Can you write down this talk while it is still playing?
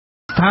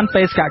ឋាន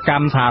បេសកក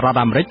ម្មសហរដ្ឋ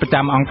អាមេរិកប្រ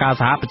ចាំអង្គការ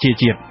សហប្រជា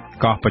ជាតិ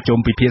ក៏ប្រជុំ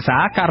ពិភាក្សា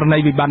ករណី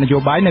វិបត្តិនយោ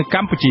បាយនៅក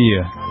ម្ពុជា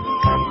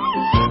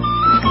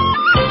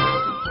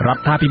រ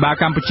ដ្ឋាភិបាល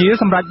កម្ពុជា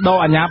សម្រេចដក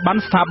អាជ្ញាប័ណ្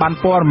ណស្ថាប័ន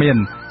ព័ត៌មាន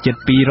ជិត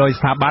200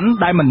ស្ថាប័ន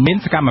ដែលមិនមាន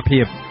សកម្ម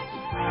ភាព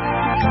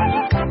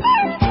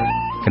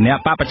គណៈ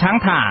បកប្រឆាំង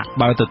ថា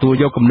បើទទួល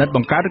យកគំនិតប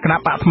ង្កើតគណៈ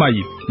បកថ្មី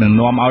នឹង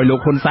នាំឲ្យលោក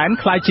ហ៊ុនសែន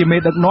ក្លាយជាមេ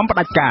ដឹកនាំផ្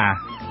ដាច់ការ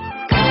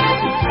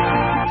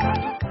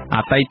អ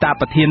តីត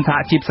ប្រធានសហ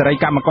ជីពសេរី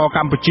កម្មករក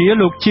ម្ពុជា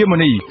លោកជាម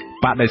នី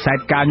បដិសេធ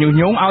ការញុះ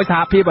ញង់ឲ្យស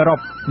ហភាពអឺរ៉ុប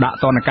ដាក់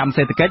ទណ្ឌកម្ម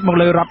សេដ្ឋកិច្ចមក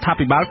លើរដ្ឋា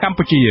ភិបាលកម្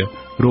ពុជា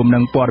រួមនឹ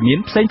ងព័ត៌មាន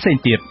ផ្សេងៗ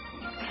ទៀត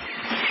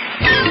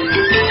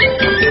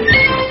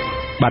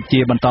បាទជា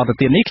បន្តទៅ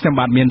ទៀតនេះខ្ញុំ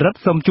បាទមានរិទ្ធ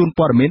សូមជូន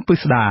ព័ត៌មានពិ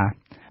ស្ដាឯ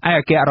ក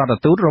អគ្គរដ្ឋ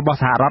ទូតរបស់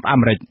សហរដ្ឋអា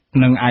មេរិក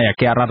និងឯកអ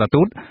គ្គរដ្ឋ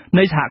ទូត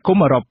នៃសហគម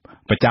ន៍អឺរ៉ុប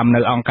ប្រចាំនៅ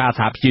អង្គការ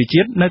សហប្រជា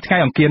ជាតិនៅថ្ងៃ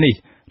អង្គារនេះ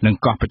នឹង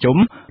កោះប្រជុំ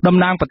តំ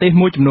ណាងប្រទេស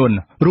មួយចំនួន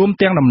រួម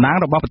ទាំងតំណាង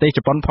របស់ប្រទេសជ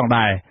ប៉ុនផង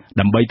ដែរ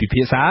ដើម្បីពិ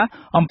ភាក្សា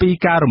អំពី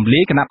ការរំលា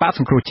យគណៈបក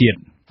សង្គ្រោះជាតិ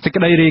សេច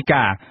ក្តីរាយ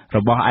ការណ៍រ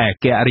បស់ឯកអ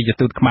គ្គរដ្ឋ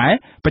ទូតខ្មែរ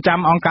ប្រចាំ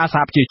អង្គការស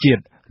ហប្រជាជា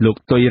តិលោក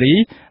ទុយរី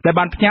ដែល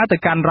បានផ្ញើទៅ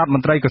កាន់រដ្ឋម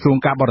ន្ត្រីក្រសួង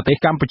ការបរទេស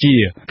កម្ពុជា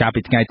កាល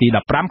ពីថ្ងៃទី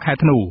15ខែ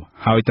ធ្នូ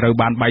ហើយត្រូវ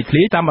បានបែកធ្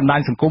លាយតាមបណ្ដា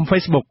ញសង្គម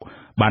Facebook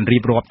បានរៀ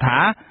បរាប់ថា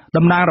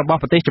តំណាងរបស់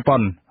ប្រទេសជប៉ុ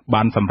ន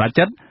បានសម្រេច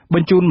ចិត្តប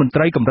ញ្ជូនមន្ត្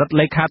រីកម្រិត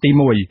លេខាទី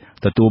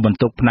1ទទួលបន្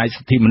ទុកផ្នែក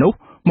សិទ្ធិមនុស្ស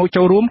មក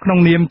ចូលរួមក្នុង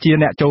នាមជា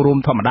អ្នកចូលរួម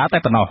ធម្មតាតែ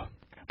ប៉ុណ្ណោះ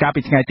កាល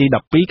ពីថ្ងៃទី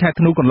12ខែ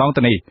ធ្នូកន្លង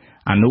ទៅនេះ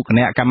អនុគ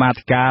ណៈកម្មា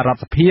ធិការរដ្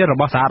ឋសភារ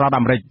បស់សហរដ្ឋ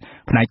អាមេរិក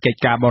ផ្នែកកិច្ច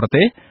ការបរ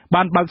ទេស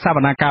បានបើកសវ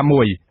នាការ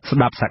មួយស្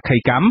ដាប់សក្ខី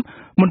កម្ម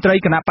មន្ត្រី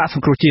គណៈបកស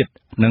ង្គ្រោះជាតិ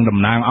និងតំ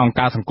ណាងអង្គ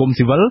ការសង្គម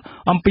ស៊ីវិល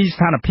អំពីស្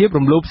ថានភាព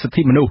រំលោភសិទ្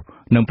ធិមនុស្ស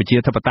និងប្រជា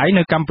ធិបតេយ្យ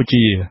នៅកម្ពុ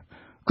ជា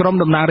ក្រុម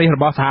តំណាងរាស្ត្ររ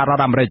បស់សហរដ្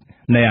ឋអាមេរិក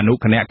នៃអនុ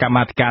គណៈកម្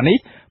មាធិការនេះ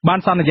បាន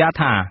សន្យា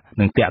ថា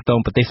នឹងតាក់ទង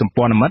ប្រទេសសម្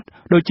ព័ន្ធមិត្ត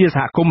ដូចជាស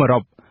ហគមន៍អឺរ៉ុ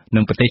បនិ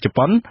ងប្រទេសជ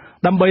ប៉ុន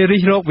ដើម្បី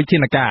រិះរកវិធា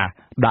នការ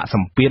ដាក់ស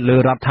ម្ពាធលើ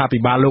រដ្ឋាភិ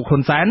បាលលោកហ៊ុ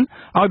នសែន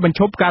ឲ្យបញ្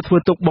ឈប់ការធ្វើ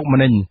ទុកបុកម្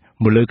នេញ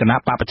មកលើគណៈ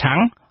បកប្រឆាំង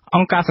អ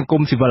ង្គការសង្គ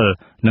មស៊ីវិល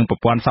និងប្រ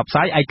ព័ន្ធផ្សព្វផ្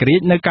សាយឯករា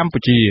ជ្យនៅកម្ពុ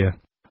ជា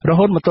រ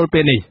ហូតមកទល់ពេ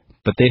លនេះ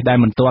ប្រទេសដែល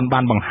មិនទាន់បា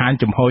នបង្ហាញ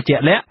ចំហជា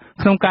ក់លាក់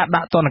ក្នុងការ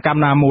ដាក់ទណ្ឌកម្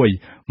មណាមួយ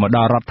មកដ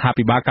ល់រដ្ឋា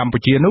ភិបាលកម្ពុ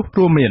ជានោះ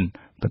រួមមាន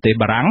ប្រទេស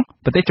បារាំង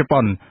ប្រទេសជប៉ុ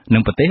ននិ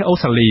ងប្រទេសអូ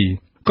ស្ត្រាលី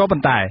ក៏ប៉ុ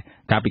ន្តែ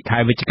កាលពីខែ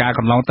វិច្ឆិកាក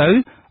ន្លងទៅ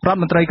រដ្ឋ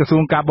មន្ត្រីក្រសួ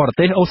ងការបរ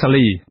ទេសអូស្ត្រា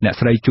លីអ្នក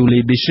ស្រី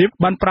Julie Bishop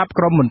បានប្រាប់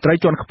ក្រុមមន្ត្រី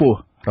ជាន់ខ្ពស់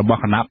របស់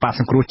គណៈបក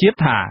សង្គ្រោះជាតិ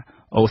ថា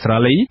អូស្ត្រា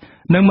លី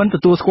នឹងមិនទ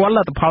ទួលស្គាល់ល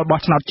ទ្ធផលបោះ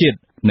ឆ្នោតជាតិ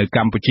នៅក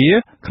ម្ពុជា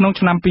ក្នុង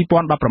ឆ្នាំ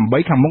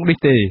2018ខាងមុខនេះ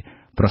ទេ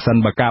ប្រសិន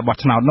បើការបោះ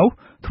ឆ្នោតនោះ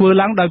ធ្វើ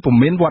ឡើងដោយពុំ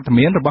មានវត្ត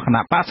មានរបស់គ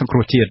ណៈបកសង្គ្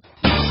រោះជាតិ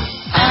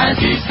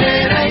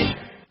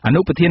អនុ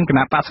ប្រធានគ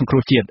ណៈបកសង្គ្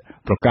រោះជាតិ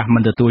ប្រកាសមិ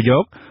នទទួលយ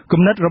ក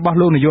គំនិតរបស់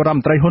លោកនាយករដ្ឋម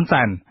ន្ត្រីហ៊ុន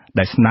សែន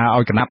ដែលស្នើ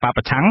ឲ្យគណៈបក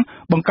ប្រឆាំង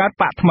បង្កើត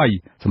បកថ្មី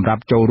សម្រា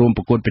ប់ចូលរួម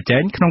ប្រកួតប្រជែ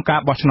ងក្នុងការ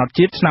បោះឆ្នោត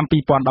ជាតិឆ្នាំ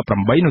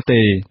2018នោះ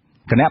ទេ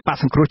គណៈបក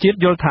សង្គ្រោះជាតិ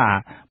យល់ថា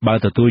បើ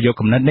ទទួលយក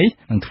គំនិតនេះ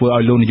នឹងធ្វើឲ្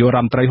យលោកនាយករ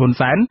ដ្ឋមន្ត្រីហ៊ុន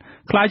សែន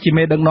ក្លាយជា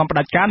មេដឹកនាំផ្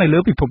ដាច់ការនៅលើ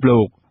ពិភពលោ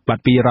កបាទ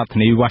ពីរដ្ឋធា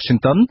នី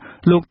Washington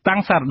លោកតាំ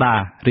ងសារដា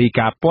រាយ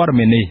ការណ៍ព័ត៌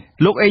មាននេះ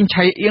លោកអេង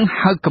ឆៃអៀង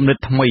ហៅគំនិត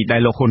ថ្មីដែ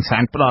លលោកហ៊ុនសែ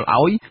នផ្ដល់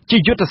ឲ្យជា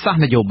យុទ្ធសាស្ត្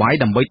រនយោបាយ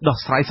ដើម្បីដោះ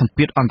ស្រាយសម្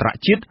ពាធអន្តរ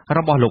ជាតិរ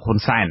បស់លោកហ៊ុន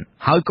សែន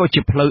ហើយក៏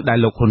ជាផ្លូវដែល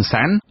លោកហ៊ុន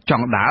សែនច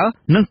ង់ដើរ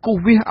និងគូស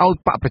វាសឲ្យ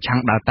បកប្រឆាំង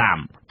ដើរតាម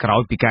ក្រោ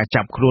យពីការ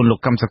ចាប់ខ្លួនលោក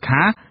កឹមសុ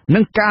ខានិ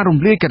ងការរំ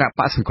លាយគណៈ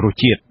បកសង្គ្រោះ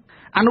ជាតិ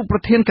អនុប្រ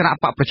ធានគណៈ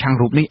បកប្រឆាំង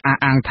រូបនេះអះ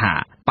អាងថា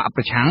បក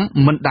ប្រឆាំង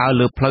មិនដើរ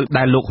លើផ្លូវ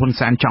ដែលលោកហ៊ុន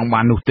សែនចង់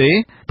បាននោះទេ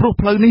ព្រោះ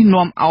ផ្លូវនេះ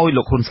នាំឲ្យ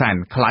លោកហ៊ុនសែន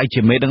ក្លាយ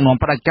ជាមេដឹកនាំ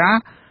ផ្ដាច់ការ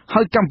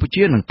ហើយកម្ពុ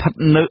ជានឹងស្ថិត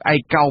នៅឯ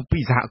កោពី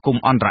សហគម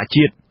ន៍អន្តរ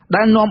ជាតិ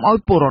ដែលនាំឲ្យ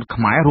ពលរដ្ឋ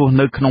ខ្មែររស់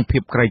នៅក្នុងភា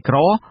ពក្រីក្រ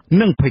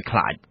និងភ័យខ្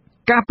លាច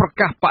ការប្រ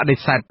កាសបដិ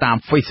សេធតាម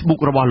Facebook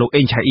របស់លោក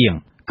អេងឆៃអៀង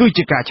គឺ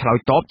ជាការឆ្លើយ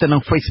តបទៅនឹ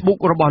ង Facebook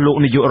របស់លោក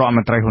នាយករដ្ឋម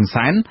ន្ត្រីហ៊ុន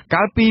សែន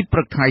កាលពីព្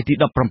រឹកថ្ងៃទី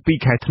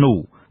17ខែធ្នូ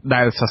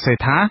ដែលសរសេរ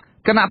ថា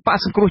គណៈបក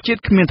សង្គ្រោះជា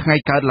តិគ្មានថ្ងៃ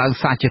កើតឡើង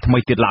សារជាថ្មី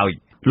ទៀតឡើយ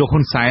លោក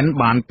ហ៊ុនសែន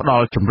បានផ្ដ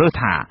ល់ជំរឿ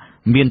ថា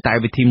មានតែ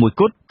វិធីមួយ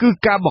គត់គឺ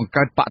ការបង្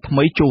កើតបកថ្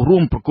មីចូលរួ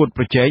មប្រកួត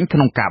ប្រជែងក្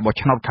នុងការបោះ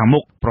ឆ្នោតខាងមុ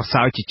ខប្រ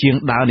សើរជាជាង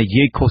ដើរនិ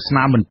យាយឃោស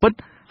នាមិនពិត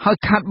ហើយ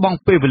ខាតបង់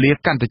ពេលវេលា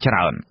កាន់តែច្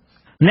រើន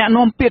អ្នក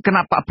នាំពាក្យគ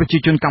ណៈបកប្រជា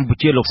ជនកម្ពុ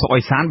ជាលោកសុក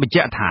អេសានបញ្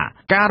ជាក់ថា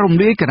ការរំ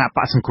លាយគណៈប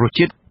កសង្គ្រោះ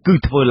ជាតិគឺ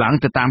ធ្វើឡើង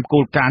ទៅតាមគោ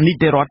លការណ៍នី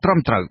តិរដ្ឋត្រឹម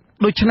ត្រូវ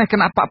ដូច្នេះគ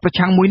ណៈបកប្រ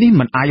ឆាំងមួយនេះ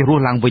មិនអាចរ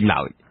ស់ឡើងវិញ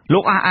ឡើយលោ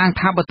កអះអាង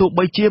ថាបើទោះ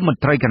បីជាមន្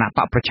ត្រីគណៈប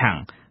កប្រឆាំង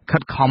ខិ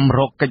តខំរ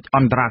កកិច្ចអ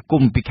ន្តរាគ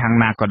មន៍ពីខាង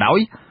ណាក៏ដោយ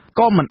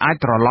ក៏មិនអាច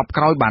ត្រឡប់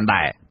ក្រោយបាន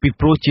ដែរពី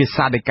ព្រោះជា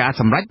សាធិការ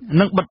សម្រេច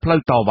និងបិទផ្លូវ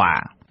តវ៉ា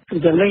អ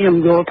ញ្ចឹងខ្ញុំ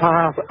យល់ថា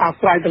អា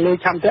ស្រ័យទៅលើ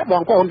ឆន្ទៈប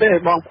ងប្អូនទេ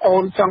បងប្អូ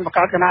នចង់បង្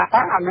កើតគណៈប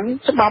កអាហ្នឹង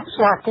ច្បាប់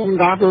ស្វាគមន៍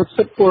ដែរដោយ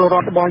សិទ្ធិពលរ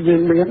ដ្ឋរបស់យើ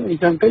ងមានអ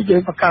ញ្ចឹងទៅយើ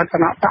ងបង្កើតគ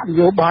ណៈបកន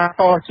យោបាយ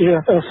ក៏ជា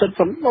សិទ្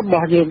ធិរប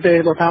ស់យើងទេ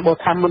បើ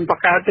ថាមិនប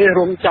ង្កើតទេ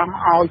រងចាំ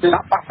ឲ្យគណៈ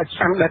បកប្រ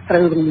ឆាំងដែលត្រូ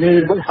វរំលាយ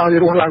រួចហើយ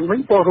រស់ឡើងវិញ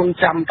ក៏រង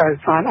ចាំទៅ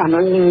ហើយអាហ្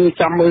នឹង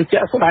ចាំមើលជា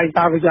ក់ស្ដែង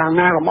តើវាយ៉ាង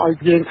ណាកុំឲ្យ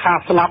យើងថា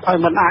ស្លាប់ហើយ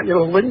មិនអាចរ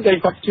ស់វិញគេ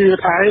គាត់ជឿ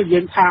ថាយើ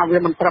ងថាវា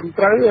មិនត្រឹម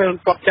ត្រូវ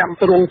គាត់ចាំ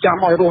រងចាំ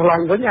ឲ្យរស់ឡើ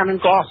ងវិញអាហ្នឹង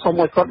ក៏សូម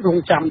ឲ្យគាត់រង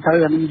ចាំទៅ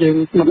អាហ្នឹងយើង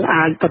មិន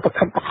អាចទៅប្រ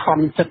ខិតបង្ខំ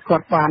ចិត្តគា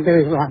ត់បានទេ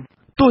បា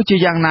ទ ទោះជា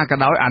យ៉ាងណាក៏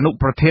ដោយអនុ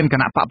ប្រធានគ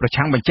ណៈបកប្រ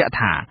ឆាំងបញ្ជាក់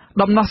ថា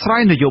ដំណោះស្រា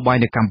យនយោបាយ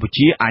នៅកម្ពុ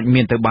ជាអាច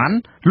មានទៅបាន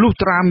លុះ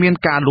ត្រាមាន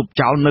ការលុប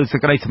ចោលនៅសេច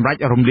ក្តីសម្រេច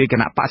រំលាយគ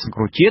ណៈបកសង្គ្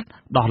រោះជាតិ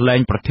ដោះលែង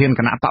ប្រធាន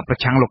គណៈបកប្រ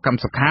ឆាំងលោកកឹម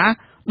សុខា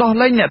ដោះ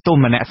លែងអ្នកទោស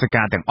មនសិ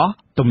ការទាំងអស់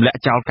ទម្លាក់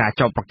ចោលការ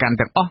ចោទប្រកាន់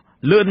ទាំងអស់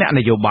លើអ្នកន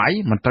យោបាយ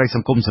មន្ត្រីស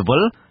ង្គមស៊ីវិ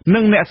លនិ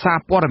ងអ្នកសារ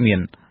ព័ត៌មាន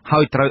ហើ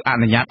យត្រូវអ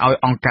នុញ្ញាតឲ្យ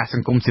អង្គការស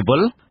ង្គមស៊ីវិ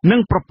លនិង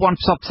ប្រព័ន្ធ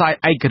ផ្សព្វផ្សាយ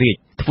ឯករាជ្យ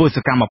ធ្វើស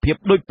កម្មភាព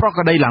ដោយប្រក្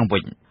រតីឡើងវិ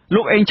ញ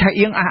លោកអេងឆៃ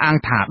អៀងអះអាង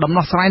ថាដំ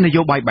ណោះស្រាយន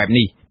យោបាយបែប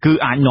នេះគឺ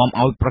អាចនាំ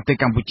ឲ្យប្រទេស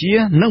កម្ពុជា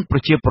និងប្រ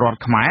ជាពលរដ្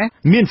ឋខ្មែរ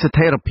មានស្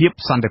ថិរភាព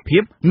សន្តិភា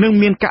ពនិង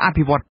មានការអ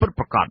ភិវឌ្ឍពិត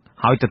ប្រាកដ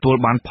ហើយទទួល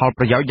បានផល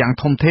ប្រយោជន៍យ៉ាង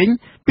ធំធេង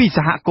ពីស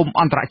ហគមន៍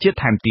អន្តរជាតិ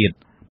ថែមទៀត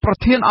ប្រ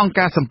ធានអង្គ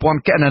ការសម្ព័ន្ធ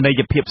គណនេយ្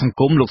យភាពសង្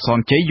គមលោកសន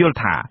ជ័យយល់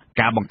ថា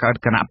ការបង្កើត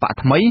គណៈបក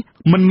ថ្មី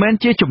មិនមែន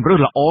ជាជំរើស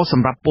ល្អស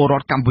ម្រាប់ពលរ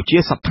ដ្ឋកម្ពុជា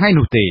សប្តាហ៍ថ្ងៃ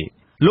នោះទេ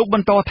លោកប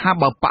ន្តថា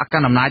បើបកក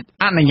ណ្ដាលអំណាច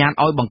អនុញ្ញាត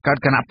ឲ្យបង្កើត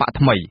គណៈបក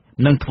ថ្មី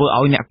នឹងធ្វើ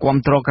ឲ្យអ្នកគាំ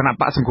ទ្រគណៈ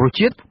បកសង្គ្រោះ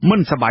ជាតិមិន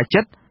សប្បាយ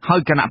ចិត្តហើយ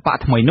គណៈបក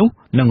ថ្មីនោះ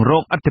នឹងរ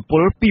ងឥទ្ធិព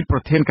លពីប្រ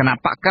ធានគណៈ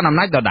បកកណ្ដាលអំ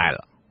ណាចដដែល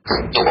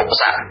ជួបឧប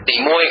សគ្គទី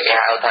1គេ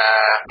ហៅថា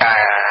ការ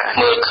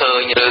មើលឃើ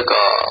ញឬ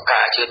ក៏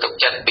ការជឿទុក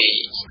ចិត្តពី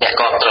អ្នក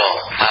គ្រប់គ្រង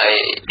ហើយ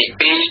ទី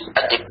2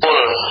ឥទ្ធិពល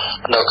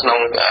នៅក្នុង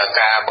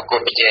ការប្រកួត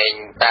ប្រជែង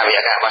តាមរ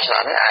យៈការបោះឆ្នោ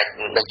តនេះអាច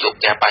នឹងជួប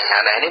ជាបញ្ហា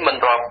ដែរនេះមិន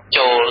រាប់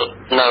ចូល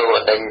នៅ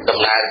ដំ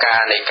ណើរការ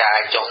នៃការ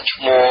ចុះឈ្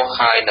មោះ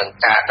ហើយនឹង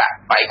ការដាក់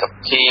បេក្ខ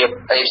ភាព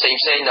ផ្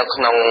សេងនៅ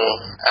ក្នុង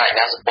អាជ្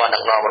ញាសម្ព័ន្ធដឹ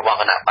កនាំរបស់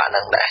គណៈបក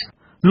នឹងដែរ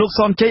លោក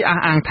សនជ័យអះ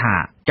អាងថា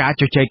ការ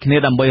ជជែកគ្នា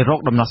ដើម្បីរក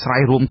ដំណោះស្រា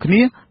យរួមគ្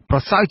នាប្រ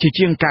សើរជា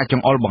ជាងការច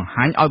ង្អុលបង្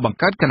ហាញឲ្យបង្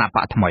កើតគណៈប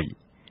កថ្មី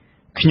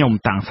ខ្ញុំ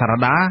តាំងសារ៉ា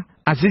ដា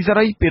អាស៊ីសេ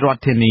រីពីរដ្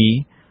ឋធានី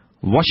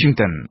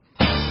Washington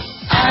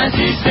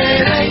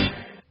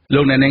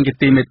លោកអ្នកនាងជា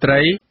ទីមេត្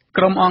រី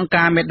ក្រុមអង្គ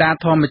ការមេដា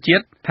ធម្មជា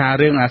តិថា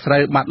រឿងអាស្រូ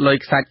វបាត់លុយ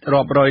ខ្សាច់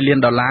រាប់រយលាន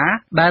ដុល្លារ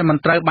ដែលមិន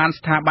ត្រូវបាន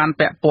ស្ថាប័ន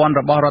ពាក់ព័ន្ធ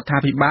របស់រដ្ឋា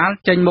ភិបាល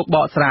ចេញមុខប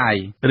កស្រាយ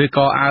ឬ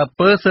ក៏អើ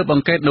ពើស៊ើបអ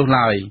ង្កេតនោះ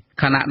ឡើយ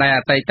ខណៈដែលអ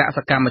តីតស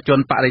កម្មជន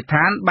បរិស្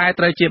ថានបែរ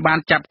ត្រូវជាបាន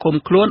ចាប់ឃុំ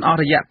ខ្លួនអស់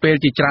រយៈពេល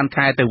ជាច្រើន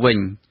ខែទៅវិញ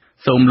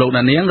សូមលោកអ្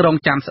នកនាងរង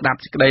ចាំស្ដាប់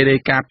សេចក្តីរា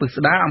យការណ៍ពិ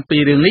ស្ដារអំពី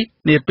រឿងនេះ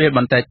នាពេលប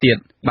ន្តិចទៀត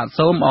បាទ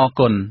សូមអរ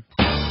គុណ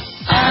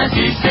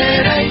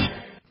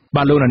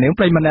បាទលោកអ្នកនាង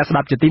ប្រិយមិត្តអ្នកស្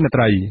ដាប់ជាទីមេ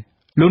ត្រី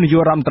លោកនាយ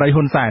ករដ្ឋមន្ត្រី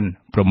ហ៊ុនសែន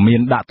ព្រមមា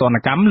នដាក់ទណ្ឌ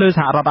កម្មលើស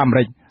ហរដ្ឋអាមេ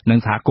រិកនិង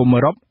សហគមន៍អឺ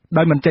រ៉ុប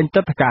ដោយមិនចេញ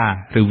ទិដ្ឋាការ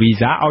ឬវី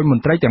សាឲ្យម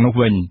ន្ត្រីទាំងនោះ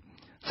វិញ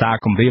សារ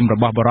គម្រាមរ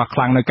បស់បរិសុទ្ធខ្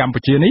លាំងនៅកម្ពុ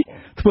ជានេះ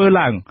ធ្វើ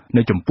ឡើង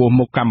នៅចំពោះ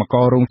មុខកម្មក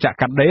ររោងចក្រ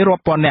កាត់ដេររា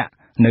ប់ពាន់នាក់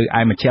នៅ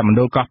ឯមជ្ឈមណ្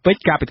ឌលកោះពេជ្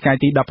រកាលពីថ្ងៃ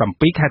ទី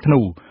17ខែធ្នូ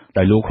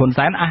ដោយលោកហ៊ុន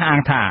សែនអះអា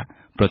ងថា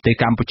ប្រទេស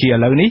កម្ពុជាឥ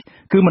ឡូវនេះ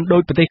គឺមិនដូ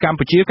ចប្រទេសកម្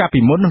ពុជាកាលពី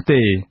មុននោះ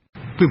ទេ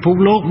ពិភព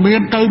លោកមា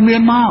នទៅមា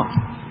នមក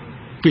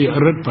ពាក្យ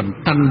រឹតបន្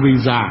តឹងវី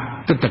សា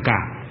ទិដ្ឋាកា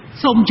រ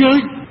សូមអញ្ជើញ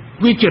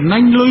វាចំណេ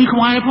ញលុយខ្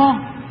មែរផង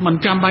មិន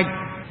ចាំបាច់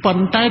ប៉ុ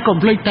ន្តែកុំ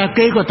ភ្លេចថា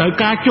គេក៏ត្រូវ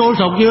ការចូល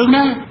ស្រុកយើង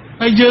ដែរ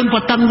ហើយយើងប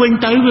ន្តឹងវិញ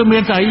ទៅវាមា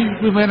នស្អី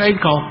វាមានអី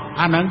ខុស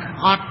អាហ្នឹង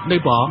អត់ទេ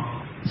បង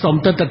សូម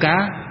ទិដ្ឋាកា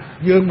រ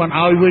យើងមិន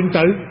ឲ្យវិញ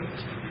ទៅ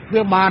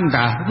វាបាន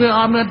តាវាអ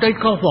ត់មានអី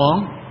ខុសផង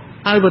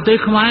ហើយប្រទេស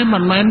ខ្មែរមិ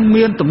នមែន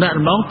មានតំណែង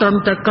តំណងត្រឹម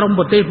តែក្រុម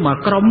ប្រទេសមួយ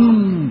ក្រុម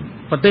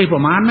ប្រទេសប្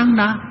រមាណហ្នឹង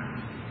ណា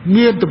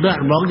មានតំណែង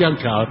តំណងយ៉ាង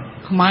ច្រើន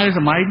ខ្មែរស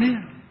ម័យនេះ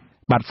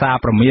បាទសារ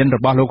ព្រមានរ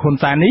បស់លោកហ៊ុន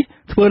សែននេះ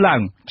ធ្វើឡើ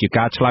ងជា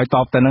ការឆ្លើយត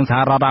បទៅនឹងសហ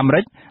រដ្ឋអាមេ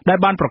រិកដែល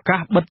បានប្រកាស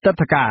បិទទិ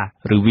ដ្ឋាការ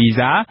ឬវី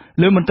សា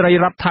លើមន្ត្រី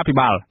រដ្ឋាភិ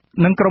បាល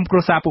និងក្រុមគ្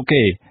រួសារពួក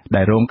គេ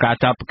ដែលរងការ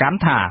ចោទប្រកាន់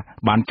ថា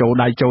បានចូល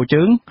ដៃចូល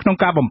ជើងក្នុង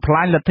ការបំផ្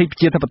លាញលទ្ធិប្រ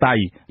ជាធិបតេយ្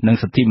យនិង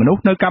សិទ្ធិមនុស្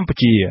សនៅកម្ពុ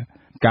ជា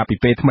កាលពី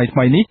ពេលថ្មី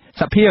ៗនេះ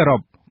សភាអឺរ៉ុ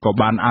បក៏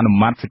បានអនុ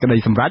ម័តសេចក្តី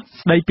សម្រេច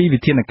ស្តីពីវិ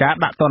ធានការ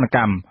ដាក់ទណ្ឌក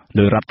ម្ម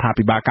លើរដ្ឋា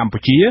ភិបាលកម្ពុ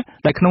ជា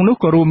ដែលក្នុងនោះ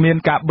ក៏រួមមាន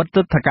ការបិទ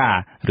ទិដ្ឋាការ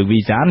ឬវី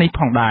សានេះ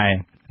ផងដែរ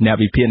អ្នក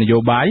វិភាគនយោ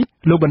បាយ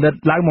លោកបណ្ឌិត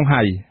ឡៅម៉ុង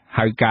ហៃ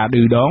ហៅការ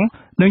ឌឺដង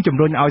និងជំ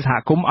រុញឲ្យសហ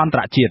គមន៍អន្ត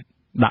រជាតិ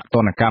ដាក់ទ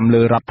ណ្ឌកម្ម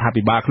លើរដ្ឋា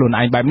ភិបាលខ្លួន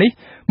ឯងបែបនេះ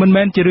មិន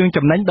មែនជារឿង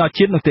ចំណេញដល់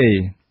ជាតិនោះទេ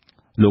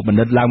លោកបណ្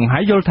ឌិតឡៅម៉ុងហៃ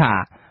យល់ថា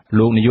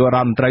លោកនាយករ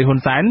ដ្ឋមន្ត្រីហ៊ុន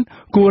សែន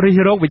គួររិះ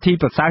រកវិធី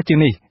ប្រសើរជាង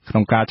នេះក្នុ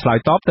ងការឆ្លើយ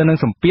តបទៅនឹង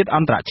សម្ពាធអ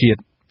ន្តរជាតិ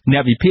អ្ន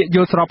កវិភាគយ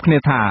ល់ស្របគ្នា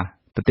ថា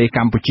ប្រទេសក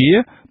ម្ពុជា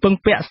ពឹង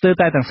ពាក់ស្ទើរ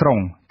តែទាំងស្រុង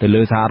ទៅ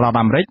លើសហរដ្ឋ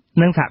អាមេរិក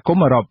និងសហគម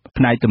ន៍អឺរ៉ុប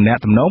ផ្នែកទំនាក់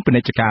ទំនងពា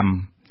ណិជ្ជកម្ម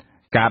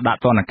ការដាក់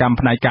ទណ្ឌកម្ម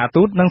ផ្នែកការ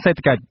ទូតនិងសេដ្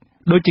ឋកិច្ច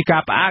ដូចជាកា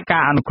រផ្អាកកា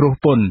រអនុគ្រោះ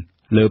ពន្ធ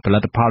លើផលិ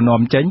តផល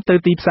នាំចេញទៅ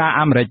ទីផ្សារ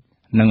អាមេរិក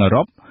និងអឺ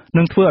រ៉ុប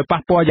នឹងធ្វើឲ្យប៉ះ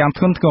ពាល់យ៉ាង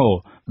ធ្ងន់ធ្ងរ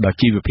ដល់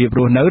ជីវភាពរ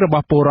ស់នៅរប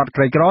ស់ពលរដ្ឋ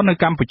ក្រីក្រនៅ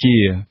កម្ពុជា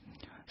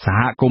សហ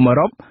គមន៍អឺ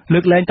រ៉ុបលើ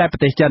កលែងតែប្រ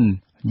ទេសចិន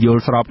យ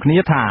ល់ស្របគ្នា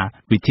ថា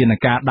វិធាន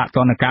ការដាក់ទ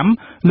ណ្ឌកម្ម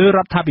លើរ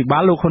ដ្ឋាភិបា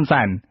លលោកហ៊ុន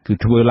សែនគឺ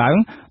ធ្វើឡើង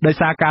ដោយ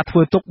សារការធ្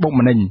វើទុកបុក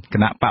ម្នេញគ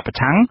ណៈបកប្រ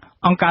ឆាំង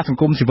អង្គការសង្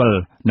គមស៊ីវិល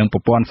និងប្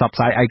រព័ន្ធផ្សព្វផ្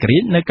សាយឯករា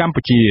ជ្យនៅកម្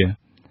ពុជា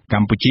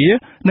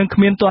នឹងគ្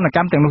មានទណ្ឌក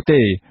ម្មទាំងនោះទេ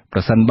ប្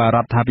រសិនបើរ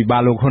ដ្ឋាភិបា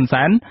លលោកហ៊ុន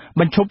សែន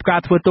បញ្ឈប់ការ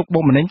ធ្វើទុកបុ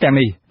កម្នេញទាំង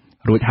នេះ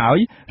រួចហើយ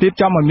រៀប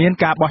ចំឲ្យមាន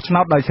ការបោះឆ្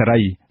នោតដោយសេរី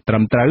ត្រឹ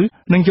មត្រូវ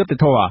និងយុត្តិ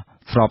ធម៌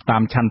ស្របតា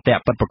មឆន្ទៈ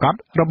ពិតប្រាកដ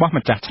របស់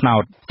ម្ចាស់ឆ្នោ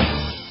ត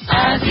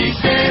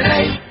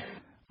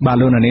បាទ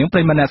លោកនាងប្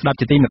រិយមិត្តអ្នកស្ដាប់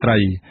ជាទីមេត្រី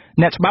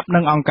អ្នកច្បាប់និ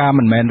ងអង្គការ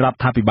មិនមែនរ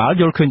ដ្ឋាភិបាល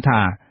យល់ឃើញថា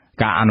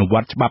ការអនុវ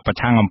ត្តច្បាប់ប្រ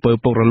ឆាំងអំពើ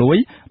ពុករលួយ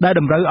ដែល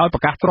តម្រូវឲ្យប្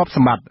រកាសទ្រព្យស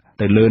ម្បត្តិ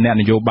ទៅលើអ្នក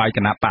នយោបាយគ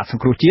ណៈបកស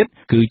ង្គ្រោះជាតិ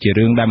គឺជា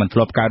រឿងដែលមិនធ្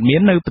លាប់កើតមា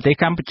ននៅប្រទេស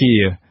កម្ពុជា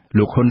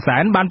លោកហ៊ុនសែ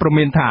នបានប្រ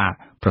មានថា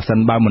ប្រសិន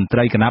បើមន្ត្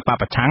រីគណៈបក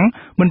ប្រឆាំង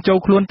មិនចូល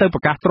ខ្លួនទៅប្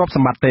រកាសទ្រព្យស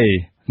ម្បត្តិទេ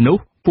នោះ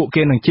ពួក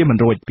គេនឹងជាមិន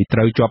រួចពីត្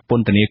រូវជាប់ព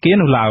ន្ធនាគារ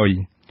នោះឡើយ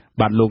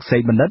បាទលោកសេ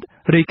កបណ្ឌិត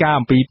រាយការណ៍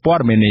អំពីព័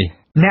ត៌មាននេះ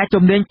អ្នក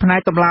ជំនាញផ្នែក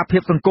តម្លាភា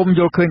ពសង្គម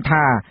យល់ឃើញ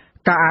ថា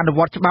ការអនុវ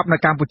ត្តច្បាប់នៅ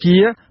កម្ពុជា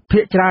ភា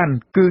គច្រើន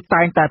គឺ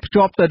តែងតែភ្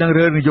ជាប់ទៅនឹង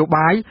រឿងនយោ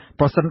បាយ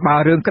ប្រសិនបើ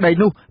រឿងក្តី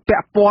នោះពា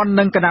ក់ព័ន្ធ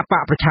នឹងគណៈប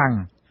កប្រឆាំង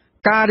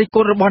ការរិះគ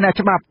ន់របស់អ្នក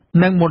ច្បាប់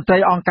និងមន្ត្រី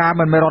អង្គការ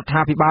មិនមែនរដ្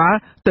ឋាភិបាល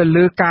ទៅ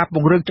លើការព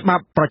ង្រឹងច្បា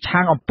ប់ប្រ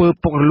ឆាំងអំពើ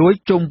ពុករលួយ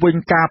ជុំវិញ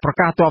ការប្រ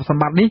កាសទ្រព្យស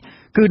ម្បត្តិនេះ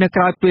គឺនៅ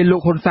ក្រៅពេលលោ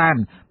កហ៊ុនសែន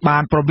បា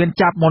នប្រមាន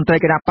ចាប់មន្ត្រី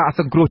គណៈបក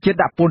សង្គ្រោះជាតិ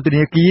ដាក់ពន្ធ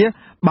នាគារ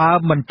បើ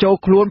មិនចូល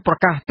ខ្លួនប្រ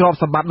កាសទ្រព្យ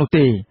សម្បត្តិនោះ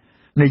ទេ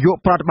នាយក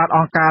ប្រតិបត្តិអ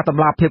ង្គការត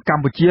ម្លាភាពក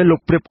ម្ពុជាលោក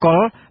ព្រៀបកុល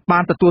បា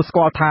នទទួលស្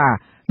គាល់ថា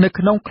នៅ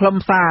ក្នុងខ្លឹម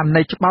សារ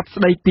នៃច្បាប់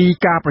ស្តីពី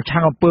ការប្រឆាំ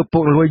ងអំពើពុ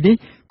ករលួយនេះ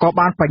ក៏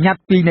បានបញ្ញត្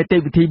តិពីនីតិ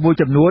វិធីមួយ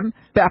ចំនួន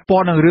ពាក់ព័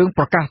ន្ធនឹងរឿង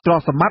ប្រកាសទ្រ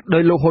ព្យសម្បត្តិដោ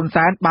យលោកហ៊ុន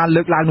សែនបាន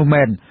លើកឡើងនោះ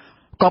មែន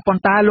ក៏ប៉ុ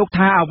ន្តែលោក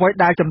ថាអ្វី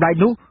ដែលចម្លែក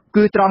នោះ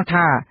គឺត្រង់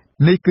ថា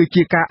នេះគឺ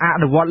ជាការអ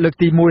នុវត្តលើក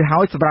ទី1ហើ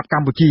យសម្រាប់ក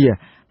ម្ពុជា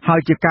ហើយ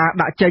ជាការ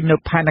ដាក់ចេញនៅ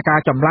ផែនការ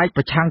ចម្លែក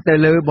ប្រឆាំងទៅ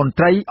លើមន្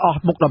ត្រីអ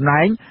ស់មុខតំ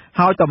ណែង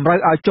ហើយតម្រូវ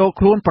ឲ្យចូល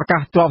ខ្លួនប្រកា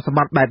សទ្រព្យសម្ប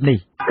ត្តិបែបនេះ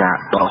ការ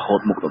ដកហូ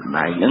តមុខតំ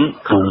ណែងហ្នឹង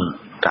ក្នុង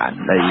ករ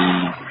ណី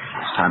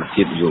ស្ថាន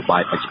ភាពនយោបា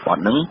យបច្ចុប្បន្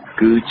នហ្នឹង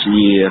គឺជា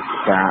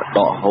ការដ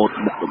កហូត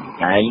មុខតំ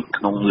ណែង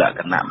ក្នុងលក្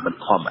ខណៈមិន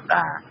ធម្ម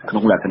តាក្នុ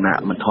ងលក្ខណៈ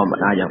មិនធម្ម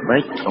តាយ៉ាងម៉េ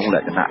ចក្នុងល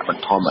ក្ខណៈមិន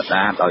ធម្ម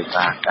តាដោយ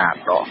សារការ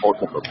ដកហូត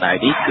មុខតំណែង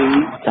នេះគឺ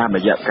តាមរ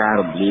យៈការ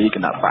រំលាយគ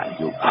ណៈបកន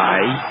យោបា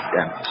យ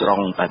ទាំងស្រុង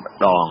តែម្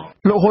ដង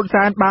លោកហ៊ុន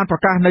សែនបានប្រ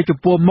កាសនៅចំ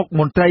ពោះមុខ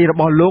មន្ត្រីរ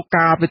បស់លោក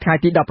កាលពីថ្ងៃ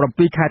ទី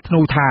17ខែធ្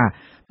នូថា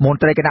មន្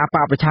ត្រីគណៈប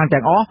កប្រឆាំង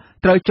ទាំងអស់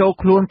ត្រូវចូល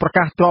ខ្លួនប្រ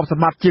កាសទ្រព្យស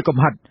ម្បត្តិជាកំ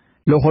ហិត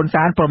លោកហ៊ុន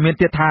សែនប្រមាន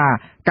ទៀតថា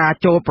ការ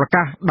ចូលប្រ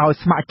កាសដោយ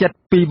ស្ម័គ្រចិត្ត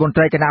ពីមន្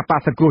ត្រីគណៈបក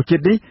សង្គ្រោះជា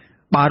តិនេះ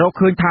បើរក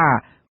ឃើញថា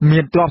មា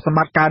នទ្រព្យសម្ប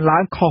ត្តិកើនឡើ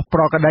ងខុសប្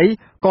រក្រតី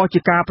ក៏ជា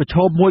ការប្រឈ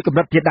មមួយកម្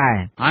រិតទៀតដែរ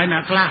ហើយអ្ន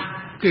កខ្លះ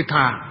គេ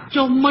ថា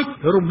ចុះមិន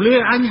រំលាយ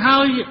អញហើ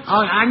យ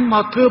ឲ្យអញម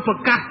កធ្វើប្រ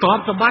កាសទ្រព្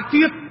យសម្បត្តិ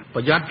ទៀតប្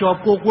រយ័ត្នជាប់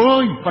គុកវើ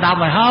យផ្ដាំ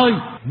ឲ្យហើយ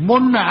មុ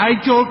នតែឯង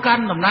ចូលកា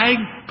ន់តំណែង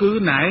គឺ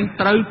ណែឯង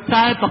ត្រូវ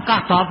តែប្រកាស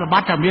ទ្រព្យសម្ប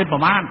ត្តិថាមានប្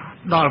រមាណ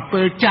ដល់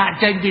ពេលចាក់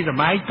ចេញពីស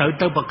ម័យត្រូវ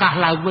ទៅប្រកាស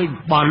ឡើងវិញ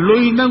បើលុ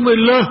យនឹងវា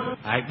លើស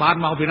ហើយបាន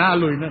មកពីណា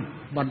លុយនឹង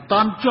មិន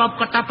តាន់ជាប់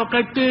កាតព្វកិ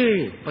ច្ចទេ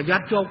ប្រយ័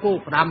ត្នជាប់គុក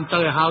ផ្ដាំទៅ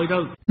ឲ្យហើយទៅ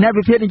អ្នក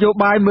វិភាគនយោ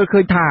បាយមើលឃើ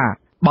ញថា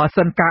បើ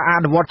សិនការអ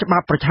នុវត្តច្បា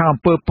ប់ប្រឆាំងអំ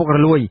ពើពុករ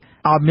លួយ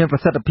ឲ្យមានប្រ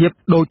សិទ្ធភាព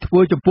ដោយធ្វើ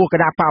ចំពោះគ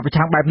ណៈបកប្រ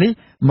ឆាំងបែបនេះ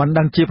មិន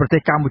ដឹងជាប្រទេ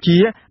សកម្ពុជា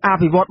អ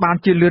ភិវឌ្ឍបាន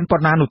ជាលឿនប៉ុ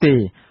ណ្ណានោះទេ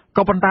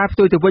ក៏ប៉ុន្តែផ្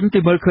ទុយទៅវិញគេ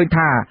មើលឃើញ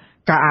ថា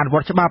ការអនុវ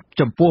ត្តច្បាប់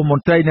ចំពោះម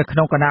ន្ត្រីនៅក្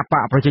នុងគណៈប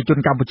កប្រជាជន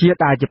កម្ពុជា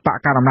ដែលជាបក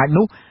កណ្ដាលអំណាច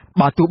នោះ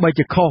បើទោះបី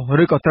ជាខុស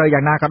ឬក៏ត្រូវ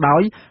យ៉ាងណាក៏ដោ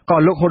យក៏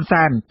លោកហ៊ុន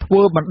សែនធ្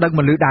វើមិនដឹង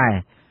មិនឮដែរ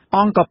អ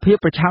ង្គភាព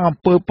ប្រឆាំងអំ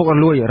ពើពុករ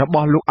លួយរប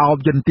ស់លោកអោប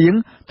យិនទៀង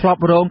ធ្លា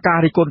ប់រងការ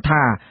រិះគន់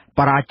ថាប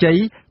រាជ័យ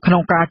ក្នុ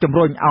ងការជំ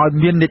រុញឲ្យ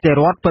មាននីតិ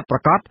រដ្ឋពិតប្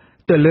រាកដ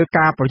ទៅលើ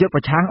ការប្រយុទ្ធប្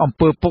រឆាំងអំ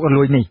ពើពុករ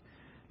លួយនេះ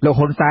លោក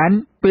ហ៊ុនសែន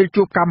ពេល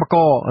ជួបកម្មក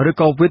រឬ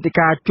ក៏វេទិ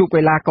កាជួប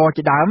កីឡាករ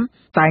ជាដើម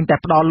តែងតែ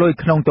ផ្ដល់លុយ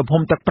ក្នុងទំ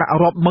ហំទឹកប្រាក់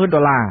រាប់ម៉ឺនដុ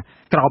ល្លារ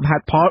ក្រោមហេ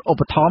តុផលឧ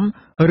បត្ថម្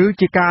ភឬ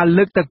ជាការ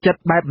លើកទឹកចិត្ត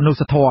បែបមនុស្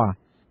សធម៌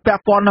ពា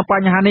ក់ព័ន្ធនឹងប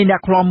ញ្ហានេះអ្ន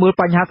កខ្លាំមើល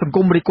បញ្ហាសង្គ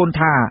មរិះគន់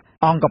ថា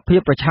អង្គភាព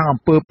ប្រឆាំងអំ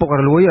ពើពុក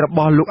រលួយរប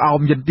ស់លោកអោ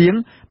មយិនទៀង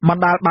មិន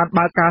ដែលបាន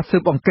បើកការស៊ើ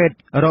បអង្កេត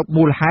រក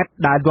មូលហេតុ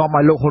ដែលនាំ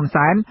ឲ្យលោកហ៊ុន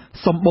សែន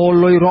សម្បូរ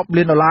លុយរាប់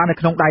លានដុល្លារនៅ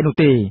ក្នុងដៃនោះ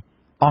ទេ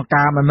អង្គ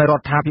ការមិនមែនរ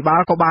ដ្ឋាភិបា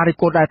លក៏បានរិះ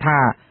គន់ដែរថា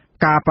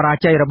ការបរា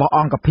ជ័យរបស់អ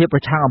ង្គភាពប្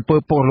រឆាំងអំពើ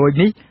ពុករលួយ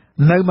នេះ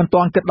នៅមិន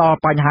ទាន់គិតដល់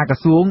បញ្ហាក្រ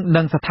សួង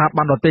និងស្ថា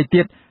ប័នដទៃ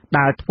ទៀត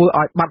ដែលធ្វើ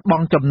ឲ្យបាត់ប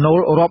ង់ចំណូល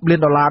រាប់លាន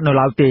ដុល្លារនៅ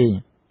ឡើយទេ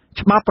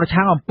ច្បាប់ប្រ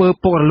ឆាំងអំពើ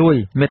ពុករលួយ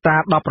មាត្រា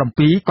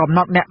17កំណ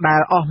ត់អ្នកដែ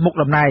លអស់មុខ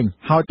តំណែង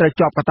ហើយត្រូវ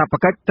ជាប់កាតព្វ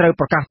កិច្ចត្រូវ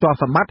ប្រកាសទ្រព្យ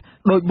សម្បត្តិ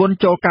ដោយមុន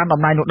ចូលកាន់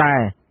តំណែងនោះដែរ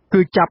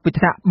គឺចាប់ពី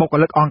ថ្នាក់បុគ្គ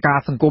លិកអង្គការ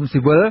សង្គមស៊ី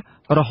វិល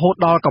រហូត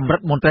ដល់កម្រិត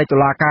មន្ត្រីតុ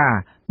លាការ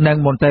និង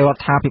មន្ត្រីរ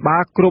ដ្ឋាភិបា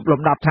លគ្រប់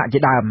លំដាប់ថ្នាក់ជា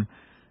ដើម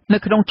នៅ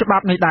ក្នុងច្បា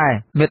ប់នេះដែរ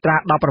មាត្រា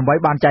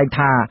18បានចែង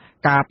ថា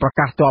ការប្រ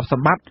កាសទ្រព្យស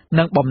ម្បត្តិ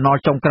និងបំណុល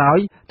ចុងក្រោយ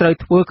ត្រូវ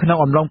ធ្វើក្នុង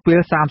អំឡុងពេល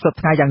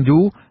30ថ្ងៃយ៉ាងយូ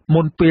រ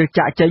មុនពេល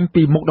ចាក់ចេញ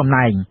ពីមុខតំ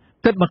ណែង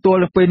គិតមកទល់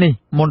នឹងពេលនេះ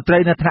មន្ត្រី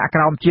នៅថ្នាក់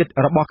ក្រោមជាតិ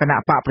របស់គណៈ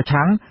បកប្រ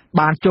ឆាំង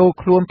បានចូល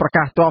ខ្លួនប្រ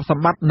កាសទ្រព្យស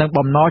ម្បត្តិនិង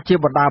បំណុលជា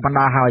បណ្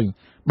ដាហើយ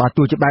បើ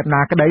ទោះជាបែប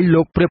ណាក្តី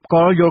លោកព្រៀប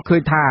កុលយល់ឃើ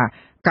ញថា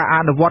ការអ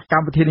នុវត្តក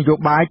ម្មវិធីនយោ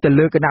បាយទៅ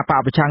លើគណៈបក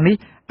ប្រឆាំងនេះ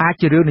អាច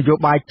ជារឿងនយោ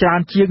បាយច្រើ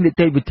នជាងនី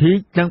តិវិធី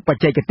និងប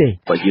ច្ចេកទេស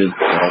បើយើង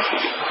ប្រក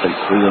ទៅ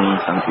រឿង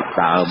តាំងពី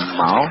ដើម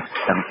មក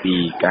តាំងពី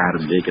ការ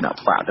រំលាយគណៈ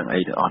បកទាំងអី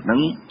ទាំងអស់ហ្នឹង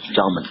ច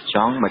ង់មិនច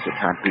ង់មក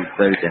ថាទូ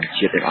ទៅទាំង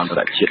ជាតិទាំងអន្ត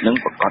រជាតិហ្នឹង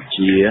ប្រកាស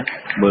ជា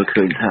មើល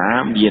ឃើញថា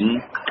មាន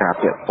ការ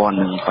ពាក់ព័ន្ធ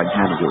នឹងបញ្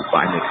ហានយោ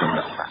បាយនៅក្នុងរ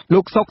ដ្ឋាភិបាលលោ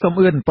កសុកសំ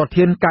អឿនប្រ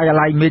ធានការិយា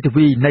ល័យមេធា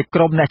វីនៃក្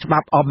រមអ្នកច្បា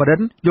ប់អមរិ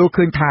នយល់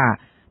ឃើញថា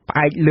ផ្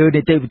អែកលើ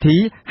នីតិវិធី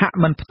ហាក់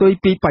មិនផ្ទុយ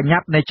ពីបញ្ញ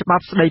ត្តិនៃច្បា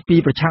ប់ស្តីពី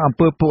ប្រឆាំងអំ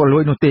ពើពុករលួ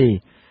យនោះទេ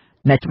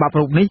អ្នកច្បាប់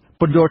រូបនេះ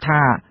ពន្យល់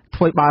ថា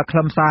ធ្វើបើខ្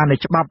លឹមសារនៃ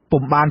ច្បាប់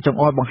ពុំបានចង្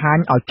អុលបង្ហាញ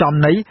ឲ្យចំ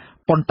ន័យ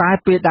ប៉ុន្តែ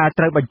ពេលដែល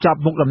ត្រូវបញ្ចប់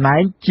មុខតំណែ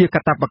ងជាកា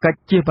តព្វកិច្ច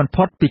ជៀសមិន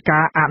ផុតពីកា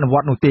រអនុវ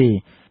ត្តនោះទេ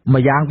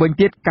ម្យ៉ាងវិញ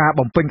ទៀតការ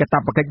បំពេញកាត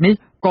ព្វកិច្ចនេះ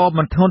ក៏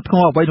មិនធ្ងន់ធ្ង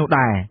រអ្វីនោះ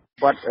ដែរ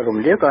គាត់រំ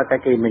លាយក៏តែ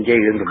គេមិននិយាយ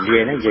រឿងរំលា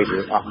យណានិយាយរឿ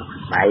ងអស់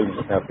ណៃ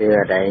ទៅពេល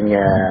ដែល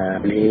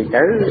លី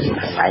ទៅ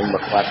ណៃម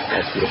កគាត់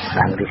ជាខ្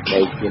លាំងរីករា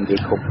យជាងគេ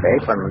គ្រប់ពេក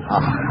គាត់មិនអ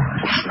ស់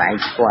ណៃ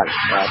គាត់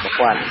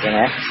គាត់អញ្ចឹង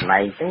ណាណៃ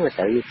អញ្ចឹងវា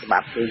ទៅច្បា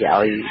ប់គេឲ្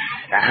យ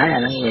ការហើយ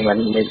អាហ្នឹងមិន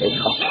មានអី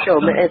ខុសចូល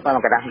មិនអីគាត់ម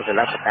កក្តាស់មកស្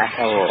លាប់ប្រកាស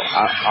ទៅអ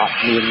ត់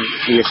មាន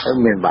ជាទៅ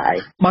មានបាយ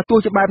បើទោះ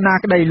ជាបែបណា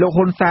ក្តីលោក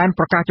ហ៊ុនសែន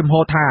ប្រកាសចំហ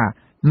ថា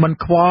មិន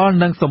ខ្វល់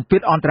នឹងសម្ពា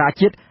ធអន្តរ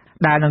ជាតិ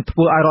ដែលនឹងធ្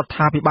វើឲ្យរដ្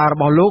ឋាភិបាលរ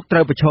បស់លោកត្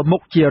រូវប្រឈមមុ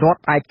ខជារដ្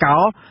ឋឯកោ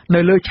នៅ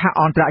លើឆាក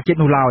អន្តរជាតិ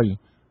នោះឡើយ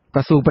ក្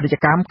រសួងពាណិជ្ជ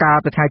កម្មកាល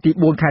ពីថ្ងៃទី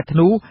4ខែធ្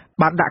នូ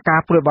បានដាក់ការ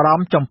ព្រួយបារ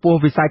ម្ភចំពោះ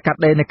វិស័យកាត់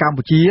ដេរនៅកម្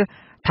ពុជា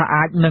ថា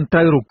អាចនឹងត្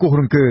រូវរង្គោះ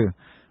រង្គើ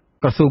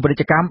ក្រសួងពាណិ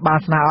ជ្ជកម្មបាន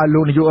ស្នើឲ្យលោ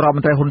កនាយករដ្ឋម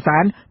ន្ត្រីហ៊ុនសែ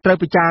នត្រូវ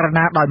ពិចារ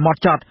ណាដោយហ្មត់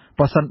ចត់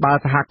ប្រសិនបើ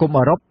សហគមន៍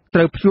អឺរ៉ុបត្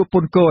រូវព្យួរព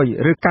ន្ធគយ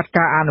ឬកាត់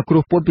ការអនុគ្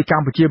រោះពន្ធពីក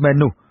ម្ពុជាមែន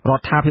នោះរ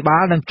ដ្ឋាភិបា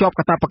លនឹងជាប់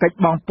កាតព្វកិច្ច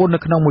បង់ពន្ធនៅ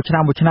ក្នុងមួយឆ្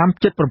នាំ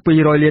ជិត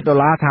$700 លា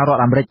នសហរដ្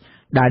ឋអាមេរិក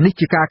ដែលនេះ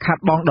ជាការខា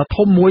ត់បងដ៏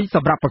ធំមួយស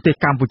ម្រាប់ប្រទេស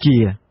កម្ពុជា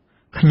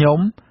ខ្ញុំ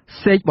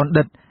សេកបណ្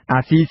ឌិតអា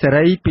ស៊ីសេ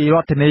រីពីរ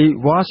ដ្ឋធានី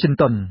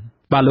Washington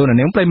បាទលោក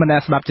នាងប្រិយមិត្តអ្ន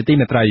កស្ដាប់ជាទី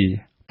មេត្រី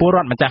ពលរ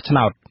ដ្ឋម្ចាស់ឆ្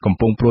នោតកំ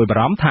ពុងព្រួយបា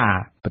រម្ភថា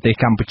ប្រទេស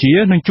កម្ពុជា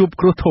នឹងជួប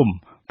គ្រោះធំ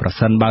ប្រ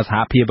សិនបើសហ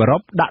ភាពអឺរ៉ុ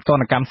បដាក់ទ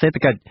ណ្ឌកម្មសេដ្ឋ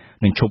កិច្ច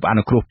និងឈប់អ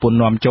នុគ្រោះពន្ធ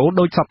នាំចូល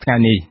ដោយសពថ្ងៃ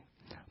នេះ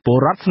ពល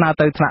រដ្ឋស្នើ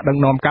ទៅថ្នាក់ដឹក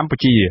នាំកម្ពុ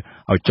ជា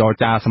ឲ្យចរ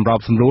ចាសម្រប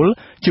សម្រួល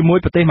ជាមួយ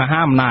ប្រទេសមហា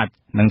អំណាច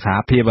និងសហ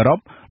ភាពអឺរ៉ុប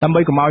ដើម្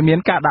បីកុំឲ្យមាន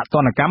ការដាក់ទ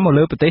ណ្ឌកម្មមក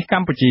លើប្រទេសក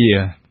ម្ពុជា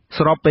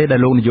ស្របពេលដែល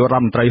លោកនាយករ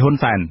ដ្ឋមន្ត្រីហ៊ុន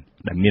សែន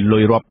ដែលមានលុ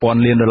យរាប់ពាន់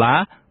លានដុល្លារ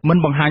មិន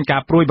បង្ហាញកា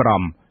រព្រួយបារ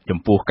ម្ភចំ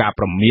ពោះការ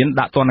ប្រមាន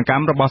ដាក់ទណ្ឌក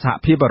ម្មរបស់សហ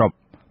ភាពអឺរ៉ុប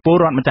ពល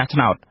រដ្ឋម្ចាស់ឆ្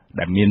នោត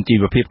ដែលមានជី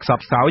វភាពខ្ស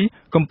ត់ខ្សោយ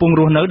កំពុង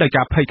រស់នៅដោយ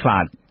ការភ័យខ្លា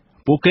ច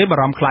ពួកគេបា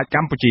រម្ភខ្លាចក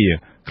ម្ពុជា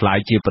ក្លាយ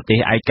ជាប្រទេស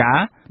ឯកា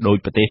ដោយ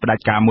ប្រទេសផ្ដា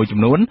ច់ការមួយចំ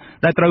នួន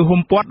ដែលត្រូវហ៊ុ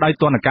មព័ទ្ធដោយ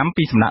ទណ្ឌកម្ម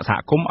ពីសំណាក់សហ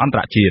គមន៍អន្ត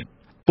រជាតិ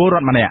ពលរ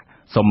ដ្ឋម្នាក់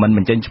សូមមិនប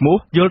ញ្ចេញឈ្មោះ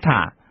យល់ថា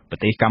ប្រ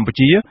ទេសកម្ពុ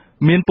ជា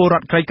មានពលរ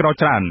ដ្ឋក្រីក្រ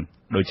ច្រើន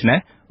ដូច្នេះ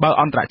បើ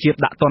អន្តរជាតិ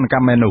ដាក់ទណ្ឌក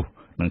ម្មមែននោះ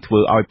នឹងធ្វើ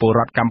ឲ្យពលរ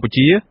ដ្ឋកម្ពុ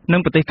ជានិ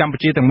ងប្រទេសកម្ពុ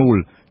ជាទាំងមូល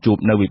ជួប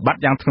នៅវិបត្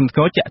តិយ៉ាងធ្ងន់ធ្ង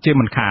រជាក់ជា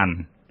មិនខាន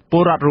ព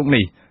លរដ្ឋរូប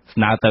នេះស្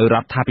នើទៅរ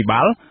ដ្ឋាភិបា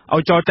លឲ្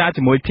យចរចា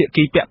ជាមួយភា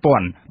គីពាក់ព័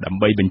ន្ធដើម្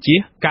បីបញ្ជៀស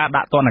ការ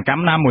ដាក់ទណ្ឌក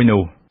ម្មណាមួយ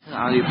នោះ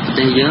ឲ្យប្រ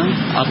ទេសយើង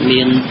អត់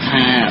មាន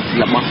ថា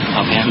របស់ប្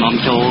រភេទនាំ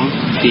ចូល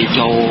ពី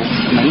ចូល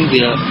ហ្នឹង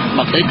វា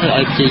បាត់ទៅធ្វើ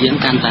ឲ្យប្រជាយើង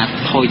កាន់តែ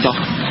ថយចុះ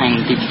ខាង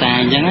ទីផ្សារ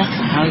អញ្ចឹងណា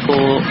ហើយក៏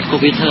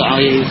វាធ្វើឲ្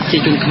យប្រជា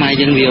ជនខ្មែរ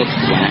យើងវា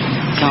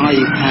ចង់ឲ្យ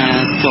ថា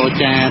ចរ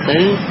ចាទៅ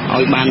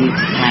ឲ្យបាន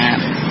ថា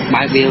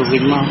បើកវាវិ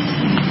ញមក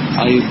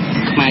ឲ្យ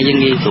ខ្មែរយើង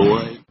ងាយស្រួល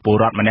ពល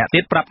រដ្ឋម្នាក់ទៀ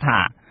តប្រាប់ថា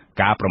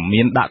ការប្រ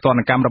មានដាក់ទណ្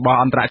ឌកម្មរបស់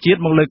អន្តរជាតិ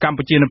មកលើកម្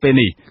ពុជានៅពេល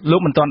នេះលោក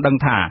មិនទាន់ដឹង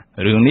ថា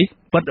រឿងនេះ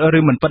ពិតឬ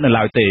មិនពិតនៅ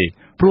ឡើយទេ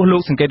ព្រោះលោ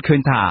កសង្កេតឃើ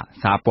ញថា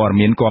សារព័ត៌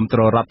មានគ្រប់គ្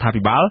រងរដ្ឋា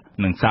ភិបាល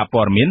និងសារ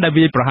ព័ត៌មានដែល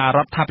វាយប្រហាររ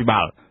ដ្ឋាភិបា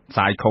លផ្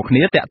សាយខុសគ្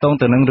នាតាក់ទង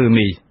ទៅនឹងរឿង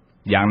នេះ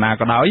យ៉ាងណា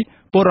ក៏ដោយ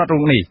ពលរដ្ឋរូ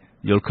បនេះ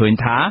យល់ឃើញ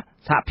ថា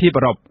សហភាព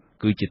អឺរ៉ុប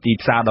គឺជាទី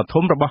ផ្សារដ៏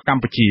ធំរបស់ក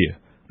ម្ពុជា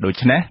ដូ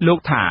ច្នេះលោក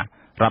ថា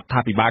រដ្ឋា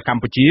ភិបាលក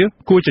ម្ពុជា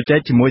គួរជជែក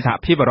ជាមួយសហ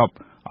ភាពអឺរ៉ុប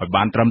ឲ្យ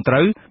បានត្រឹមត្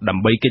រូវដើ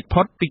ម្បីគេច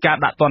ផុតពីការ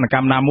ដាក់ទណ្ឌក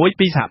ម្មណាមួយ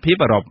ពីសហភាព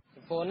អឺរ៉ុប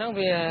ពលហ្នឹង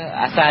វា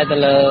អាស្រ័យទៅ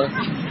លើ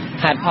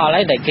ហេតុផល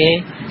អីដែលគេ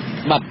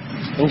បាត់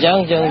អញ្ចឹង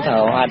យើងត្រូ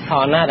វហេតុផ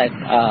លណាដែល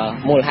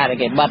មូលហេតុដែល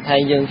គេបាត់ហើ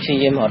យយើងព្យា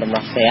យាមរកដំ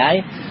ណោះស្រាយ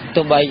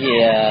ទោះបីជា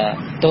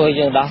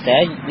យើងដោះស្រា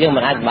យយើង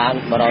មិនអាចបាន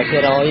 100% ទេ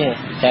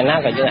តែណា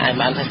ក៏យើងអាច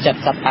បានថា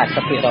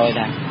 70-80% ដែរ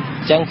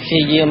អញ្ចឹងព្យា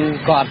យាម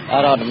គាត់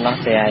រកដំណោះ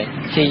ស្រាយ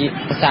ជា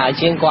ភាសា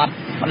ជាងគាត់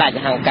ផ្ដាច់អ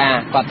ហង្ការ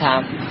គាត់ថា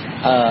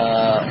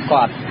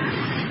គាត់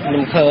មិ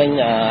នឃើញ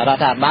រ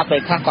ដ្ឋាភិបាលពេ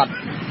លខ្លះគាត់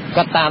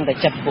តាមតែ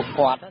ចិត្តពួក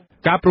គាត់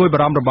ការព្រួយបា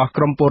រម្ភរបស់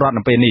ក្រមពលរដ្ឋ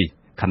នៅពេលនេះ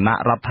គណៈ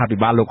រដ្ឋាភិ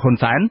បាលលោកហ៊ុន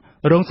សែន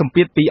រងសម្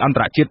ពាធពីអន្ត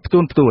រជាតិផ្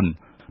ទួន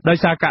ដោយ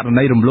សារករ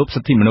ណីរំលោភសិ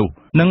ទ្ធិមនុស្ស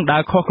និងដើ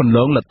រខុសគន្ល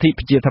ងលទ្ធិ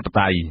ប្រជាធិប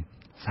តេយ្យ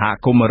សហ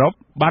គមន៍អឺរ៉ុប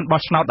បានបោះ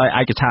ឆ្នោតដោយ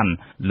ឯកច្ឆន្ទ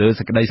លើ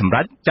សេចក្តីសម្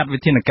រេចចាត់វិ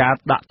ធានការ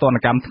ដាក់ទណ្ឌ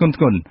កម្មធ្ងន់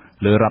ធ្ងរ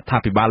លើរដ្ឋា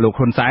ភិបាលលោក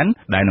ហ៊ុនសែន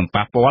ដែលនឹង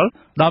ប៉ះពាល់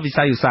ដល់វិ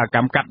ស័យឧស្សាហក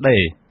ម្មកាត់ដេ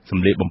រស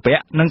ម្លៀកបំពា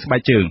ក់និងស្បែ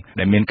កជើង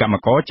ដែលមានកម្ម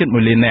ករជិត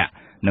1លាននាក់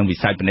និងវិ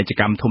ស័យពាណិជ្ជ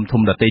កម្ម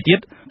ធំៗដទៃទៀត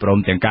ព្រម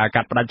ទាំងការ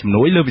កាត់ផ្តាច់ជំ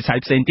នួយលើវិស័យ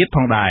ផ្សេងទៀតផ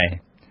ងដែរ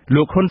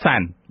លោកហ៊ុនសែ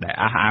នដែល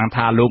អះអាង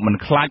ថាលោកមិន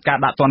ខ្លាចការ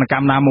ដាក់ទណ្ឌក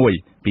ម្មណាមួយ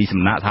ពី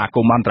សំណាក់សហគ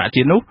មន៍អន្តរ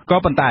ជាតិនោះក៏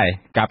ប៉ុន្តែ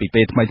កាលពី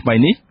ពេលថ្មី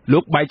ៗនេះលោ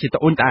កបែរជា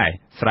ត្អូញត្អែ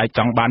ស្រែកច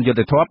ង់បានយុត្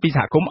តិធម៌ពីស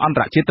ហគមន៍អន្ត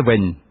រជាតិទៅវិ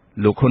ញ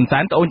លោកហ៊ុនសែ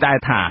នត្អូញត្អែ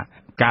ថា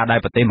ការដែល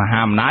ប្រទេសមហា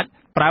អំណាច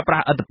ប្រើប្រា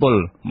ស់ឥទ្ធិពល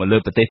មកលើ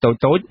ប្រទេសតូ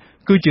ចៗ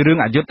គឺជារឿង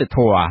អយុត្តិធ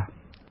ម៌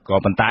ក៏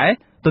ប៉ុន្តែ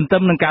ទន្ទឹ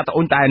មនឹងការត្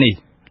អូញត្អែនេះ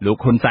លោក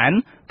ហ៊ុនសែន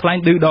ថ្លែង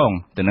ឌឺដង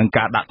ទៅនឹង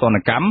ការដាក់ទណ្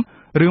ឌកម្ម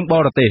រឿងប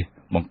រទេស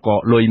បង្កក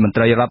លុយមន្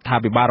ត្រីរដ្ឋា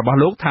ភិបាលរបស់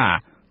លោកថា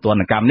ទ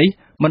ណ្ឌកម្មនេះ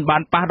មិនបា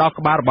នប៉ះដល់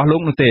ក្បាលរបស់លោ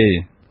កនោះទេ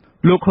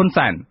លោកហ៊ុន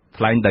សែន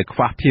ថ្លែងដោយខ្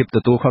វះភាពទ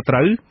ទួលខុសត្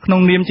រូវក្នុ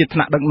ងនាមជាថ្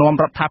នាក់ដឹកនាំ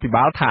រដ្ឋាភិ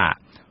បាលថា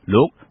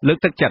លោកលើក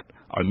ទឹកចិត្ត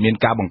ឲ្យមាន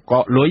ការបង្ក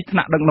កលុយថ្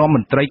នាក់ដឹកនាំម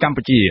ន្ត្រីកម្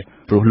ពុជា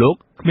ព្រោះលោក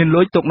គ្មាន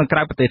លុយទុកនៅក្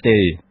រៅប្រទេសទេ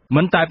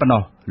មិនតែប៉ុណ្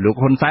ណោះលោក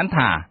ហ៊ុនសែន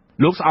ថា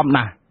លោកស្អប់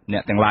ណាស់អ្ន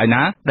កទាំងឡាយ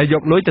ណាដែលយ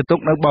កលុយទៅទុក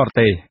នៅបរ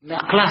ទេសអ្ន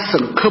កខ្លះស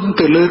ង្ឃឹម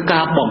ទៅលើ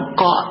ការបង្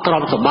កកទ្រ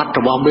ព្យសម្បត្តិ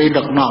របស់មេ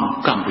ដឹកនាំ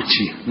កម្ពុ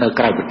ជានៅ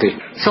ក្រៅប្រទេស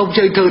សូម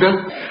ជ័យធ្វើ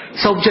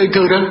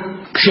ទៅ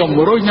ខ្ញុំ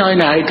រុញឲ្យ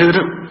ណែធ្វើ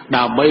ទៅ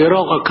ដើម្បីរ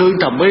កឲ្យឃើញ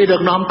ដើម្បីដឹ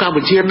កនាំកម្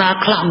ពុជាណា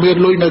ខ្លះមាន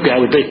លុយនៅក្រៅ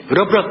ប្រទេស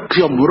រឹបខ្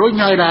ញុំរុញ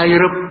ឲ្យដែរ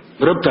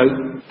រឹបទៅ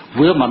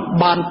វាមិន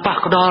បានប៉ះ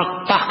ក្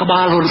បា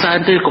លហ៊ុនសែន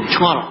ទេកុំ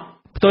ឆ្ងល់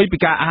ផ្ទុយពី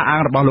ការអះអាង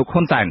របស់លោក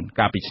ហ៊ុនសែន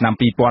កាលពីឆ្នាំ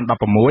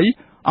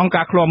2016អង្គ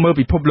ការឃ្លាំមើល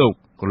ពិភពលោក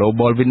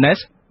Global Witness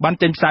បាន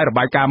ចេញផ្សាយរ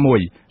បាយការណ៍មួយ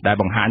ដែល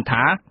បង្ហាញ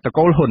ថាត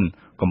កូលហ៊ុន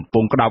កំពុ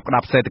ងក្តោបក្តា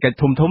ប់សេដ្ឋកិច្ច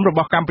ធំៗរប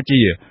ស់កម្ពុ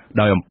ជា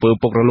ដោយអំពើ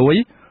ពុករលួយ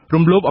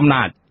រំលោភអំ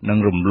ណាចនិង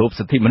រំលោភ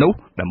សិទ្ធិមនុស្ស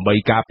ដើម្បី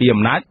ការពារ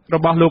អំណាចរ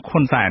បស់លោក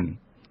ហ៊ុនសែន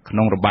ក្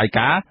នុងរបាយ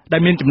ការណ៍ដែ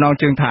លមានចំណង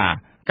ជើងថា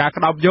ការ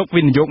ក្តោបយក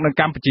វិនិយោគនៅ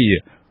កម្ពុជា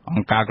អ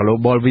ង្គការ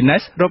Global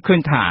Witness រកឃើ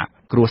ញថា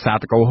គ្រួសារ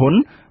តកូលហ៊ុន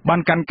បាន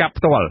កាន់កាប់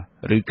ផ្ទាល់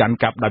ឬកាន់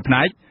កាប់ដោយផ្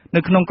នែក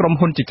នៅក្នុងក្រុម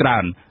ហ៊ុនជាច្រើ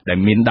នដែល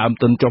មានដើម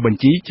ទុនចុះបញ្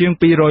ជីជាង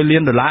$200 លា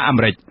នអា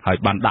មេរិកហើយ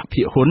បានដាក់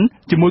ភាគហ៊ុន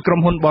ជាមួយក្រុម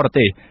ហ៊ុនបរ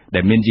ទេសដែ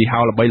លមានយីហោ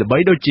ល្បី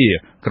ៗដូចជា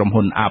ក្រុម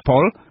ហ៊ុន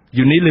Apple,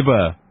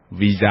 Unilever,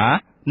 Visa,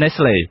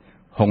 Nestle,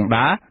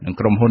 Honda និង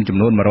ក្រុមហ៊ុនចំ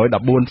នួន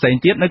114ផ្សេង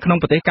ទៀតនៅក្នុង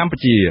ប្រទេសកម្ពុ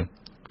ជា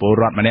ពល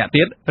រដ្ឋម្នាក់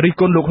ទៀតរិះ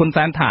គន់លោកហ៊ុន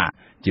សែនថា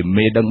ជា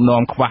មេដឹក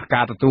នាំខ្វះ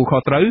ការទទួលខុ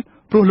សត្រូវ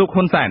ព្រោះលោក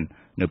ហ៊ុនសែន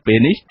នៅពេល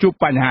នេះជួប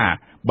បញ្ហា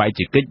បែរ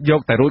ជាគេចយក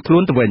តែរួចខ្លួ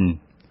នទៅវិញ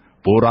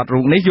ពលរដ្ឋរូ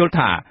បនេះយល់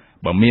ថា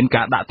បើមាន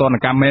ការដាក់ទណ្ឌ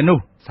កម្មមែននោះ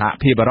សហ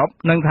ភាពអឺរ៉ុប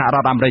និងសហរ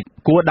ដ្ឋអាមេរិក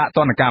គួរដាក់ទ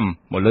ណ្ឌកម្ម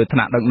មកលើថ្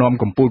នាក់ដឹកនាំ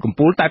កម្ពុ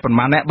ជាតែប៉ុន្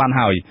មានអ្នកបាន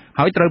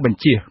ហើយត្រូវបញ្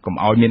ជាកុំ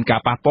ឲ្យមានការ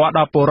ប៉ះពាល់ដ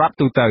ល់ពលរដ្ឋ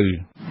ទូទៅ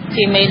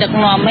ជាមេដឹក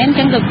នាំមែនអញ្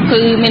ចឹង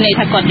គឺមានន័យ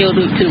ថាគាត់យក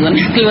រួចខ្លួនឯង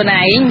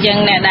អញ្ចឹង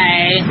អ្នកដែ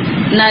ល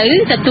នៅ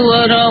ទទួល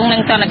រងនឹ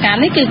ងទណ្ឌកម្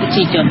មនេះគឺប្រ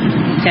ជាជន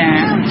ចា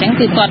អញ្ចឹង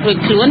គឺគាត់រួច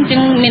ខ្លួនអញ្ចឹ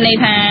ងមានន័យ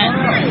ថា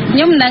ខ្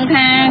ញុំមិនដឹង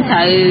ថាត្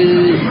រូវ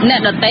អ្នក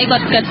ដទៃគា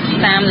ត់គិត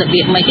តាមរ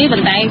បៀបមិនទេប៉ុ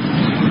ន្តែ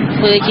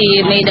ធ្វើជា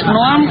មេដឹក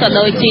នាំក៏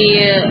ដូចជា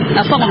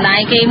ឪពុកម្ដាយ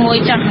គេមួយ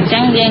ចោះអញ្ចឹ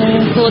ងយើង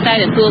គួរតែ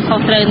ទទួលខុស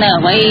ត្រូវនៅ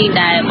អ្វី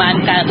ដែលបាន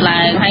កើត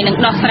ឡើងហើយនឹង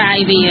ដោះស្រាយ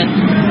វា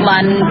បា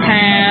ន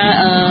ថា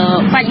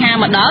បញ្ហា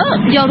មកដល់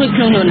យករួច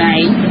ខ្លួនខ្លួនឯ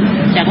ង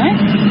អញ្ចឹង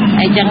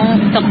អញ្ចឹង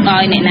ទុកឲ្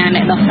យអ្នកណាអ្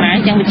នកដោះស្រាយ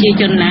អញ្ចឹងប្រជា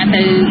ជនណា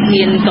ទៅ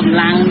មានកម្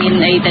លាំងមាន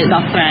អីទៅ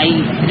ដោះស្រាយ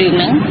រឿង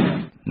ហ្នឹង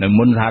នៅ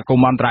មុនសហគម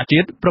ន៍អន្តរជា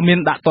តិព្រមមាន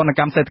ដាក់ទណ្ឌ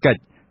កម្មសេដ្ឋកិច្ច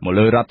មក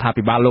លើរដ្ឋា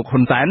ភិបាលលោកហ៊ុ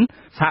នសែន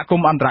សហគម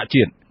ន៍អន្តរ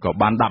ជាតិក៏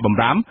បានដាក់បំ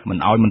រាមមិន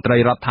ឲ្យមន្ត្រី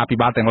រដ្ឋាភិ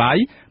បាលទាំងឡាយ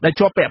ដែល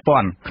ជាប់ពាក់ព័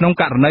ន្ធក្នុង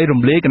ករណី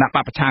រំលាយគណៈប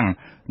កប្រឆាំង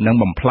និង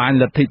បំផ្លាញ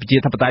លទ្ធិប្រជា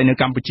ធិបតេយ្យនៅ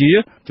កម្ពុជា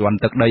ជាន់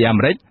ទឹកដីអា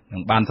មេរិកនិ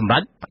ងបានសម្រេ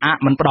ចផ្អាក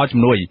មិនផ្ដល់ជំ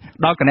នួយ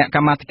ដល់គណៈក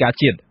ម្មាធិការ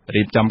ជាតិ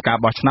រៀបចំការ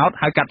បោះឆ្នោត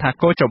ហៅកាត់ថា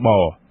កោចប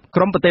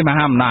ក្រុមប្រទេសម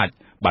ហាអំណាច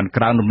បាន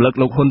ក្រើនរំលឹក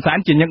លោកហ៊ុនសែន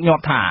ជាញឹកញា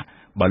ប់ថា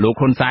បើលោក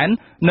ហ៊ុនសែន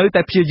នៅ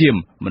តែព្យាយាម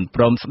មិន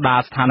ព្រមស្ដារ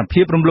ស្ថាន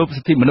ភាពរំលោភ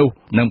សិទ្ធិមនុស្ស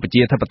និងប្រ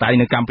ជាធិបតេយ្យ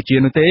នៅកម្ពុជា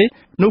នោះទេ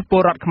នោះព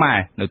លរដ្ឋខ្មែរ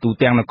នៅទូ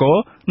ទាំងនគរ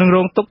នឹងរ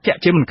ងទុក្ខជាក់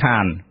ជាមិនខា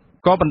ន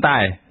ក៏ប៉ុន្តែ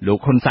លោក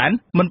ហ៊ុនសែន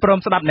មិនព្រម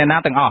ស្ដាប់អ្នកណា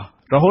ទាំងអស់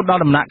រហូតដ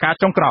ល់ដំណាក់កាល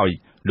ចុងក្រោយ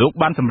លោក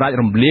បានសម្រេច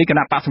រំលាយគ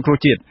ណៈបកសង្គ្រោះ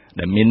ជាតិ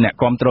ដែលមានអ្នក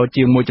គាំទ្រ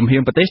ជាងមួយចំហៀ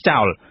ងប្រទេសចោ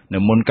លនៅ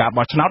មុនការ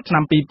បោះឆ្នោតឆ្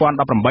នាំ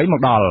2018ម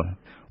កដល់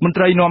មន្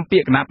ត្រីនាំពា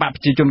ក្យគណៈបកប្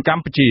រជាជនក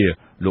ម្ពុជា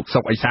លោកសុ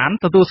កអេសាន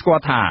ទទួលស្គា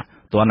ល់ថា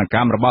ទណ្ឌក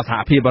ម្មរបស់សហ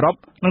ភាពអឺរ៉ុប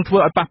នឹងធ្វើ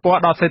ឲ្យប៉ះពាល់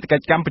ដល់សេដ្ឋកិ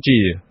ច្ចកម្ពុជា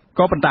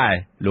ក៏ប៉ុន្តែ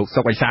លោក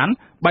សុកអេសាន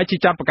បែរជា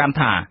ចាត់ប្រកាន់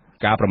ថា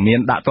ការប្រមាន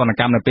ដាក់ទណ្ឌ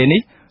កម្មនៅពេល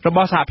នេះរប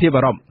ស់សហភាព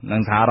អឺរ៉ុបនិ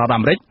ងសហរដ្ឋ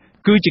អាមេរិក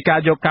គឺជាការ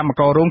យកកម្ម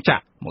កររោងច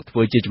ក្រមកធ្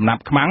វើជាចំណា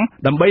ប់ខ្មាំង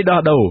ដើម្បីដោះ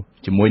ដូរ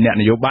ជាមួយអ្នក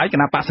នយោបាយគ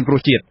ណៈបកសង្គ្រោះ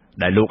ជាតិ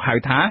ដែលលោកហៅ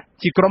ថា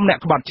ជាក្រុមអ្នក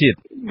ក្បត់ជាតិ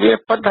វា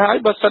ប៉ុន្តែ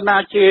បើសិនណា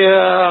ជា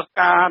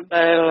ការ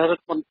ដែលរឹត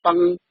បន្តឹង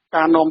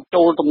ការនាំ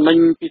ចូលទំនិញ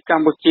ពីក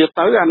ម្ពុជា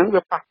ទៅអាហ្នឹង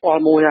វាប៉ះពា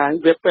ល់មួយហើយ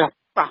វា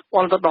ប៉ះពា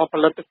ល់ទៅដល់ផ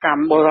លិតកម្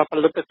មបើផ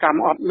លិតកម្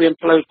មអត់មាន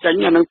ផ្លូវចេញ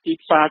អាហ្នឹងទី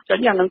ផ្សារចេញ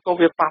អាហ្នឹងក៏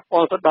វាប៉ះពា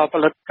ល់ទៅដល់ផ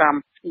លិតកម្ម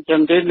អញ្ចឹ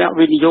ងទេអ្នក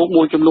វិនិយោគ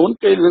មួយចំនួន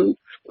គេនឹង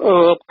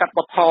កាត់ប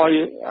ន្ថយ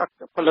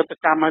ផលិត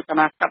កម្មហើយកាល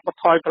ណាកាត់បន្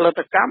ថយផលិ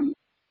តកម្ម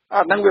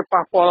អាហ្នឹងវា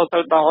ប៉ះពាល់ទៅ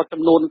ដល់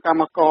ចំនួនកម្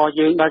មករ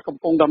យើងដែលកំ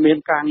ពុងតែមាន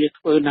ការងារ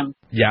ធ្វើហ្នឹង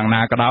យ៉ាង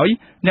ណាក៏ដោយ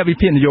អ្នកវិ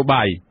ភាគនយោ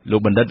បាយលោក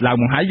បណ្ឌិតឡាវ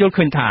មង្ហៃយល់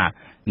ឃើញថា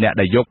អ្នក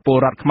ដែលយកពល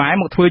រដ្ឋខ្មែរ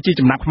មកធ្វើជា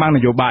ចំណាប់ខ្មាំងន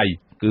យោបាយ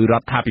គឺរ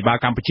ដ្ឋាភិបាល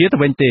កម្ពុជាទៅ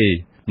វិញទេ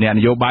អ្នកន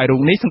យោបាយរូ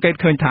បនេះសង្កេត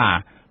ឃើញថា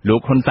លោ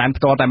កហ៊ុនសែន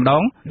ផ្ទាល់តែម្ដ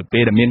ងនៅពេ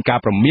លដែលមានការ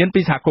ព្រមាន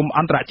ពីសហគមន៍អ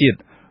ន្តរជាតិ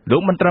លោ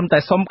កមិនត្រឹមតែ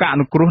សុំការអ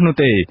នុគ្រោះនោះ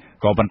ទេ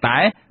ក៏ប៉ុន្តែ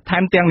ថែ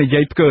មទាំងនិយា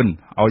យផ្កើន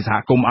ឲ្យសហ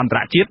គមន៍អន្តរ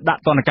ជាតិដា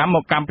ក់ទណ្ឌកម្មម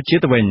កកម្ពុជា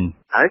ទៅវិញ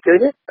ហើយគឺ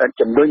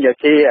ចំនួនយក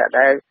គេ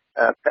ដែល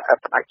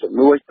ផ្ដាច់ជំ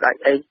នួយផ្ដាច់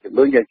អីជំ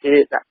នួយយកគេ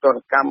ដាក់ទណ្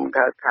ឌកម្ម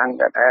ខាង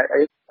ដែល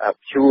អី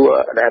ព្យួរ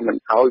ដែលមិន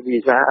ឲ្យវី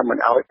សាមិន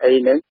ឲ្យអី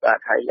ហ្នឹងបាទ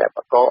ហើយប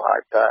កឲ្យ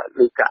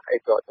លឺកាក់អី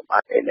ក៏សម្ប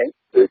ត្តិអីហ្នឹង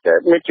គឺតែ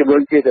មានជំនួ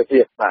យគេទៅ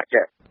ទៀតបាទ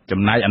ចា៎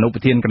ចំណែកអនុប្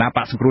រធានគណៈប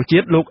កសង្គ្រោះជា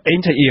តិលោកអេង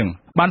ឆៃអៀង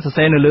បានសរ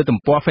សេរនៅលើទំ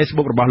ព័រ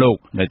Facebook របស់លោក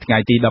នៅថ្ងៃ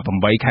ទី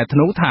18ខែធ្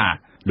នូថា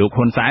លោក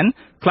ហ៊ុនសែន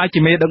ក្លាយ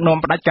ជាមេដឹកនាំ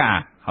ផ្ដាច់ការ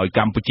ហើយក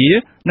ម្ពុជា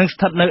នឹងស្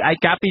ថិតនៅឯ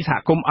កាពីសហ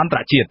គមន៍អន្តរ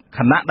ជាតិខ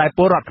ណៈដែលព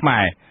លរដ្ឋខ្មែ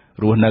រ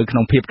រស់នៅក្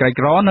នុងភាពក្រី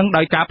ក្រនិង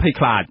ដោយការភ័យ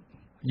ខ្លាច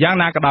យ៉ាង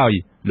ណាក៏ដោយ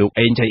លោក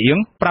អេងឆៃអៀង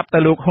ប្រាប់ទៅ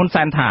លោកហ៊ុន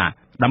សែនថា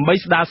ដើម្បី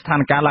ស្ដារស្ថាន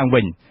ភាពឡើង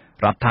វិញ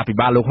រដ្ឋាភិ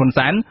បាលលោកហ៊ុន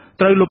សែន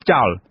ត្រូវលុប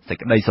ចោលសេច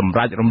ក្តីសម្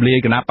រេចរំលាយ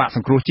គណៈបកស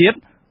ង្គ្រោះជាតិ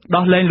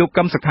ដោះលែងលោក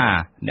កឹមសុខា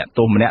អ្នក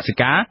ទោសមនសិ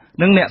ការ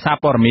និងអ្នកសារ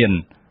ព័ត៌មាន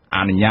អ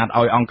នុញ្ញាត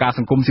ឲ្យអង្គការស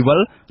ង្គមស៊ីវិល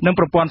និង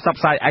ប្រព័ន្ធផ្សព្វ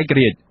ផ្សាយឯក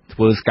រាជ្យធ្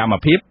វើសកម្ម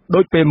ភាពដូ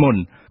ចពេលមុន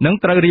និង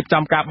ត្រូវរៀប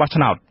ចំការបោះ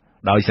ឆ្នោត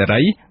ដោយសេ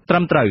រីត្រឹ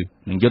មត្រូវ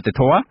និងយុត្តិ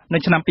ធម៌នៅ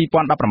ឆ្នាំ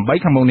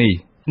2018ខាងមុខនេះ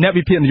អ្នក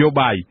វិភាគនយោ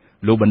បាយ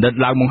លោកបណ្ឌិត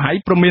ឡើងបង្ហាញ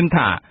ព្រមាន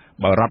ថា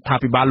បើរដ្ឋា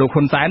ភិបាលលោក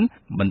ហ៊ុនសែន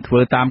មិនធ្វើ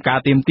តាមការ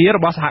ទាមទាររ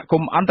បស់សហគ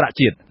មន៍អន្តរ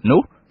ជាតិ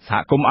នោះសហ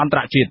គមន៍អន្តរ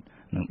ជាតិ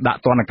នឹងដាក់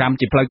ទណ្ឌកម្ម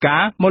ជាផ្លូវកា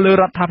រមកលើ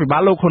រដ្ឋាភិបា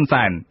លលោកហ៊ុន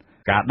សែន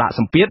ការដាក់ស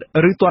ម្ពាធ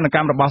ឬទណ្ឌក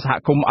ម្មរបស់សហ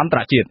គមន៍អន្តរ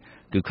ជាតិ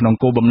គឺក្នុង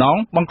គោលបំណង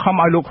បង្ខំ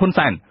ឲ្យលោកហ៊ុន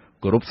សែន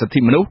គោរពសិទ្ធិ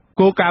មនុស្ស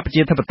គោលការណ៍ប្រ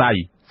ជាធិបតេយ្យ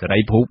សេរី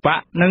ពហុបក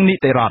និងនី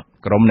តិរដ្ឋ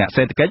ក្រមអ្នក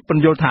សេដ្ឋកិច្ចព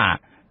ន្យល់ថា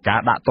ការ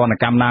ដាក់ទណ្ឌ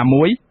កម្មណា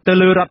មួយទៅ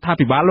លើរដ្ឋា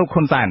ភិបាលលោក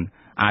ហ៊ុនសែន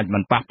អាចមិ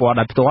នប៉ះពាល់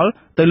ដោយផ្ទាល់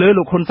ទៅលើ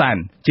លោកហ៊ុនសែន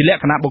ជាល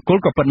ក្ខណៈបុគ្គល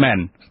ក៏ពិតមែន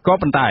ក៏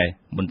ប៉ុន្តែ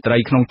មន្ត្រី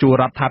ក្នុងជួរ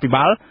រដ្ឋាភិ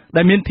បាល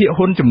ដែលមានភាគ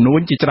ហ៊ុនចំនួ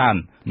នជាច្រើន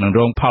នឹងរ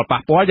ងផលប៉ះ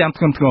ពាល់យ៉ាង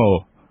ធ្ងន់ធ្ងរ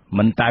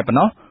មិនតែប៉ុណ្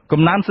ណោះ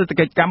កំណើនសេដ្ឋ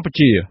កិច្ចកម្ពុ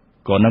ជា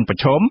ក៏នឹងប្រ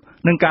ឈម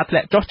នឹងការធ្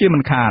លាក់ចុះជាមិ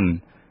នខាន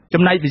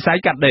ចំណែកវិស័យ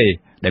កាត់ដេរ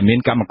ដែលមាន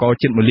កម្មករ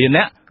ជិត1លាន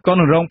នាក់ក៏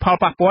នឹងរងផល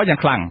ប៉ះពាល់យ៉ាង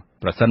ខ្លាំង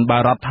ប្រសិនបើ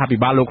រដ្ឋាភិ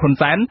បាលលោកហ៊ុន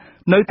សែន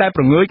នៅតែ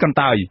ប្រងើយកន្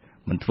តើយ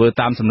មិនធ្វើ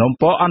តាមសំណូម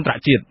ពរអន្តរ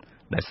ជាតិ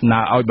ដែលស្នើ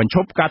ឲ្យបញ្ឈ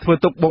ប់ការធ្វើ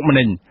ទុកបុកម្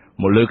នេញ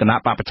មកលើគណៈ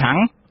បកប្រឆាំង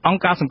អង្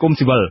គការសង្គម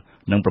ស៊ីវិល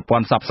និងប្រព័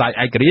ន្ធផ្សព្វផ្សាយ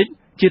ឯករាជ្យ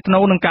ជាថ្នូ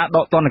វនឹងការដ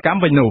កទណ្ឌកម្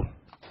មវិញនោះ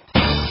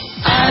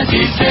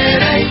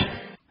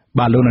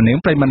បាទលោកនាង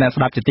ប្រិយមិត្តអ្នក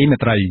ស្ដាប់ជាទីមេ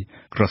ត្រី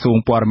ក្រសួង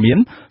ព័ត៌មាន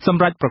ស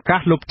ម្រាប់ប្រកាស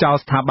លុបចោល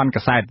ស្ថាប័ន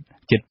កាសែត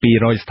ជិត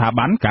200ស្ថា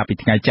ប័នកាលពី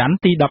ថ្ងៃច័ន្ទ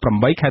ទី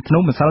18ខែធ្នូ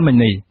ម្សិលមិញ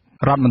នេះ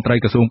រដ្ឋមន្ត្រី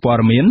ក្រសួងព័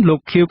ត៌មានលោក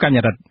ខៀវកញ្ញ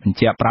រិទ្ធបញ្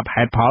ជាក់ប្រាប់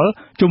ហេតុផល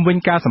ជុំវិញ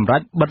ការសម្រេ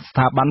ចបិទស្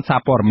ថាប័នសារ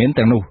ព័ត៌មាន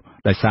ទាំងនោះ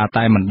ដោយសារ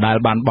តែមិនដែល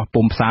បានបោះ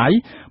ពុម្ពផ្សាយ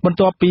បន្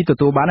ទាប់ពីទ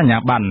ទួលបានអាជ្ញា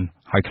ប័ណ្ណ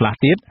ហើយខ្លះ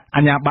ទៀត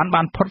អាជ្ញាប័ណ្ណ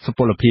បានផុតសុព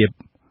លភាព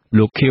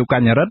លោកខៀវក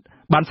ញ្ញរិទ្ធ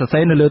បានសរសេ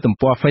រនៅលើទំ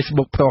ព័រ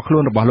Facebook ផ្ទាល់ខ្លួ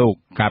នរបស់លោក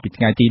កាលពី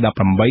ថ្ងៃទី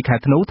18ខែ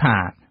ធ្នូថា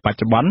បច្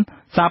ចុប្បន្ន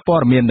សារព័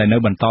ត៌មានដែលនៅ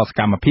បន្តស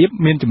កម្មភាព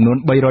មានចំនួន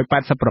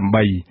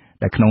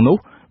388ដែលក្នុងនោះ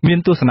មាន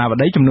ទស្សនាវ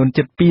ដ្តីចំនួន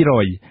ជិត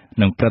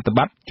200និងប្រតិប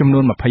ត្តិចំនួ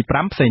ន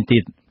25ផ្សេងទៀ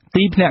ត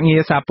ទីភ្នាក់ងា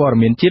រសារព័ត៌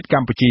មានជាតិក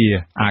ម្ពុជា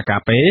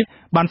AKP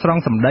បានស្រ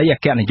ង់សម្ដីអ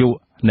គ្គនាយក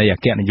នៃអ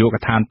គ្គនាយក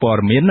ដ្ឋានព័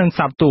ត៌មាននិង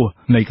សោតទស្សន៍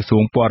នៃក្រសួ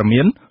ងព័ត៌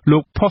មានលោ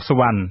កផុសស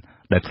វណ្ណ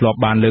ដែលធ្លាប់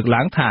បានលើក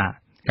ឡើងថា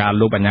ការ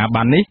លុបអាជ្ញា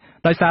ប័ណ្ណនេះ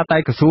ដោយសារតែ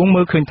ក្រសួង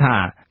មើលឃើញថា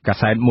កា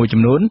សែតមួយ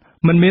ចំនួន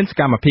មិនមានស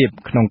កម្មភាព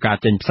ក្នុងការ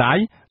ចេញផ្សាយ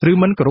ឬ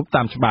មិនគោរព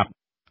តាមច្បាប់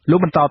លោក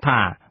បន្តថា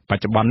ប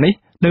ច្ចុប្បន្ននេះ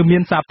នៅមា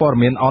នសារព័ត៌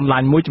មានអនឡា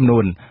ញមួយចំនួ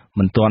ន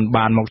មិនទាន់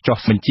បានមកចុះ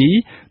បញ្ជី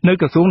នៅ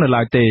ក្រសួងនៅ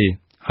ឡើយទេ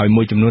ហើយ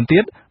មួយចំនួនទៀ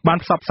តបាន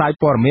ផ្សព្វផ្សាយ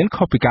ព័ត៌មាន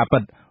ខុសពីការពិ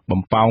ត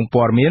បំផាំង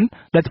ព័ត៌មាន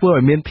ដែលធ្វើ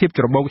ឲ្យមានភាព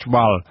ច្របូកច្ប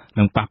ល់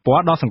និងប៉ះពា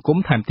ល់ដល់សង្គម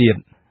ថែមទៀត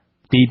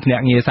ទីភ្នា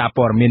ក់ងារសារ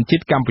ព័ត៌មានជា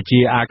តិកម្ពុជា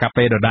AKP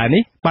ដដែល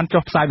នេះបាន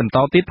ចុះផ្សាយបន្ត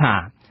ទៀតថា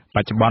ប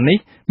ច្ចុប្បន្ននេះ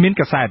មាន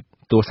កាសែត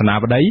ទស្សនា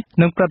វដ្តី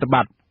និងប្រតិប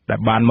ត្តិដែល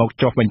បានមក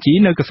ចុះបញ្ជី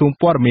នៅក្រសួង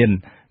ព័ត៌មា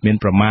ន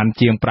ប្រមាណ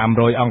ជាង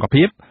500អង្គ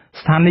ភាព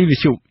ស្ថានីយ៍វិ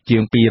ទ្យុជា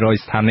ង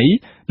200ស្ថានីយ៍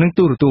និង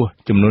ទូរទស្សន៍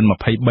ចំនួន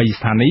23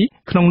ស្ថានីយ៍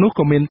ក្នុងនោះ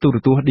ក៏មានទូរ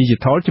ទស្សន៍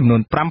Digital ចំនួ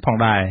ន5ផង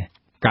ដែរ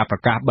ការប្រ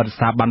កាសបិទស្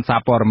ថាប័នសារ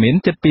ព័ត៌មាន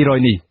ជិត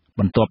200នេះ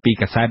បន្ទាប់ពី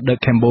កាសែត The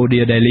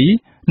Cambodia Daily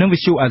និងវិ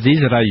ទ្យុអាស៊ី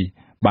សេរី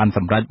បានស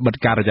ម្រេចបិទ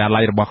ការិយា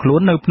ល័យរបស់ខ្លួ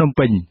ននៅភ្នំ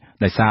ពេញ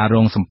ដោយសាររ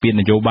ងសម្ពាធ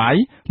នយោបាយ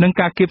និង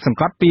ការគាបសង្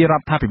កត់ពីរ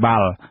ដ្ឋាភិបា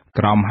ល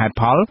ក្រោមហេតុ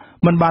ផល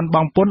មិនបានប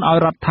ង់ពន្ធឲ្យ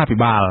រដ្ឋាភិ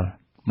បាល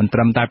មិនត្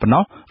រឹមតែប៉ុណ្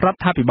ណោះរ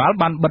ដ្ឋាភិបាល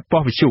បានបិទប៉ុ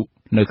ស្តិ៍វិទ្យុ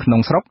នៅក្នុ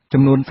ងស្រុក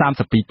ចំនួន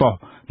32ប៉ុស្តិ៍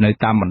នៅ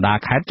តាមបណ្ដា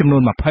ខេត្តចំនួ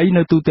ន20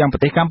នៅទូទាំងប្រ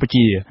ទេសកម្ពុ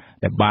ជា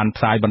ដែលបាន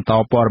ផ្សាយបន្ត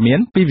ព័ត៌មាន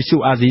ពីវិទ្យុ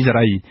អាស៊ីសេ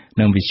រី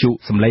និងវិទ្យុ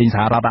សម្លេងស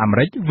ហរដ្ឋអាមេ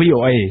រិក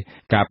VOA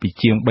កាលពី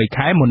ជាង3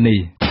ខែមុននេះ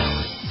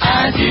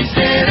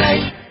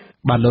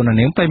បាទលោក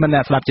នាងប្រិយមិត្តអ្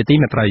នកស្ដាប់ជាទី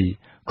មេត្រី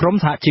ក្រុម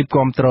សហជីព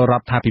គាំទ្ររ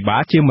ដ្ឋាភិបា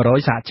លជាង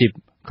100សហជីព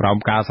ក្រោម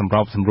ការសម្រ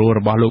បសម្រួល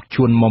របស់លោក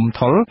ជួនមុំ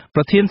ថុល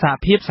ប្រធានសហ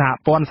ភាពសហ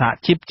ព័ន្ធសហ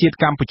ជីពជាតិ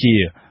កម្ពុជា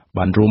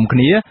បានរួមគ្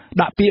នា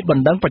ដាក់ពាក្យប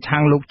ណ្ដឹងប្រឆាំ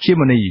ងលោកជា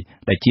មនី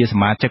ដែលជាស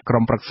មាជិកក្រុ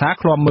មប្រឹក្សា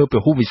ឃ្លាំមើលព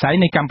ហុវិស័យ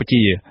នៃកម្ពុ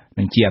ជា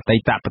និងជាអតី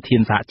តប្រធា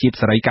នសហជីព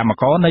សេរីកម្ម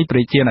ករនៃប្រ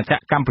ជាណាចក្រ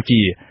កម្ពុ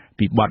ជា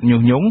ពីបទ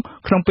ញុះញង់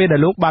ក្នុងពេលដែ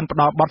លលោកបានផ្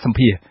ដល់បទសម្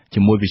ភាសន៍ជា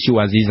មួយវិទ្យុ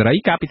អាស៊ីសេរី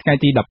កាលពីថ្ងៃ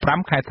ទី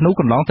15ខែធ្នូ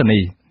កន្លងទៅ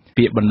នេះ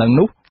ពាក្យបណ្ដឹង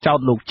នោះចោទ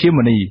លោកជា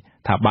មនី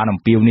ថាបានអំ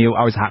ពាវនាវ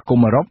ឲ្យសហគម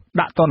ន៍អឺរ៉ុប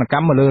ដាក់ទណ្ឌក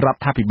ម្មមកលើរ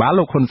ដ្ឋាភិបាល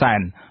លោកហ៊ុនសែន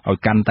ឲ្យ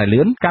កាន់តែ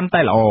លឿនកាន់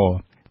តែល្អ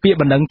ពាក្យ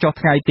បណ្ដឹងចុះ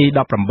ថ្ងៃទី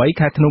18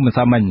ខែធ្នូម្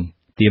សិលមិញ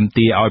ទាម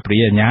ទារឲ្យព្រះ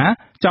អាជ្ញា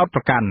ចោទប្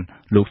រកាន់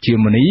លោកជា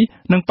មនី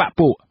និងបក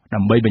ពួកដើ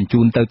ម្បីបញ្ជូ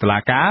នទៅតុលា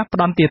ការផ្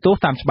ដន្ទាទោស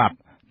តាមច្បាប់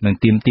និង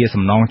ទាមទារ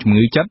សំណងជំ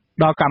ងឺចិត្ត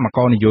ដល់កម្មក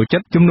រនិយោជិ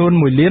តចំនួន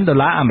$1លាន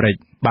អាមេរិក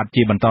បាទ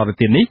ជាបន្តទៅ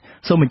ទៀតនេះ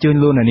សូមអញ្ជើញ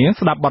លោកអ្នកនាង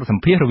ស្ដាប់បទស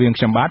ម្ភាសន៍រវាង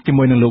ខ្ញុំបាទជា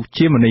មួយនឹងលោក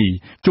ជាមនី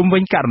ជុំវិ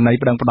ញករណី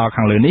ប្តឹងផ្តល់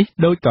ខាងលើនេះ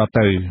ដូចត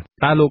ទៅ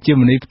តើលោកជា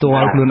មនីផ្ទា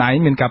ល់ខ្លួនឯង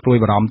មានការព្រួយ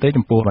បារម្ភទេ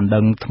ចំពោះបណ្ដឹ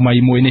ងថ្មី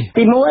មួយនេះ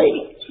ទីមួយ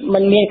មិ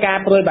នមានការ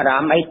ព្រួយបារ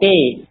ម្ភអីទេ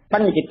ប៉ុ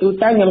ន្តែជាទូ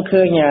ទៅខ្ញុំ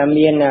ឃើញ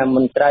មានម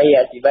ន្ត្រី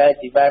ស៊ី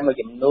វិលមួយ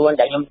ចំនួន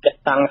ដែលខ្ញុំគិត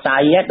សង្ស័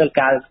យដោយ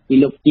ការពី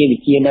លោកជាវិ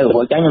ជានៅរួ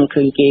ចខ្ញុំ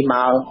ឃើញគេម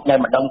កនៅ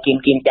ម្ដងគៀន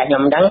ផ្ទះខ្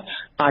ញុំហ្នឹង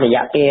អស់រ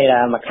យៈពេល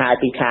1ខែ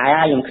2ខែ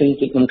ហើយខ្ញុំ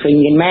ឃើញ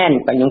មានមែន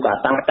តែខ្ញុំក៏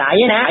សង្ស័យ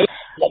ណា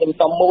ខ្ញុំ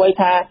សុំមួយ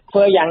ថាធ្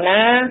វើយ៉ាងណា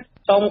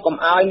សូមកុំ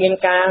ឲ្យមាន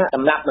ការស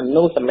ម្លាប់ម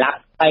នុស្សសម្លាប់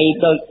អី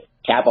ដូច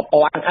ក្រៅប្រ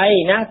ព័ន្ធអី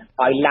ណា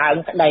ឲ្យឡើង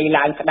ក្តី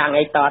ឡើងក្តាំង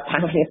អីតតាំ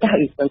ងគ្នាទៅ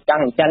ខ្ញុំច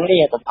ង់អញ្ចឹងទេ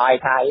កុំឲ្យ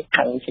ថា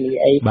ខាងឈ្លី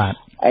អី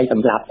អីស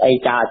ម្រាប់អី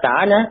ចា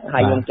ណាហើ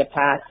យខ្ញុំគិត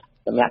ថា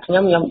សម្រាប់ខ្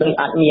ញុំដូច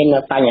អត់មាន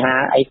បញ្ហា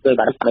អីព្រួយ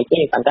បារម្ភអីទេ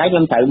ប៉ុន្តែខ្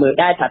ញុំត្រូវមើល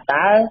ដែរថា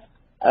តើ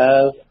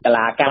ត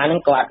ឡាការហ្នឹ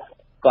ងគាត់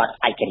គាត់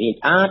ឯករាជ្យ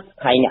អត់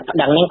ហើយអ្នកប្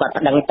តឹងហ្នឹងគាត់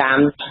ប្តឹងតាម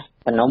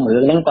សំណុំរឿ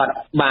ងហ្នឹងគាត់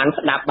បាន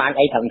ស្ដាប់បាន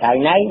អីត្រឹមត្រូវ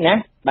នៅណា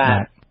បាទ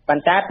ប៉ុ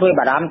ន្តែព្រួយ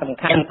បារម្ភសំ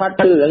ខាន់បំផុត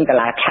គឺរឿងក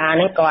លាខា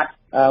ហ្នឹងគាត់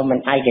មិន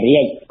ឯករា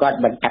ជ្យគាត់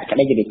មិនកាត់ក្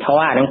តីយុត្តិធ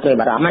ម៌អាហ្នឹងព្រួយ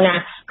បារម្ភណា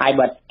ហើយ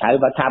បើត្រូវ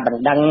បើថាប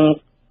ណ្ដឹង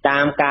តា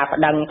មការប្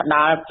តឹងផ្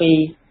ដាល់ពី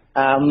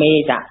មេ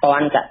សហព័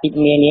ន្ធសហជីព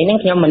នានាហ្នឹង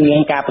ខ្ញុំមិនមា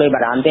នការព្រួយ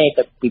បារម្ភទេ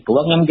ពីព្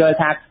រោះខ្ញុំយល់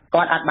ថា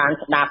គាត់អត់បាន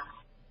ស្ដាប់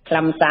ខ្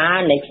លឹមសារ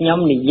នៃខ្ញុំ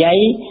និយាយ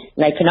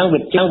នៅក្នុងវិ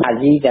ទ្យុអា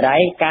ស៊ីសេរី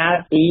កាល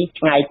ពី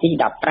ថ្ងៃទី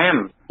15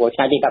ព្រោះថ្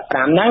ងៃទី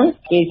15ហ្នឹង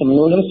គេសំ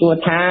ណួរខ្ញុំសួរ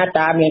ថា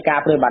តើមានការ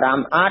ព្រួយបារ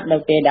ម្ភអត់នៅ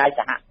ពេលដែលស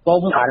ហគ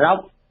មន៍អឺរ៉ុប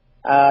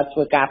ធ្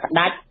វើការផ្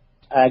ដាច់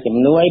ជំ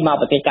នួយមក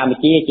ប្រទេសកម្ពុ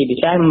ជាជាពិ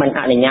សេសមិនអ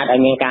នុញ្ញាតឲ្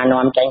យមានការ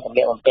នាំចេញសម្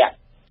ភារបំពាក់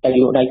ទៅល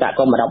ក់នៅសហ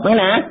គមន៍អឺរ៉ុបហ្នឹង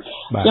ណា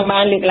ខ្ញុំបា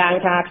នលើកឡើង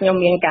ថាខ្ញុំ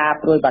មានការ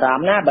ព្រួយបារ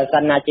ម្ភណាបើសិ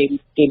នណា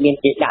គេមាន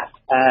គេដាក់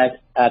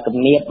គំ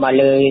នាបមក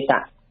លើស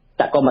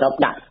ហគមន៍អឺរ៉ុប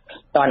ដាក់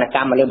តនក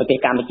ម្មមកលើប្រទេស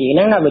កម្ពុជាហ្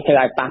នឹងណាវាធ្វើ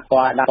ឲ្យប៉ះ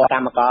ពាល់ដល់ក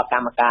ម្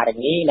មការ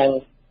នីនិង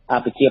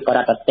ប្រជាពលរ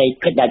ដ្ឋដទៃ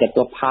ទៀតដែលទ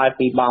ទួលផល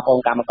ពីបងប្អូន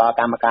កម្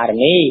មការ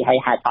នីហើយ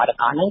ហេតុផលទាំង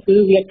អស់ហ្នឹងគឺ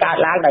វាកើត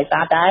ឡើងដោយសា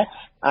រតែរ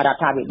ដ្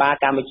ឋាភិបាល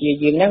កម្ពុជា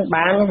យើងហ្នឹង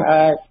បាន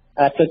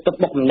ធ្វើទុក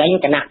បុកម្នេញ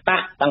គណៈប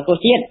កសង្គ្រោះ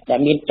ជាតិដែល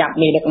មានចាប់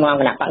មានដឹកនាំ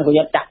គណៈបកសង្គ្រោះ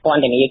ជាតិដាក់ព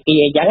ន្ធនាគារ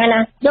អីចឹងណា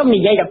ខ្ញុំនិ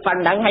យាយតែប៉ុ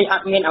ណ្្នឹងហើយអ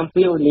ត់មានអំ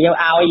ពាវនាវ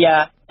ឲ្យ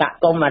សហ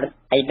គមន៍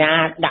ឯណា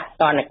ដាក់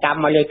តនកម្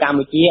មមកលើកម្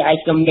ពុជាឲ្យ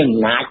ខ្ញុំមានអំ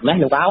ណាចម៉េះ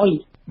លោកអើយ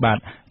បាទ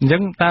អញ្ចឹ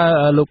ងតើ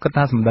លោកគិត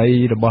ថាសម្ដី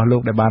របស់លោ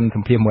កដែលបានស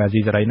ម្ភាសន៍មួយអា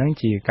ស៊ីសេរីហ្នឹង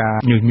ជាការ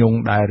ញុះញង់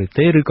ដែរឬ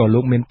ទេឬក៏លោ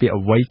កមានពាក្យ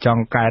អ្វីច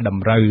ង់កែត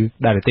ម្រូវ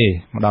ដែរទេ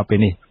មកដល់ពេល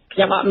នេះខ្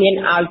ញុំអត់មាន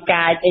ឲ្យ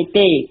កែអី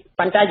ទេ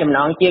ប៉ុន្តែចំណ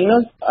ងជើងនោះ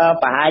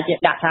ប្រហែលជា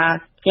ដាក់ថា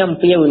ខ្ញុំអំ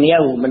ពាវនា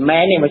វមិនមែ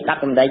នទេមកស្ដាប់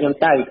សម្ដីខ្ញុំ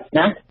ទៅ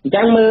ណាអញ្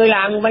ចឹងមើល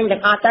ឡើងវិញទាំ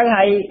ងអស់ទៅ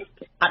ហើយ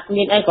អត់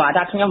មានអីគ្រាន់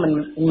តែខ្ញុំ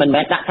មិន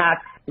មែនដាក់ថាស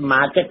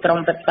មាជិកក្រុម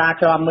ប្រឹក្សា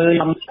ឃ្លាំមើល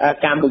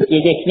កម្ពុជា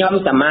ទេខ្ញុំ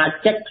សមា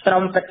ជិកក្រុ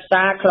មប្រឹក្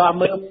សាឃ្លាំ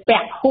មើលព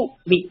ហុ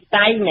វិ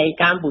ស័យនៃ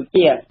កម្ពុ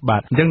ជាបា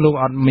ទអញ្ចឹងលោក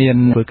អត់មាន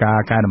ធ្វើការ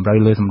កែតម្រូវ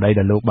លើសម្ដី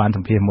ដែលលោកបានស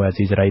ម្ភាសន៍មួយអា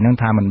ស៊ីសេរីហ្នឹង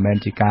ថាមិនមែន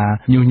ជាការ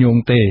ញុះញ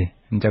ង់ទេ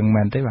អញ្ចឹង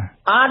មែនទេបាទ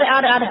អត់ទេ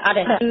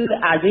គឺ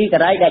អាស៊ីសេ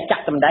រីដែលចា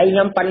ក់សម្ដីខ្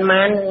ញុំប៉ុន្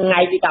មានថ្ងៃ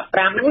ទី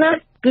15ហ្នឹងណា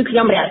គឺខ្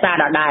ញុំរក្សា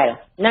ដដែល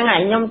ហ្នឹងហើ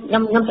យខ្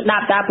ញុំស្ដា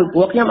ប់ការពីព្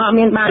រោះខ្ញុំអត់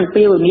មានបាន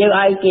ពីវនាវ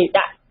ឲ្យគេ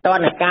ដាក់ត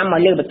នកម្មមក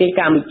លើប្រទេស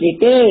កម្ពុជា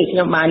ទេខ្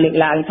ញុំបានលើក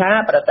ឡើងថា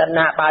ប្រសិន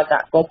ណាបើសហ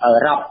គមន៍អឺ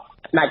រ៉ុប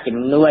ដាច់ជំ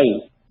នួយ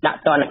ដាក់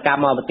តនក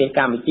ម្មមកប្រទេសក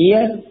ម្ពុជា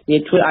វា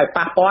ធ្វើឲ្យ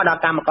ប៉ះពាល់ដ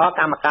ល់កម្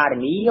មការ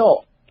នីយោ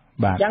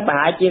បាទអញ្ចឹងប្រ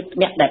ហែលជា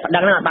អ្នកដែលប្តឹ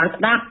ងហ្នឹងអត់បាន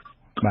ស្ដាប់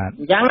បាទ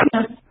អញ្ចឹង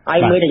ឲ្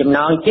យមើលតែចំណ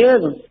ងជើង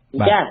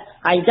ចា៎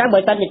ហើយអញ្ចឹងបើ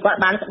សិនជាគាត់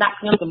បានស្ដាប់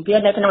ខ្ញុំសម្ភាស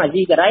ន៍នៅក្នុងអា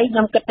ស៊ីសេរីខ្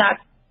ញុំគិតថា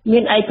មា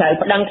នអីត្រូវ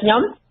ប្តឹងខ្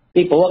ញុំ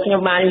ពីព្រោះខ្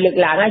ញុំបានលើក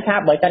ឡើងហើយថា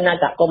បើសិនណា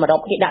សហគមន៍អឺរ៉ុ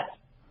បគេដាក់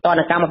ត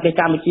នកម្មប្រទេស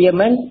កម្ពុជា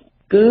មែន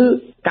គឺ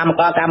កម្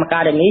មកា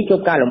រនីជួប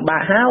ការលំបា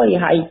កហើយ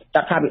រ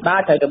ដ្ឋាភិបាល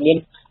ត្រូវតែមាន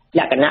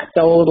លក្ខណៈ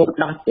ចូលរួម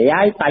ដោះស្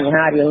រាយបញ្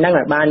ហារឿងហ្នឹង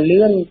ឲ្យបាន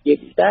លឿនជា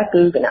ពិសេស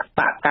គឺគណៈប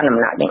កកណ្ដាលអំ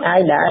ណាចនឹងឯ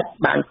ងដែល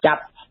បានចា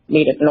ប់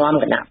មេដឹកនាំ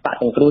គណៈបក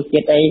សង្គ្រោះជា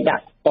តិអីដា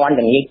ក់ពន្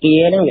ធនាគា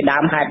រហ្នឹងវាដើ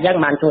មហេតុអញ្ចឹង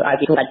បានធ្វើឲ្យ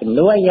គេដាច់ជំ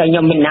នួយហើយខ្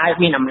ញុំមា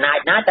នអំណាច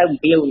ណាទៅអំ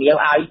ពាវនាវ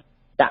ឲ្យ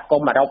សហគ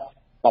មន៍អឺរ៉ុប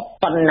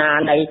ប៉ុណ្ណា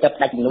នៃទៅ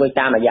ដាច់ជំនួយ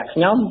តាមរយៈខ្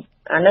ញុំ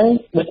អាហ្នឹង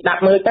វាស្ដា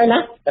ប់មើលទៅណា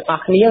ទាំងអ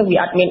ស់គ្នាវា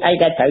អត់មានអី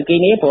ដែលត្រូវគេ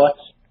នេះព្រោះ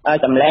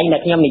ចម្លែងដែ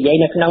លខ្ញុំនិយាយ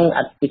នៅក្នុង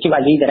វិទ្យុ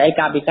អាស៊ីសេរី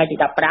កាលពីថ្ងៃទី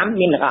15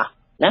មានទាំងអស់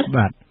ណា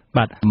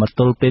បាទមក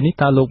ទល់ពេលនេះ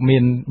តើលោកមា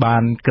នបា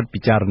នគិតពិ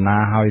ចារណា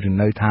ហើយឬ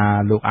នៅថា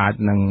លោកអាច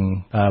នឹង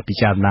ពិ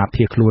ចារណា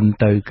ភៀសខ្លួន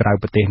ទៅក្រៅ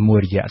ប្រទេសមួយ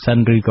រយៈសិន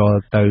ឬក៏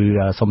ទៅ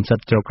សុំសិ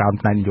ទ្ធិជ្រកក្រោម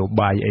ផ្នែកនយោ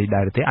បាយអី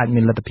ដែរទេអាច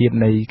មានលទ្ធភាព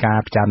នៃការ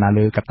ពិចារណា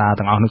លើកត្តា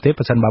ទាំងអស់នោះទេ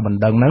បើសិនបើមិន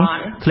ដឹងហ្នឹង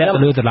ធ្លាក់ទៅ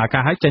លើតុលាកា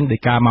រហើយចេញដី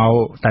កាមក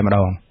តែម្ដ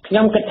ងខ្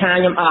ញុំគិតថា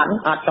ខ្ញុំអ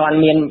ត់ទាន់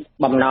មាន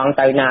បំណង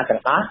ទៅណាទាំ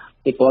ងអស់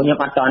ពីព្រោះខ្ញុំ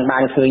អត់ទាន់បា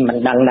នឃើញប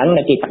ណ្ដឹងហ្នឹង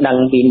នៅគេប្តឹង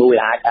ពីមូ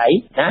លហេតុអី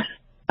ណា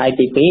ហើយ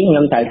ទី2ខ្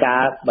ញុំត្រូវកា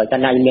របើសិ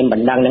នណាមានប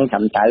ណ្ដឹងហ្នឹងត្រឹ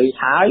មត្រូវ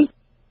ហើយ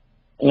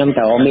ខ្ញុំ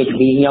ត្រូវមេធា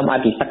វីខ្ញុំឲ្យ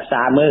ពិសិក្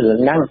សាមើលរឿង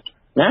ហ្នឹង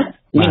ណា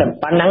មានតែ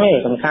ប៉ុណ្្នឹងឯង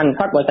សំខាន់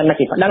ផុតបើសិនណា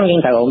គេប្តឹងយើង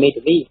ត្រូវមេ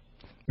ធាវី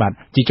បាទ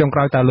ជាចុងក្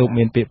រោយតើលោក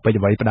មានពាក្យពេចន៍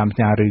អ្វីផ្ដាំផ្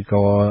ញើឬ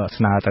ក៏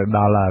ស្នើទៅដ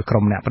ល់ក្រុ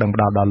មអ្នកប្តឹងផ្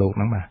តល់ដល់លោក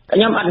ហ្នឹងបាទខ្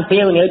ញុំអត់អំពា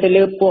វនាវទៅ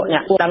លើពួកអ្ន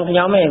កប្តឹងខ្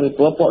ញុំទេពី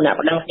ព្រោះពួកអ្នក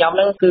ប្តឹងខ្ញុំហ្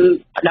នឹងគឺ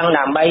ប្តឹង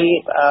ដើម្បី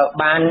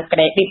បាន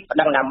credit ប្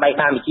តឹងដើម្បី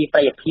បានវិជាប្រ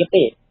យោជន៍ភាព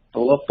ទេព្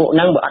រោះពួកហ្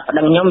នឹងបើអត់ប្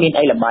តឹងខ្ញុំមាន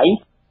អីល្បីអ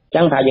ញ្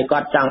ចឹងប្រហែលជាគា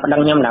ត់ចង់ប្តឹ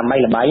ងខ្ញុំដើម្បី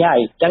ល្បីហើយ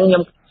អញ្ចឹងខ្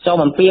ញុំសូម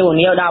អំពាវ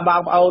នាវដល់ប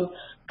ងប្អូន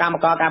កម្ម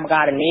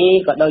ការនី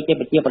ក៏ដូចជា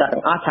ប្រជាពលរដ្ឋ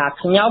ទាំងអស់ថា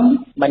ខ្ញុំ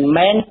មិន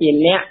មែនជា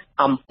អ្នក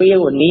អំពាវ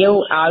នាវ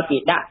ឲ្យគេ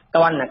ដាក់ទ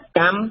ណ្ឌក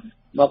ម្ម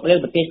មកលើ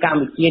ប្រទេសកម្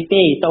ពុជា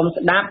ទេសូម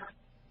ស្ដាប់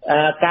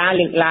ការ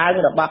លើកឡើង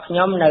របស់ខ្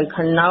ញុំនៅ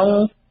ក្នុង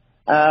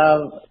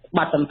ប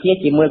ទសម្ភាស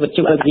ន៍ជាមួយវិទ្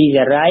យុអេស៊ី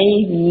សេរី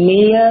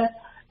នា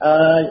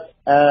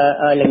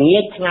ល្ងា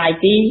ចថ្ងៃ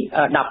ទី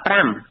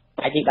15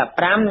ខែ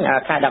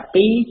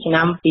12ឆ្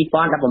នាំ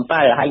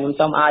2017ហើយខ្ញុំ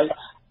សូមឲ្យ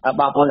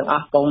បងប្អូនទាំងអ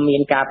ស់កុំមា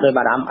នការព្រួយ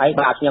បារម្ភអី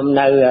បាទខ្ញុំ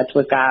នៅធ្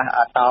វើការ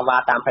តវ៉ា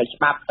តាមផ្លូវច្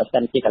បាប់បើសិ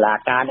នជាតុលា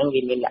ការនឹង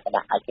វាមានលក្ខ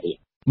ណៈឯករាជ្យ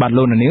បាទ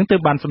លោកនាងទើ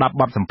បបានស្ដាប់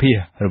បទសម្ភាស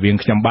ន៍រវាង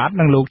ខ្ញុំបាទ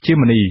និងលោកជា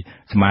មនី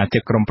សមាជិ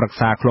កក្រុមប្រឹក្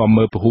សាឃ្លាំ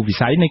មើលពហុវិ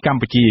ស័យនៃក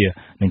ម្ពុជា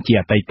និងជា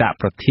អតីត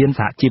ប្រធាន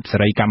សហជីពសេ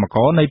រីកម្មក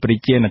រនៃប្រ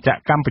ជាណាច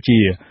ក្រកម្ពុជា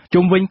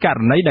ជុំវិញករ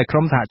ណីដែលក្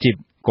រុមសហជីព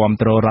គាំ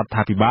ទ្ររដ្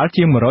ឋាភិបាល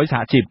ជាង100ស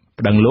ហជីព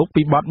ប្តឹងលោក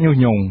ពីបទញុះ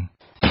ញង់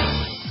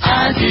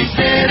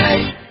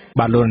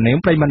បាទលោកនាង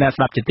ប្រិយមិត្តអ្នក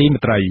ស្ដាប់ជាទីមេ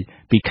ត្រី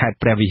ពីខេត្ត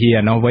ព្រះវិហារ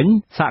នោះវិញ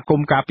សហគម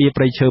ន៍ការពារ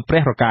ព្រៃឈើព្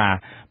រះរកា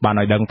បាន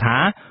ឲ្យដឹងថា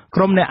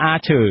ក្រុមអ្នកអា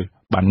ឈើ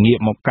បានងាក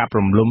មកកាប់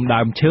រំលំ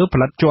ដើមឈើផ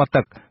លិតជ័រ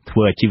ទឹកធ្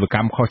វើអាជីវក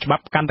ម្មខុសច្បា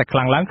ប់កាន់តែខ្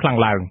លាំងឡើ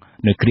ង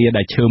នៅគ្រា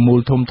ដែលឈើមូល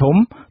ធំ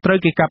ត្រូវ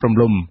គេកាប់រំ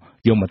លំ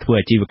យកមកធ្វើ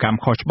អាជីវកម្ម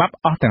ខុសច្បាប់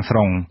អស់ទាំងស្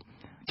រុង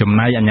ចំ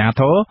ណែកអាជ្ញា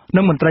ធរ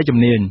និងមន្ត្រីជំ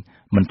នាញ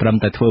មិនត្រឹម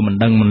តែធ្វើមិន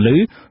ដឹងមិនឮ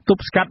ទ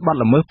ប់ស្កាត់បទ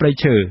ល្មើសព្រៃ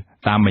ឈើ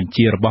តាមបញ្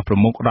ជារបស់ប្រ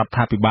មុខរដ្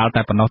ឋាភិបាល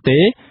តែប៉ុណ្ណោះទេ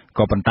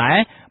ក៏ប៉ុន្តែ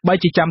បើ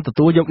ជាចាំទ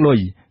ទួលយកលុយ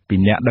ពី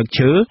អ្នកដឹក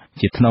ឈើ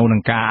ជាថ្នូវនឹ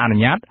ងការអនុ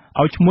ញ្ញាត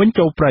ឲ្យឈ្មួញ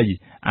ចូលព្រៃ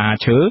អា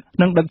ឈើ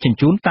និងដឹកជញ្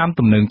ជូនតាម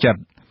ទំនឹងចិត្ត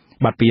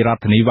បាទពីរដ្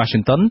ឋធានី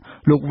Washington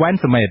លោកវ៉ែន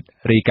សមេត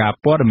រាយការណ៍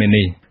ព័ត៌មាន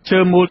នេះឈើ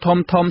មូល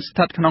ធំស្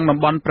ថិតក្នុងតំ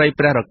បន់ព្រៃ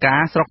ព្រះរកា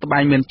ស្រុកត្បែ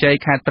ងមានជ័យ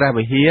ខេត្តព្រះ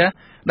វិហារ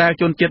ដែល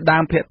ជនជាតិដើ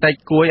មភាគតិច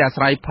គួយអា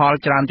ស្រ័យផល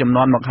ច្រើនចំ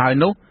នួនមកហើយ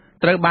នោះ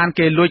ត្រូវបាន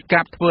គេលួច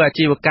កាប់ធ្វើអា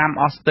ជីវកម្ម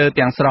អស់ស្ទើរ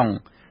ទាំងស្រុង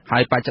ហើ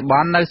យបច្ចុប្ប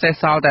ន្ននៅសេស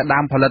សល់តែដើ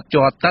មផលិត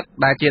ជ័រទឹក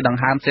ដែលជាដ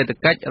ង្ហើមសេដ្ឋ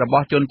កិច្ចរប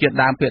ស់ជនជាតិ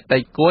ដើមភាគតិ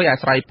ចគួយអា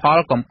ស្រ័យផល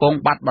កំពុង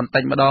បាត់បន្តិ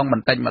ចម្ដ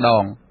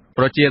ង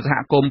ប្រជាសហ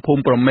គមន៍ភូ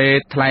មិប្រមេ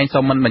ថ្លែង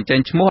សុំមិនបញ្ចេញ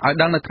ឈ្មោះឲ្យ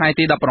ដឹងនៅថ្ងៃ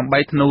ទី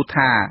18ធ្នូ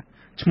ថា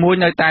ឈ្មួញ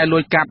នៅតែលួ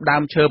ចកាប់ដើ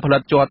មឈើផលិ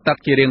តជ័រទឹក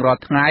ជារៀងរា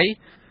ល់ថ្ងៃ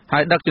ហើ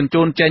យដឹកជញ្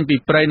ជូនចេញពី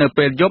ព្រៃនៅ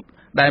ពេលយប់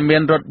ដែលមា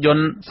នរថយ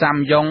ន្តសាំ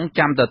យ៉ុង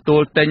ចាំទទួ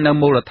លទិញនៅ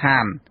មូលដ្ឋា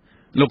ន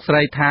លោកស្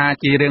រីថា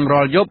ជារៀង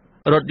រាល់យប់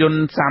រថយន្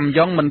តសាំ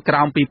យ៉ុងមិនក្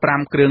រោមពី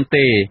5គ្រឿង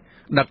ទេ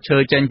ដឹកឈើ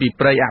ចេញពី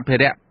ព្រៃអភិ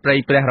រក្សព្រៃ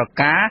ព្រះរ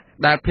កា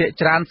ដែលភាគ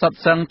ច្រើនសុទ្ធ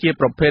សឹងជា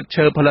ប្រភេទ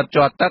ឈើផលិត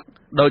ជ័រទឹក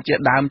ដូចជា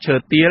ដើមឈើ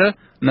ទាល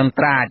និង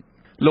ត្រាច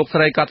លោកស្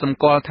រីក៏សម្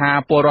គាល់ថា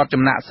ពលរដ្ឋ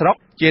ចំណាក់ស្រុក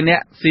ជាអ្ន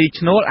កស៊ី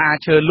ឈ្នួលអា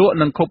ឈើលក់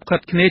និងខុបខិត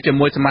គ្នាជា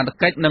មួយសមា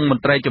ជិកនិងម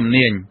ន្ត្រីជំ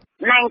នាញ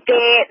ណែ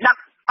គេដឹក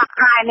បាក់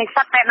ហើយនេះ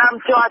សិតតែដើម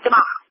ជ័រច្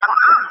បាស់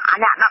អា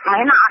អ្នកដឹក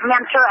នេះណាអត់មា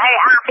នឈើអី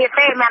អាទៀត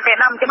ទេមានតែ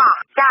ដើមច្បាស់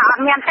ចាអ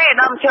ត់មានទេ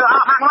ដើមឈើអ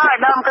ស់បាត់ហើយ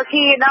ដើមក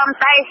គីដើម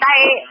ស្អី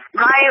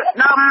ហើយ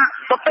ដើម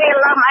ទៅពេល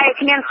ដើមអី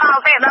គ្មានស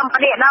ល់ទេដើម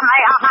ផ្ដៀកដើមអី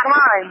អស់បាត់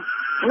ហើយ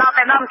នៅ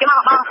តែដើមច្បា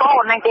ស់បងប្អូ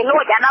ននឹងគេលួ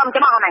ចអាដើម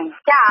ច្បាស់ហ្នឹង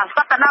ចា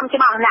សិតតែដើមច្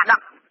បាស់អ្នកដឹក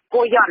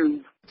គួយយន្ត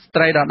ស្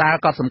ត្រីដដាល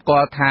ក៏សម្គា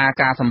ល់ថា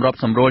ការសម្រប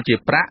សម្រួលជា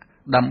ប្រាក់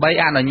ដើម្បី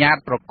អនុញ្ញាត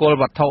ប្រគល់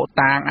វត្ថុ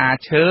តាងអា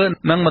ឈើ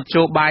និងមធ្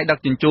យោបាយដឹក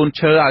ជញ្ជូន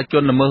ឈើឲ្យជ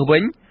នល្មើសវិ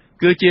ញ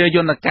គឺជាយ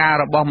ន្តការ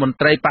របស់មន្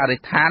ត្រីបរិ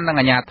ស្ថាននិង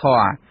អាជ្ញាធ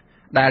រ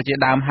ដែលជា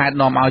ដើមហេតុ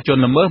នាំឲ្យជន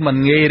ល្មើសមិន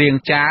ងាយរាង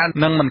ចាល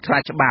និងមិនខ្លា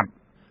ចច្បាប់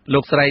លោ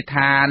កស្រី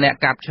ថាអ្នក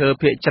កាប់ឈើ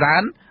ភាគច្រើ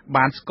ន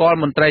បានស្គាល់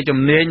មន្ត្រីជំ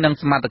នាញនិង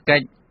សមត្ថកិ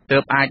ច្ចទើ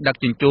បអាចដឹក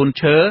ជញ្ជូន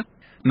ឈើ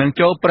និង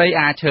ចូលព្រៃ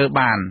អាឈើ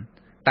បាន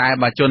តែ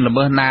បើជនល្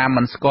មើសណា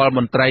មិនស្គាល់ម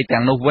ន្ត្រី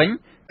ទាំងនោះវិញ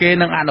គេ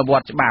នឹងអនុវ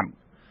ត្តច្បាប់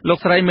លោក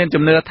ស្រីមាន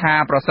ជំនឿថា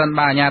ប្រសិន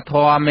បើអាជ្ញាធ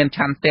រមានឆ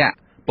ន្ទៈ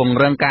ពង្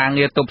រឹងការ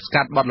ងារទប់ស្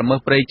កាត់បទល្មើស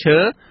ព្រៃឈើ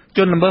ជ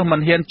នល្មើសមិន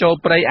ហ៊ានចូល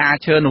ព្រៃអា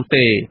ឈើនោះ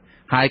ទេ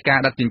ហើយការ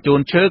ដឹកជញ្ជូន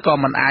ឈើក៏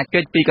មិនអាចគេ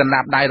ចពីកណ្ដា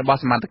ប់ដៃរបស់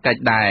សមត្ថកិច្ច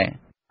ដែរ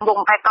វង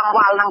តែកង្វ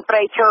ល់នឹងព្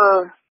រៃឈើ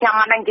ខ្ញុំ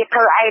មិនដឹងគេធ្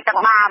វើអីទាំង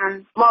បាន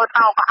មើល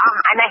តោក៏អស់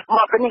ឯនេះម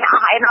កពីនេះអ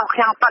ស់អីក្នុងខ្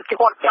ញុំបាត់ជា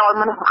គាត់ចូល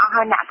មនុស្សអស់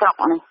ហើយអ្នកស្រុក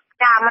នេះ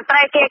ចាមន្ត្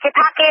រីគេ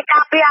ថាគេកា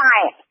រពារហើ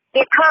យ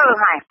គេធ្វើ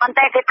ហើយប៉ុន្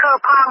តែគេធ្វើ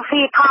ផង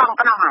ស៊ីផង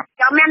ប៉ុណ្ណោះហើយ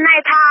ចាំមានន័យ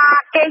ថា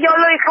គេយក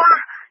លុយខ្លះ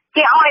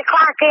គេអោយខ្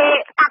លះគេ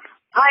តាត់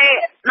ហើយ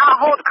ដល់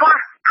ហូតខ្លះ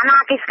អាណា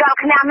គេស្គាល់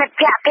គ្នាមិត្ត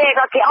ភក្តិគេ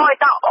ក៏គេអោយ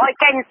តអោយ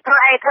ចេញធ្វើ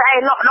អី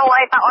លក់ដូរ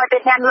អីតអោយទៅ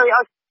ញ៉ាំលុយ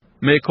អោយ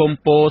មេឃុំ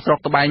ពោស្រុក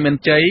ត្បែងមាន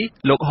ជ័យ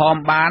លោកហម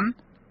បាន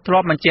ធ្លា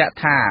ប់បញ្ជាក់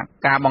ថា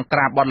ការបង្ក្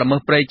រាបបទល្មើស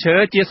ព្រៃឈើ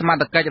ជាសមត្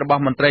ថកិច្ចរប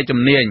ស់មន្ត្រីជំ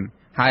នាញ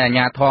ហើយអាជ្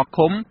ញាធរ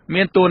ឃុំ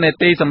មានតួនា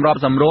ទីសម្រប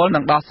សម្រួលនិ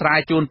ងដោះស្រាយ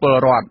ជូនពល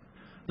រដ្ឋ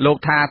លោក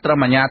ថាត្រឹម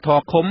អាជ្ញាធរ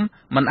ឃុំ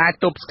មិនអាច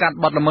ទប់ស្កាត់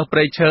បទល្មើសព្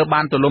រៃឈើ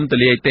បានទូលំទូ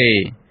លាយទេ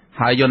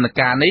ហើយយន្ត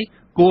ការនេះ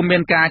គួរមា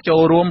នការចូ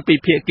លរួមពី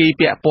ភាគី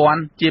ពាក់ព័ន្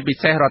ធជាពិ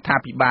សេសរដ្ឋា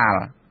ភិបាល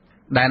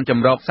ដែនជ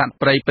ម្រកសត្វ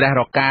ព្រៃព្រះ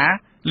រកា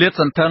លាត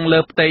សន្ធឹងលើ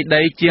ផ្ទៃ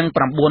ដីជាង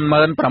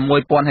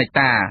 96,000 ហិក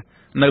តា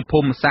នៅភូ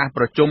មិសាស្ត្រ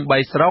ប្រជុំ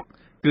3ស្រុក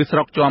គឺស្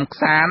រុកជាំខ្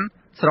សាន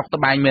ស្រុក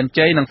ត្បែងមាន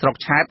ជ័យនិងស្រុក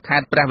ឆែបខេ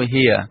ត្តព្រះវិ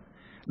ហារ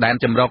ដែន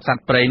ជម្រកសត្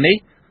វព្រៃនេះ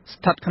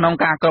ស្ថិតក្នុង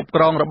ការគ្រប់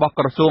គ្រងរបស់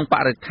ក្រសួងប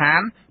រិស្ថា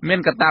នមាន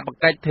កាតព្វ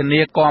កិច្ចធា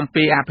នាគាំ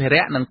ពារអភិរ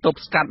ក្សនិងទប់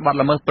ស្កាត់បទ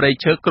ល្មើសព្រៃ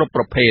ឈើគ្រប់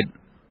ប្រភេទ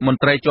មន្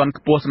ត្រីជាន់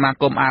ខ្ពស់សមា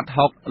គមអាត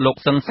6លោក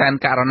សឹងសែន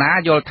ករណា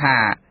យល់ថា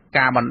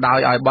ការបណ្ដោយ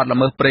ឲ្យបទល្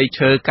មើសព្រៃ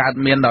ឈើកើត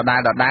មានដ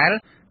ដែល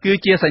គឺ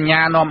ជាសញ្ញា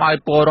នាំឲ្យ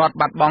ពលរដ្ឋ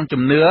បាត់បង់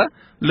ជំនឿ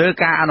លើ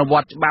ការអនុវ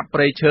ត្តច្បាប់ព្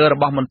រៃឈើរ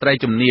បស់មន្ត្រី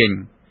ជំនាញ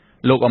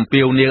លោកអំ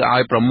ពាវនាវឲ្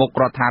យប្រមុខ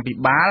រដ្ឋាភិ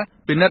បាល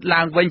ពិនិត្យ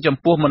ឡើងវិញចំ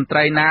ពោះមន្ត្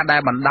រីណាដែ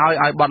លបណ្ដោយ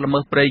ឲ្យបទល្មើ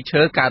សព្រៃ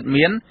ឈើកើត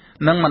មាន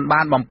និងមិន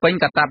បានបំពេញ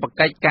កាតព្វ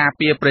កិច្ចការ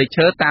ពារព្រៃ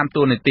ឈើតាម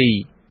តួនាទី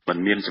មិន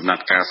មានចំណា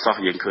ត់ការសោះ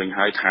យើងឃើញ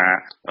ហើយថា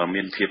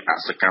មានភាពអ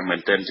សកម្មមែន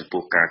ទែនចំ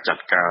ពោះការចា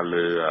ត់ការ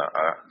លើ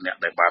អ្នក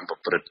ដែលបានប្រ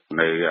ព្រឹត្ត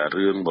នៅ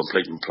រឿងបំផ្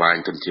លិចបំផ្លាញ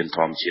ទុនធានធ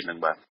ម្មជាតិហ្នឹង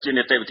បាទជា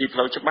នីតិវិធីផ្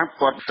លូវច្បាប់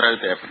គាត់ត្រូវ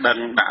តែប្តឹង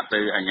ដាក់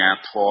ទៅអាជ្ញា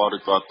ធរឬ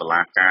ក៏តុ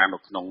លាការនៅ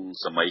ក្នុង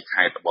សម័យ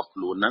ខេត្តរបស់ខ្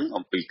លួនហ្នឹង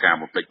អំពីការ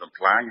បំផ្លិចបំ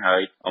ផ្លាញហើ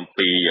យអំ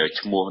ពី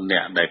ឈ្មោះអ្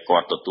នកដែលគា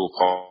ត់ទទួល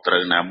ខុសត្រូ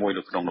វណាមួយ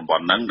នៅក្នុងតំប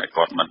ន់ហ្នឹងដែល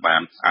គាត់មិនបា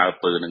នអើ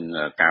ពើនឹង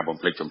ការបំ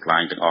ផ្លិចបំផ្លា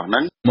ញទាំងអស់ហ្នឹ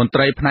ងមន្ត្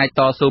រីផ្នែក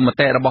តស៊ូម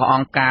តិរបស់អ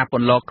ង្គការព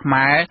ន្លកខ្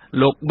មែរ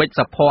លោកប៊ិច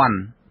សុភ័ណ្ឌ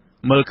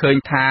មើលឃើញ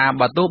ថា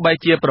បើទោះបី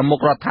ជាប្រមុខ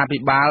រដ្ឋាភិ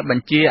បាលប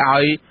ញ្ជា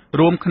ឲ្យ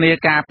រួមគ្នា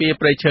ការពារ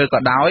ព្រៃឈើក៏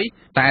ដោយ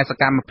តែស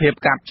កម្មភាព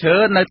កាប់ឈើ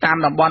នៅតាម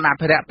តំបន់អ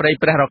ភិរក្សព្រៃ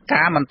ព្រះរ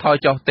កាមិនថយ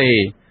ចុះទេ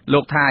លោ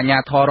កថាអាជ្ញា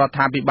ធររដ្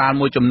ឋាភិបាល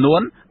មួយចំនួ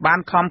នបាន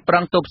ខំប្រឹ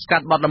ងទប់ស្កា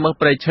ត់បទល្មើស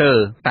ព្រៃឈើ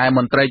តែម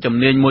ន្ត្រីជំ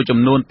នាញមួយចំ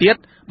នួនទៀត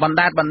បណ្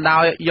តែតបណ្តោ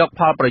យយក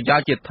ផលប្រយោជ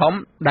ន៍ជាធំ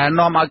ដែល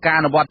នាំឲ្យការ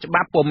អនុវត្តច្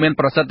បាប់ពុំមាន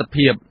ប្រសិទ្ធ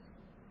ភាព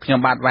ខ្ញុំ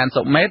បាទវ៉ាន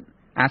សុមេត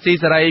អាស៊ី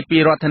សេរីពី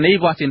រដ្ឋធានី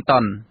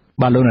Washington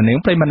បាទលោកនាង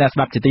ប្រិយមិត្តអ្នកស្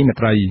ដាប់ជាទីមេ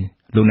ត្រី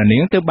លោកនា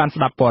ងទើបបាន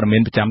ស្ដាប់ព័ត៌មា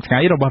នប្រចាំថ្ងៃ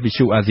របស់វិទ្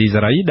យុអាស៊ីសេ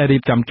រីដែលរៀ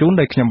បចំជូន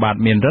ដោយខ្ញុំបាទ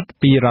មានរិទ្ធ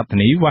ពីរដ្ឋធា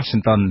នី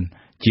Washington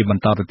ជាប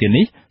ន្តទៅទៀត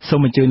នេះសូម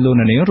អញ្ជើញលោក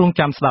នាងរង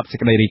ចាំស្ដាប់សេច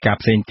ក្តីរាយការណ៍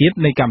ផ្សេងទៀត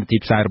នៃកម្មវិធី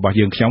ផ្សាយរបស់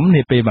យើងខ្ញុំ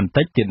នាពេលបន្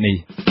តិចទៀតនេះ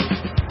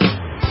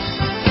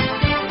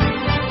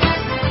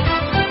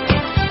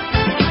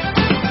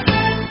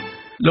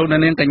លោក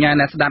នាងកញ្ញា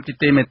អ្នកស្ដាប់ជា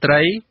ទីមេត្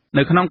រី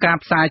នៅក្នុងការ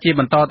ផ្សាយជា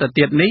បន្តទៅ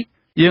ទៀតនេះ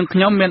យើងខ្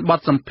ញុំមានបទ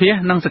សម្ភាស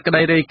ន៍និងសេចក្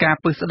តីរាយការណ៍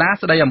ពិស្ដារ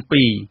ស្ដីអំ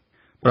ពី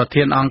ប្រ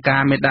ធានអង្គកា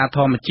រមេដាធ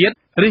ម្មជាតិ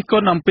រិះគ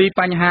ន់អំពី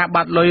បញ្ហា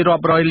បាត់លុយរា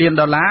ប់រយលាន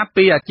ដុល្លារ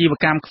ពីអាជីវ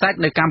កម្មខ្សាច់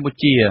នៅកម្ពុ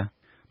ជា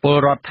ពល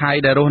រដ្ឋថៃ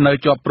ដែលរស់នៅ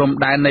ជាប់ព្រំ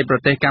ដែននៃប្រ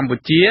ទេសកម្ពុ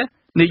ជា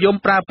និយម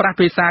ប្រើប្រាស់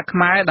ភាសាខ្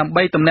មែរដើម្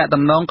បីទំនាក់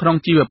ទំនងក្នុង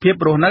ជីវភាព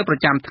រស់នៅប្រ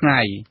ចាំថ្ងៃ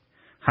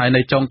ហើយ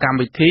នៅចុងកម្ម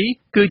វិធី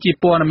គឺជា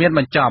ព័ត៌មានប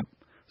ញ្ចប់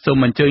សូម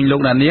អញ្ជើញលោ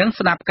កអ្នកនាង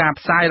ស្ដាប់ការ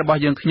ផ្សាយរបស់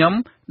យើងខ្ញុំ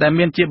ដែល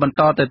មានជាបន្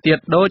តទៅទៀត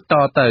ដូចត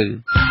ទៅ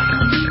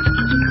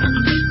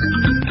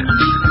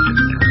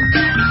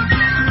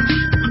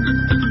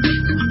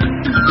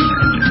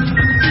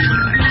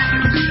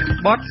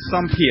បទស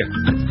ម្ភាសន៍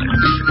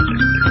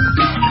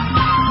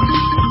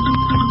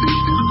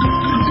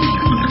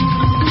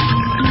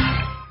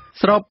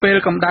ស្របពេល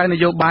កម្ដៅន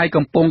យោបាយ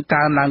កំពុង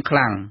កើនឡើងខ្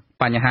លាំង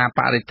បញ្ហាប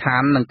រិស្ថា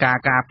ននិងការ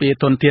ការពារ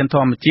ធនធានធ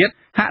ម្មជាតិ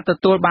ហាក់ទ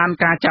ទួលបាន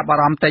ការចាប់អា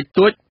រម្មណ៍តិច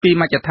តួចពី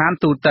មជ្ឈដ្ឋាន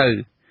ទូទៅ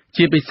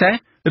ជាពិសេស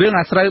រឿង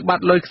អាស្រូវបា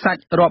ត់លុយខ្សា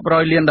ច់រាប់រ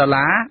យលានដុល្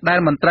លារដែល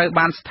មិនត្រូវ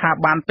បានស្ថា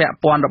ប័នពាក់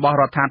ព័ន្ធរបស់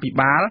រដ្ឋាភិ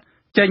បាល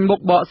ចេញមុខ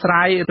បកស្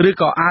រាយឬ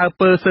ក៏អើ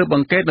ពើស៊ើបអ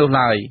ង្កេតនោះ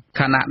ឡើយ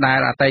ខណៈដែល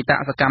អតីត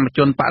សកម្មជ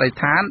នបរិស្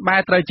ថានបែ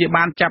រត្រូវជា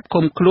បានចាប់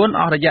ឃុំខ្លួន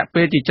អស់រយៈ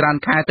ពេលជាច្រើន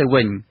ខែទៅ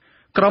វិញ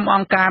ក្រុមអ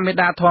ង្គការមេ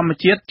ដាធម្ម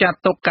ជាតិចាត់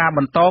ទុកការប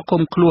ន្ត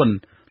ឃុំខ្លួន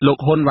លោក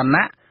ហ៊ុនវណ្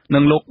ណៈនិ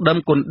ងលោកដឹម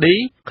គុនឌី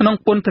ក្នុង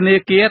ពន្ធនា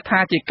គារថា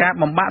ជាការ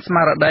បំបាក់ស្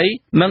មារតី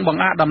និងប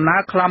ង្អាក់ដំណើ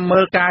រខ្លំមើ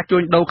លការជួ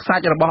ញដូរខ្សា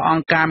ច់របស់អ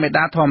ង្គការមេ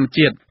ដាធម្ម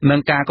ជាតិនិ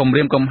ងការគំ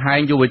រាមកំហែង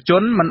យុវជ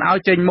នមិនឲ្យ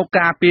ចេញមុខ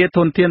ការពារធ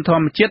នធានធ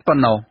ម្មជាតិប៉ុ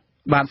ណ្ណោះ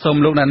បាទសូម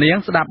លោកអ្នកនាង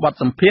ស្ដាប់បទ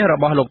សម្ភាសន៍រ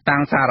បស់លោកតាំ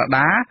ងសារ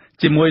ដា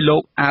ជាមួយលោ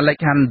ក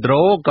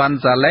Alejandro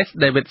Gonzalez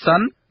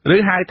Davidson ឬ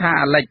ហៅថា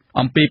Alex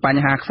អំពីប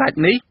ញ្ហាខ្សាច់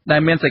នេះដែ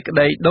លមានសេចក្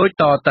តីដូច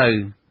តទៅ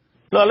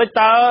លោកលេច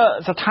តើ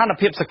ស្ថាន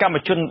ភាពសកម្ម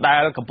ជនដែ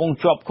លកំពុង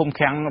ជាប់ឃុំ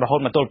ឃាំងរហូត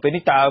មកទល់ពេល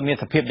នេះតើមាន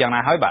សភាពយ៉ាងណា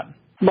ហើយបាទ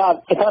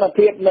ស្ថាន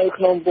ភាពនៅ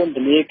ក្នុងពន្ធ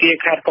នាគារ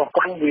ខេត្តកោះ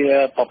កុងវា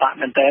ពិបាក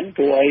មែនទែន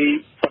ព្រោះអី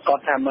ប្រកាស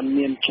ថាมัน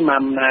មានឆ្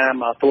នាំណា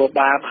មកទួ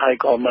បាបហើយ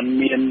ក៏มัน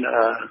មាន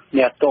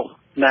អ្នកទោស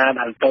ណា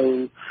ដែលទៅ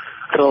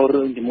រក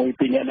រឿងជាមួយ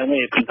ពីអ្នកហ្នឹង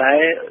ឯងប៉ុន្តែ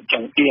ច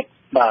ង្អៀត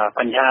បាទ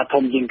បញ្ហា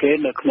ធំជាងគេ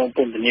នៅក្នុងព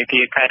ន្ធនាគា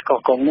រខេត្តកោះ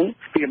កុងហ្នឹង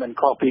វាមិន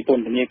ខុសពីព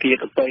ន្ធនាគារ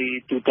ទៅ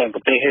ទូទាំងប្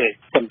រទេសទេ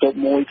បន្ទប់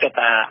មួយគេ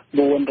ថា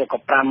4ឬក៏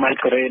5ម៉ែត្រ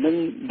ការ៉េហ្នឹង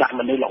ដាក់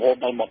មនុស្សរហូត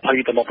ដល់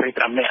20ទៅ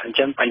25នាក់អញ្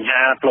ចឹងបញ្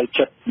ហាផ្លូវ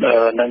ចិត្ត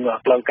និង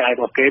ផ្លូវកាយរ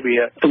បស់គេវា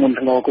ធ្ងន់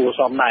ធ្ងរគួរ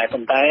សមដែរ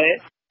ប៉ុន្តែ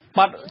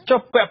បាទ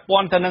ចុះពាក់ព័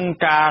ន្ធទៅនឹង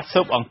ការ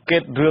ស៊ើបអង្កេ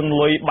តរឿង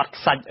លុយបាត់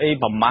ខ្សាច់អី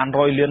ប្រមាណ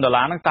100លានដុល្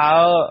លារហ្នឹងតើ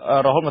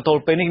រហូតមកទ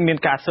ល់ពេលនេះមាន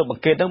ការស៊ើបអ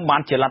ង្កេតហ្នឹងបា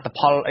នជាលទ្ធផ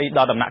លអីដ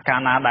ល់ដំណាក់កាល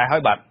ណាដែរហើ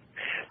យបាទ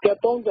ទាក់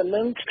ទងទៅ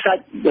នឹងខ្សា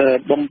ច់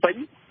បំពេញ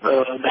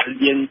ដែល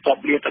យើងតប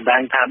លាតដ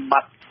ងថាបា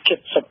ត់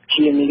70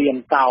ជាងលាន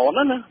តោន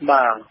ណា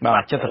បា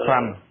ទ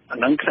75អា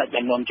ហ្នឹងខ្សាច់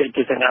ដែលនាំចេញ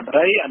ពីសិង្ហបុ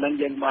រីអាហ្នឹង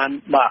យើង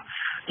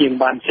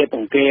បានសេពអ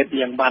ង្កេត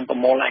យើងបានប្រ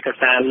មូលឯក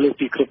សារលើស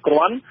ពីគ្រប់គ្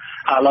រាន់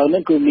ឥឡូវ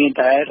នេះគឺមាន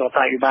តែរដ្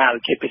ឋាភិបាល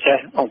ជាពិសេស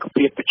អង្គ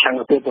ភាពប្រឆាំង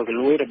អំពើពុករ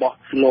លួយរបស់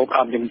លោក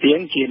អំជំទាវ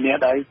ជាអ្នក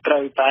ដែលត្រូ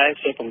វតែ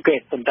សេពអង្កេត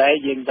ប៉ុន្តែ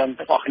យើងដឹង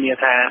ទាំងអស់គ្នា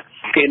ថា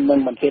គេមិ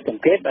នសេពអ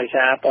ង្កេតដោយ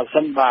សារបើ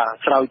សិនបាទ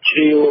ស្រាវជ្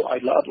រាវឲ្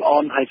យល្អិតល្អ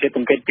ន់ហើយសេព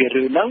អង្កេតពី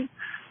រឿងហ្នឹង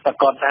ប្រ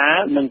កាសថា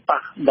នឹង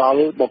ប៉ះដ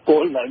ល់បុគ្គ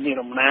លដែលមាន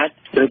អំណាច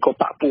ឬក៏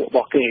បកពួករប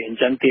ស់គេអញ្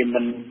ចឹងគេមិ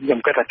នខ្ញុំ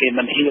គិតថាគេ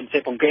មិនហ៊ានសេ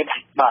ពអង្កេត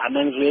បាទហ្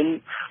នឹងរឿង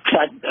ខ្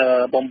សាច់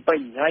បំពេញ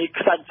ហើយ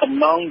ខ្សាច់សំ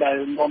ណងដែល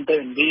នាំទៅឥ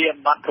ណ្ឌា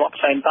បាត់រាប់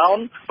សែនតោន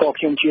ក៏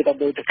ខ្ញុំជឿថា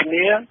ដូចតែគ្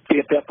នាពា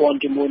ក់ព័ន្ធ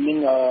ជាមួយនឹង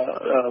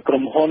ក្រុ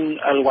មហ៊ុន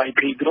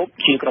LYP Group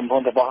ជាក្រុមហ៊ុ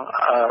នរបស់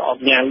អ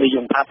ង្គការលី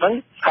យ៉ុងផាត់ហ្នឹង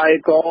ហើយ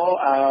ក៏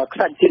ខ្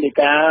សាច់ស៊ីលី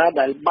កា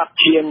ដែលបាត់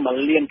ជាង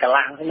1លានកន្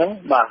លះហ្នឹង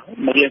បាទ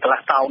1លានកន្លះ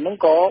តោនហ្នឹង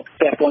ក៏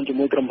ពាក់ព័ន្ធជា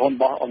មួយក្រុមហ៊ុនរ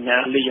បស់អង្គកា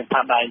រលីយ៉ុង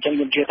ផាត់ដែរអញ្ចឹង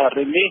ខ្ញុំជឿថា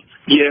រឿងនេះ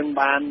យើង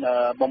បាន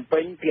បំពេ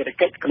ញភារ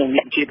កិច្ចក្នុង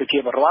នាមជាប្រជា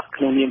ពលរដ្ឋ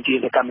ក្នុងនាមជា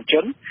សកម្មជ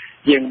ន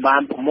យើងបា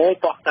នប្រមូល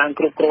តោះតាំង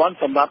គ្រប់គ្រាន់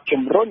សម្រាប់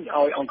ជំរុញ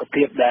ឲ្យអង្គ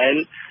ភាពដែល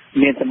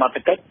មានសមត្ថ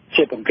កិច្ច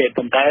ជាបង្កេត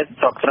ប៉ុន្តែ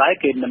ស្រុកស្រែ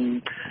គេ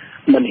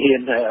មិនហ៊ា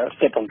ន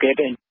សេពអង្កេត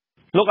ទេ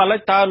លោកអាឡិច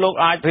តើលោក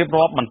អាចរៀប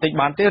រាប់បន្តិច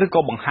បានទេឬក៏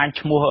បង្ហាញ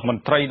ឈ្មោះម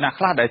ន្ត្រីណា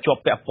ខ្លះដែលជា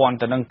ប់ពាក់ព័ន្ធ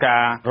ទៅនឹងកា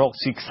ររក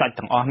ស៊ីខ្សាច់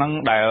ទាំងអស់ហ្នឹង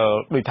ដែល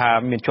ដូចថា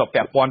មានជាប់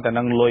ពាក់ព័ន្ធទៅ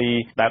នឹងលុយ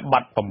ដែលបា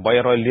ត់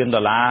800លាន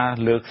ដុល្លារ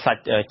លើខ្សា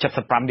ច់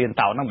75លាន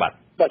តោនហ្នឹងបាទ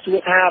បើជួ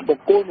ថាបុ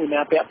គ្គលមួយ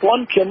ណាពាក់ព័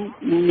ន្ធខ្ញុំ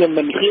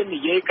មិនហ៊ាន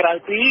និយាយក្រៅ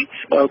ពី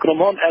ក្រុម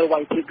ហ៊ុន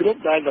LYT Group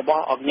ដែលរប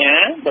ស់អង្គកា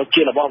រដែល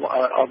ជារបស់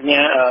អង្គកា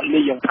រ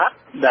លីយ៉ុងផាត់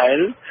ដែល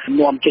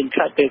នាំចេញខ្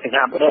សាច់ទៅសិង្ហ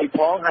បុរីផ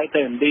ងហើយ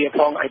ទៅឥណ្ឌាផ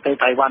ងហើយទៅ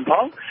តៃវ៉ាន់ផ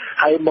ង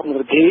ហើយមុខ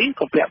វិធី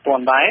ក៏ពាក់ព័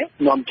ន្ធដែរ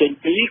នាំចេញ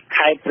ពី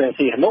ខេត្តព្រះ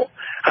សីហនុ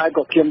ហើយ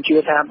ក៏ខ្ញុំជឿ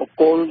ថាបុគ្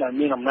គលដែល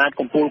មានអំណាច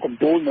កម្ពុ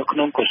ជានៅក្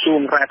នុងក្រសួង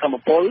រាជធម្ម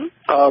ពល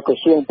ក្រ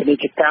សួងពាណិ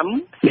ជ្ជកម្ម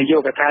នយោ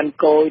បាយកឋាន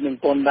គយនិង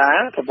ពន្ធដារ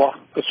របស់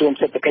ក្រសួង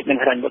សេដ្ឋកិច្ចនិង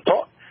ហិរញ្ញវត្ថុ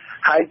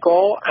ហើយក៏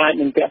អាច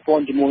នឹងពាក់ព័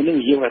ន្ធជាមួយនឹង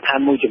នយោបាយឋាន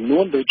មួយចំនួ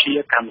នដូចជា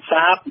កម្ម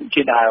សាស្ត្រ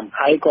ជាដើម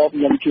ហើយក៏ខ្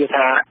ញុំជឿ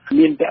ថា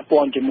មានពាក់ព័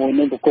ន្ធជាមួយ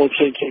នឹងបុគ្គលផ្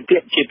សេងៗទៀ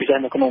តជាពិសេស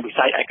នៅក្នុងវិ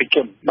ស័យឯកជ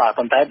នបាទ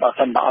ប៉ុន្តែបើ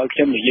សិនបើឲ្យខ្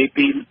ញុំនិយាយ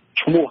ពី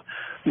ឈ្មោះ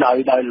ដោយ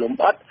លំ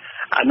អិត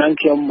អានឹង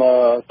ខ្ញុំ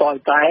តើ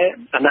តែ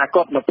អនាគ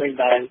តនៅពេល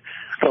ដែល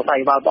ប្រតិ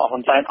បត្តិរបស់ហ៊ុ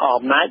នសែនអស់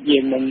អំណាចយើ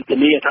ងនឹងធា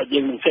នាថាយើ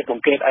ងនឹងសេព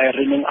ង្កេត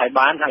រឿងនឹងឲ្យ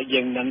បានហើយ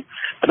យើងនឹង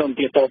ព្រម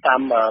ទៀតតា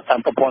ម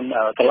ប្រព័ន្ធ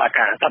តុលា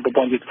ការតាមប្រ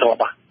ព័ន្ធយុត្តិធ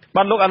ម៌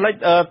បាទលោកអាលិច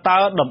តើ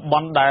តំប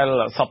ន់ដែល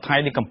សពថ្ងៃ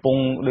នេះកំពុង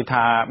ដូច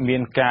ថាមា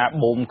នការ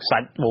បូមខ្សា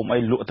ច់បូមអី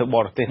លក់ទៅប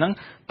រទេសហ្នឹង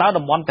តើ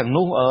តំបន់ទាំង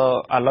នោះ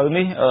ឥឡូវ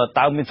នេះ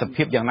តើមានស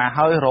ភាពយ៉ាងណា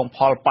ហើយរងផ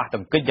លប៉ះទ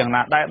ង្គិចយ៉ាង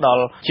ណាដែរដ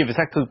ល់ជាពិ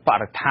សេសគឺប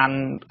រិស្ថាន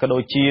ក៏ដូ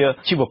ចជា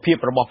ជីវភាព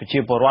របស់ប្រជា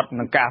ពលរដ្ឋ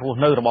និងការរស់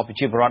នៅរបស់ប្រ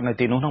ជាពលរដ្ឋនៅ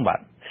ទីនោះហ្នឹងបាទ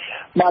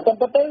តាម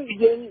ពិតទៅ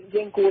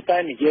យើងគួរតែ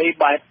និយាយ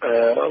បែប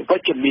វិ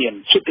ជ្ជមាន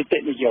សិទ្ធិ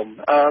និយម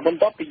បន្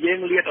ទាប់ពីយើង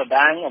លាតត្រ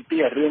ដាងអំពី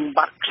រឿង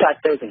បាត់ខ្សាច់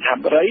ទៅសង្ហ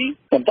បុរី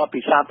បន្ទាប់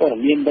ពីសារព័ត៌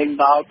មានដេញ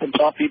ដោលបន្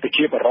ទាប់ពីប្រ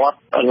ជាពលរដ្ឋ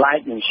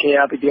like និង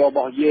share វីដេអូរប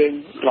ស់យើង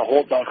រហូ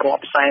តដល់រា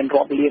ប់សែន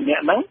រាប់លានអ្ន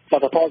កហ្នឹងល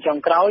ទ្ធផលចុង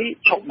ក្រោយ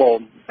ឈប់បូម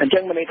អញ្ចឹ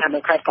ងមានន័យថា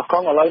នៅខេត្តកោះកុ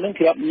ងឥឡូវហ្នឹង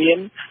គេអត់មាន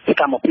ស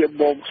កម្មភាព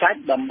បូមខ្សាច់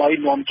ដើម្បី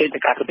នាំចេញទៅ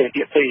ការប្រទេស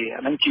ទៀតទេ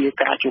អាហ្នឹងជា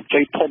ការជោគជ័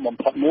យធំបំ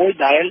ផុតមួយ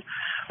ដែល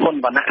ហ៊ុន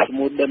វណ្ណៈជា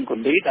មួយដិនគ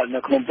ន្ទីដែលនៅ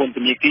ក្នុងពន្ធ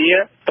នាគារ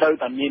ត្រូវ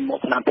តែមានមោ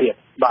ទនភាព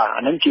បាទ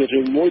អាហ្នឹងជា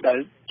រឿងមួយដែល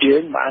យើ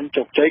ងបាន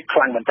ជោគជ័យខ្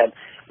លាំងមែនទែន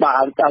បា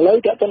ទឥឡូវ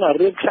តើទៅ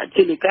រឿងខ្សាច់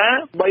ស៊ីលីកា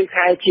3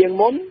ខែជាង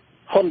មុន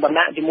ហ៊ុនវណ្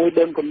ណៈជាមួយ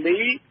ដិនគន្ទី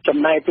ចំ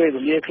ណាយពេល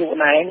វេលាខ្លួ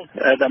នឯង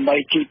ដើម្បី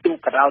ជីកទូក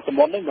កដោស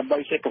មុទ្រហ្នឹងដើម្បី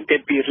សេពង្កេត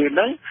ពីរឿងហ្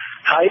នឹង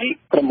ហើយ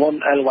ក្រុមហ៊ុន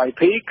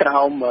LYP ក្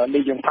រោម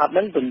លីយ៉ុងផាត់ហ្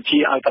នឹងបញ្ជា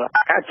ឲ្យតុលា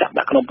ការចាប់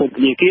ដាក់ក្នុងពន្ធ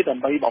នាគារដើ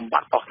ម្បីបំប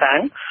ត្តិកោះតាំ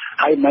ង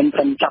ហើយមិនត្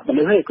រឹមចាប់ម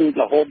នុស្សទេគឺ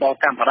រហូតដល់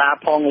កាមេរ៉ា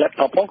ផង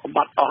laptop ផងក៏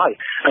បាត់អស់ហើយ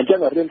អញ្ចឹង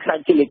រឿងខ្សា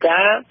ច់ជីលីកា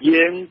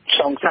យើង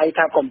សង្ស័យ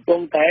ថាកំពុង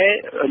តែ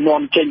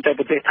នាំចេញទៅ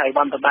ប្រទេសថៃ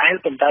វ៉ាន់ដដែល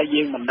ប៉ុន្តែ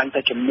យើងមិនដឹង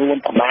ថាចំនួន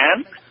ប្រមាណ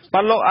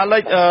បាទលោកអាលិ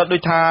ចដូ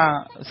ចថា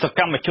សក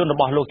ម្មជនរ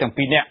បស់លោកទាំង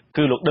ពីរនាក់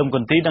គឺលោកដឹមគ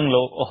ន្ទីនិង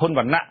លោកហ៊ុនវ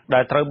ណ្ណៈដែ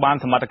លត្រូវបាន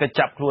សមត្ថកិច្ច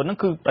ចាប់ខ្លួនហ្នឹង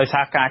គឺដោយ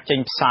សារការចេញ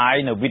ផ្សាយ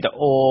នៅវីដេ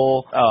អូ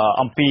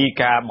អំពី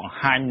ការបង្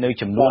ហាញនៅ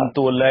ចំនួន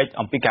តួលេខ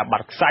អំពីការបា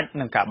ត់ខ្សាច់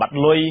និងការបាត់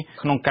លុយ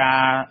ក្នុងការ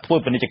ធ្វើ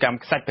ពាណិជ្ជកម្ម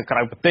ខ្សាច់ទៅក្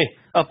រៅប្រទេស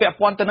ពាក់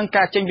ព័ន្ធទៅនឹង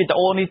ការចេញវីដេ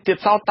អូនេះទៀត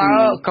សោតតើ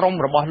ក្រុម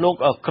របស់លោក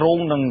គ្រង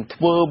នឹង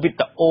ធ្វើវី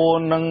ដេអូ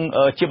នឹង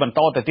ជាបន្ត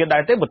ទៅទៀតដែ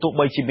រទេបើទោះ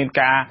បីជាមាន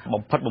ការ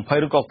បំផិតបំភ័យ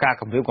ឬក៏ការ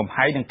គំរាមកំ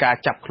ហែងនឹងការ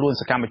ចាប់ខ្លួន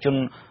សកម្មជន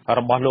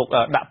របស់លោក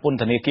ដាក់ពន្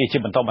ធនាគារជា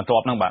បន្តបន្ទា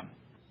ប់ហ្នឹងបាទ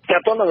តែ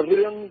ទៅនឹង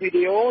រឿងវី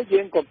ដេអូ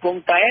យើងកំពុង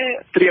តែ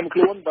ត្រៀមខ្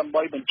លួនដើម្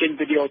បីបញ្ចេញ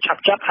វីដេអូឆាប់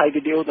ៗហើយ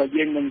វីដេអូដែល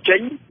យើងនឹងចេ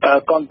ញ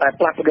ក៏តែ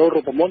ផ្លាស់ប្ដូរ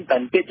រូបមន្តតែ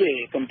បន្តិចទេ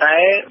ប៉ុន្តែ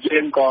យើ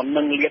ងក៏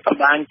នឹងលាតត្រ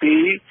ដាងពី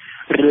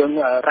រឿង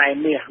រ៉ែ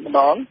មាសម្ដ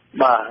ង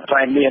បាទ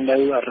រ៉ែមានៅ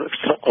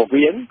ស្រុករ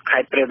វៀងខេ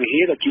ត្តព្រះវិហា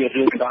រដែលជា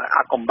រឿងដ៏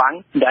អាកំបាំង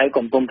ដែល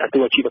កំពុងតែធ្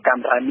វើអាជីវកម្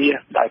មរ៉ែមា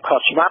ដែលខុស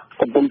ច្បាប់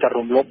កំពុងតែ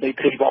រំលោភដី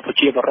ធ្លីរបស់ប្រ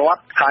ជាពលរដ្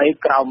ឋហើយ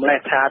ក្រោមលេ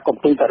សថាកំ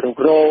ពុងតែរុក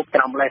រោគក្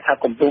រោមលេសថា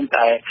កំពុង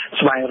តែ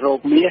ស្វែងរក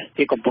មាស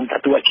គេកំពុងតែ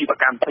ធ្វើអាជីវ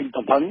កម្មពេញ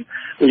ទំហឹង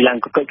ឡើង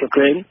កកិច្ចក្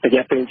រែងរ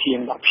យៈពេលជាង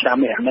10ឆ្នាំ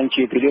នេះអានឹង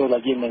ជាវីដេអូដែ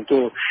លយើងនឹងធ្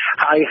វើ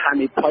ហើយហា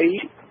និភ័យ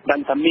ដឹ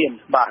ងតែមាន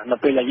បាទនៅ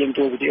ពេលដែលយើង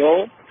ធ្វើវីដេអូ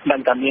មិន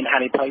តែមានហា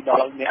និភ័យដ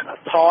ល់អ្នក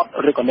ថត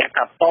ឬក៏អ្នក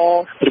កាត់ត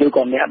ឬ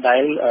ក៏អ្នកដែ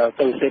ល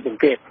ទៅសេព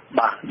ង្កេត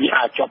បាទវា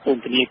អាចជាប់ព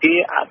ន្ធនាគារ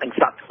អាចទាំង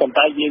ស្លាប់ប៉ុន្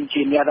តែយើង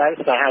ជាអ្នកដែល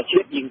សហជា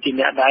តិយើងជា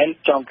អ្នកដែល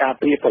ចង់ការ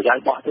ពារប្រយោជ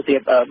ន៍របស់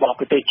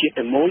ប្រទេសជាតិ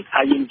ទាំងមូល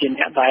ហើយយើងជា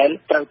អ្នកដែល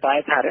ត្រូវតែ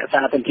ថែរក្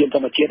សាធនធានធ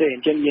ម្មជាតិទេអ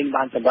ញ្ចឹងយើង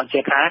បានសម្រេចជា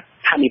ថា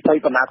ហានិភ័យ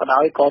ប៉ុណ្ណាក៏ដោ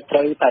យក៏ត្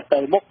រូវតែទៅ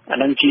មុខអា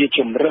នឹងជា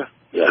ជំរើស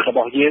រប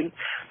ស់យើង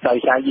ដោយ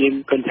សារយើង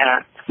ឃើញថា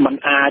มัน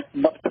អាច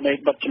បិទភ្នែក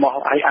បិទច្រមុះ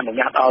ឲ្យអនុញ្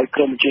ញាតឲ្យ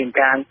ក្រុមជាង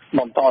ការប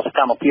ន្តសក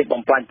ម្មភាព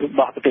បំផ្លាញរប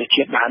ស់ប្រទេស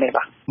ជាតិបានទេ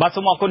បាទ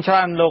សូមអរគុណច្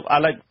រើនលោកអា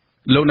លិច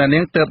លោកអ្នកនា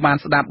ងទើបបាន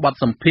ស្ដាប់បទ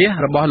សម្ភាសន៍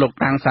របស់លោក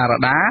តាំងសារ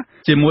ដា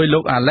ជាមួយលោ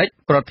កអាលិច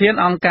ប្រធាន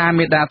អង្គការ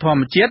មេដាធម្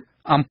មជាតិ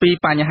អំពី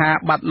បញ្ហា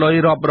បាត់លុយ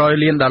រាប់រយ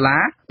លានដុល្លា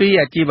រពី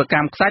អាជីវក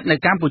ម្មខ្សាច់នៅ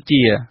កម្ពុ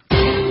ជា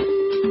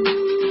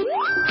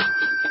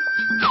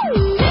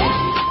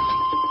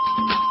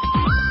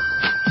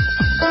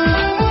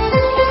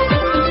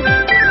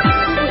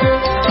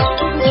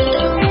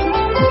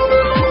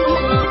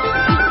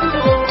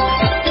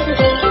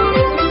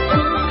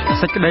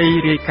សេចក្តី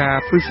រាយការ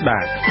ណ៍ពិស្ដា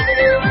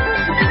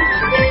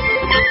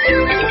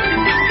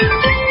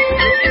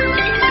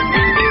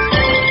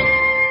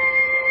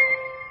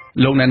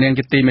លោកអ្នកនាង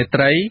ជាទីមេ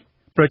ត្រី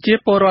ប្រជា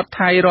ពលរដ្ឋ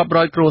ថៃរាប់រ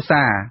យគ្រួ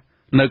សារ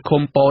នៅ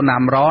ឃុំពោ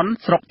ណាំរន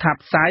ស្រុកថា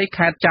ប់សៃ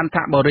ខេត្តចន្ទ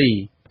បុរី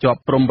ជាប់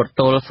ព្រំប្រ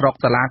ទល់ស្រុក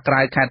សាឡាក្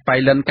រៅខេត្តបៃ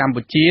លិនកម្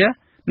ពុជា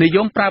និយ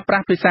មប្រើប្រា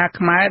ស់ភាសា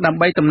ខ្មែរដើម្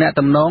បីទំនាក់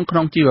ទំនងក្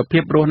នុងជីវភា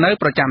ពរស់នៅ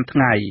ប្រចាំថ្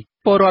ងៃ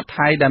ពលរដ្ឋ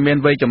ថៃដែលមាន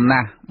វ័យចំណា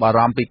ស់បារ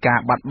ម្ភពីការ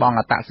បាត់បង់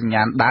អត្តសញ្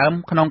ញាណដើម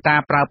ក្នុងការ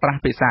ប្រើប្រាស់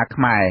ភាសា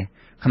ខ្មែរ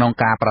ក្នុង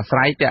ការប្រស្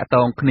រ័យទាក់ទ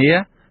ងគ្នា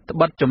ត្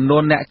បិតចំនួ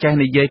នអ្នកចេះ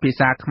និយាយភា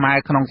សាខ្មែរ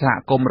ក្នុងសហ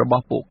គមន៍រប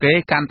ស់ពួកគេ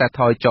កាន់តែ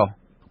ថយចុះ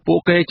ពួក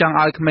គេចង់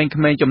ឲ្យក្មេង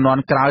ៗជំនា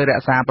ន់ក្រោយរ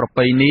ក្សាប្រ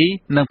ពៃណី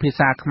និងភា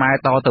សាខ្មែរ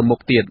តទៅមុខ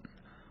ទៀត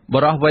ប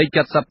រិះវ័យ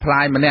70ប្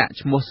លាយម្នាក់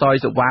ឈ្មោះសយ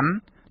សុវណ្ណ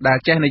ដែល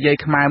ចេះនិយាយ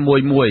ខ្មែរ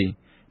មួយ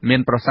មា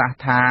នប្រសាសន៍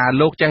ថា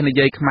លោកចេះនិ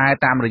យាយខ្មែរ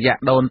តាមរយៈ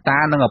ដូនតា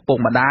និងឪពុក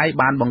ម្ដាយ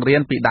បានបង្រៀ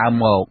នពីដើម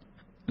មក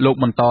លោក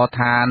បន្ត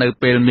ថានៅ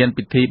ពេលមាន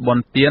ពិធីបុ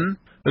ណ្យទាន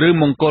ឬ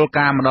មង្គល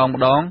ការម្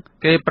ដង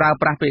គេប្រើ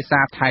ប្រាស់ភាសា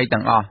ថៃ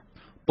ទាំងអស់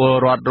ពល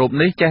រដ្ឋរូប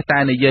នេះចេះតែ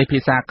និយាយភា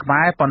សាខ្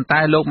មែរប៉ុន្តែ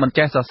លោកមិន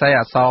ចេះសរសេរ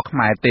អក្សរខ្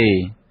មែរទេ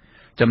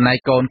ចំណែក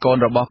កូន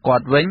របស់គា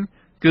ត់វិញ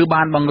គឺ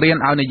បានបង្រៀន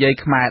ឲ្យនិយាយ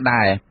ខ្មែរ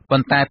ដែរប៉ុ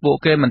ន្តែពួក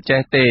គេមិនចេះ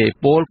ទេ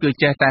ពលគឺ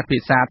ចេះតែភា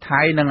សា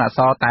ថៃនិងអក្ស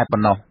រតែប៉ុ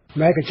ណ្ណោះ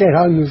ម៉ែក៏ចេះ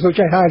ហើយមិនសូវ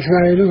ចេះហើយថ្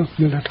ងៃនោះ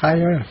មានតែថៃ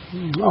ហើយ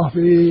អស់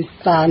ពី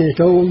តានេះ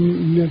ទៅ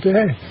មានទេ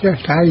ចេះ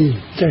ថៃ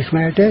ចេះខ្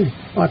មែរទេ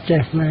អត់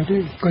ចេះខ្មែរទេ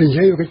ក៏និ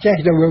យាយក៏ចេះ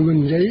តែមិន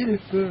និយាយ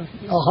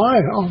អស់ហើយ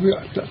អស់ពី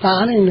តា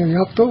នេះនឹងយ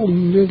កទៅ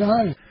មានដែ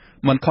រ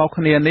មិនខុស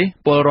គ្នានេះ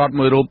ពលរដ្ឋ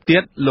មួយរូបទៀ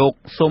តលោក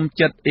សុំ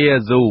ចិត្តអេ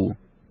ស៊ូ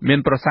មាន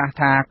ប្រសាសន៍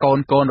ថា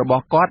កូនរប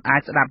ស់គាត់អា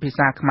ចស្ដាប់ភា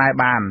សាខ្មែរ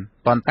បាន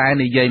ប៉ុន្តែ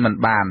និយាយមិន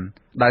បាន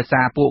ដោយ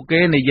សារពួកគេ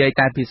និយាយ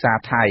តែភាសា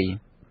ថៃ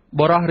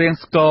បរិះរៀង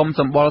ស្គម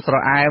សម្បុរស្រ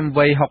អែម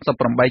វ័យ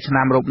68ឆ្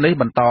នាំរូបនេះ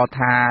បន្ត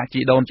ថាជី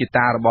ដូនជី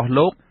តារបស់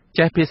លោក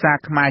ចេះភាសា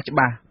ខ្មែរច្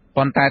បាស់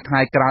ប៉ុន្តែថ្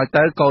ងៃក្រោយ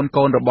ទៅ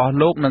កូនរបស់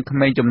លោកនិងក្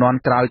មេងជំនាន់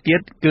ក្រោយទៀ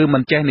តគឺមិ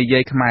នចេះនិយា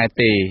យខ្មែរ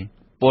ទេ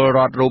ពលរ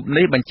ដ្ឋរូប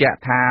នេះបញ្ជាក់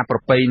ថាប្រ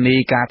ពៃណី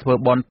ការធ្វើ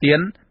បុណ្យទាន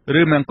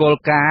ឬមង្គល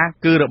ការ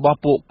គឺរបស់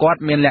ពួកគាត់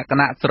មានលក្ខ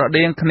ណៈស្រ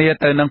ដៀងគ្នា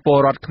ទៅនឹងពល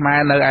រដ្ឋខ្មែរ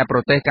នៅឯប្រ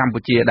ទេសកម្ពុ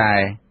ជាដែ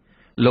រ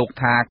លោក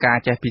ថាការ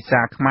ចេះភា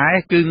សាខ្មែរ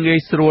គឺងាយ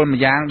ស្រួល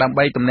ម្យ៉ាងដើម្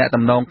បីទំនាក់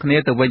ទំនងគ្នា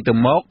ទៅវិញទៅ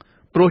មក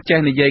ព្រោះចេះ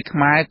និយាយខ្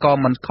មែរក៏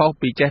មិនខុស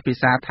ពីចេះភា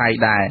សាថៃ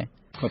ដែរ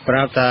ក៏ប្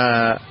រាប់ថា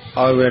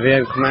ឲ្យវារៀ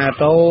នខ្មែរ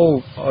ទៅ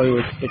ឲ្យ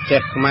វា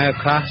ចេះខ្មែរ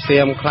ខ្លះសៀ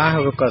មខ្លះ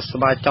វាក៏ស្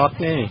បាចត់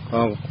នេះ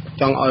ក៏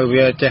ចង់ឲ្យ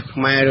វាចេះ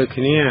ខ្មែរដូច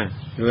គ្នា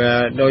វា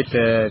ដូច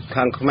តែ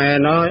ខាងខ្មែរ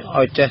ណោះ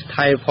ឲ្យចេះ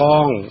ថៃផ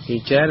ងអ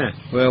ញ្ចឹងណា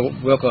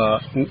វាក៏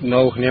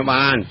នៅគ្នា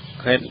បាន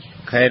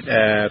ខេត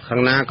ខា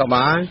ងណាក៏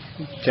បាន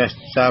ចេះ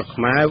សាខ្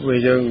មែរវា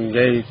យើងនិ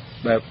យាយ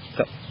បែប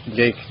និ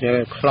យាយគ្នា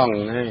ខ្លង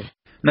ណា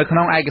នៅក្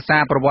នុងឯកសា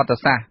រប្រវត្តិ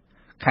សាស្ត្រ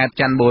ខេត្ត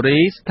ច័ន្ទបុរី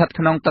ស្ថិត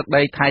ក្នុងទឹក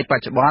ដីថៃប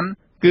ច្ចុប្បន្ន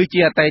គឺជា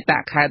អតីត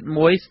ខេត្ត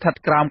មួយស្ថិត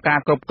ក្រោមការ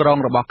គ្រប់គ្រង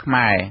របស់ខ្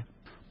មែរ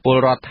ពល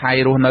រដ្ឋថៃ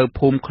រស់នៅ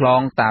ភូមិខ្ល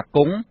ងតាគ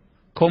ង់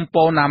ឃុំ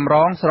ពោណាំរ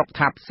ងស្រុក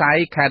ថាប់សៃ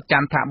ខេត្តច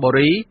ន្ទបុ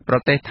រីប្រ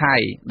ទេសថៃ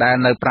ដែល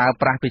នៅប្រើ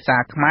ប្រាស់ភាសា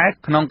ខ្មែរ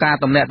ក្នុងការ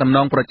ទំនាក់ទំន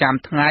ងប្រចាំ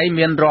ថ្ងៃ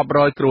មានរាប់រ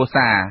យគ្រួ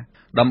សារ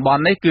តំប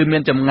ន់នេះគឺមា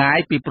នចម្ងាយ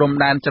ពីព្រំ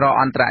ដែនច្រក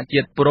អន្តរជា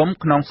តិព្រំ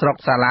ក្នុងស្រុក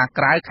សាឡា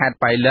ក្រៅខេត្ត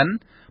បៃលិន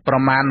ប្រ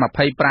មាណ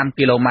25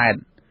គីឡូម៉ែត្រ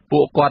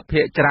ពួកគាត់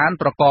ភាគច្រើន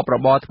ប្រកបរ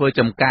បរធ្វើ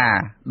ចម្ការ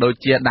ដូច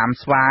ជាដាំ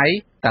ស្វាយ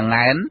តង្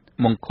កែន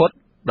មង្ឃុត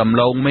ដំ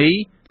ឡូងមី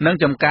និង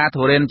ចម្ការ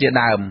ទុរេនជា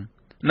ដើម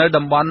នៅ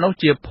តំបន់នោះ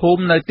ជាភូ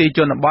មិនៅទីជ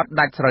នបទ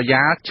ដាច់ស្រ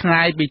យាលឆ្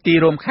ងាយពីទី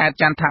រួមខេត្ត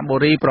ចន្ទបុ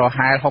រីប្រ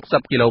ហែល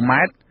60គីឡូ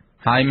ម៉ែត្រ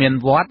ហើយមាន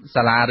វត្ត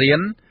សាលារៀន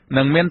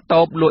និងមាន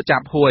តូបលក់ចា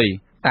ប់ហួយ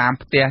តាម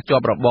ផ្ទះជា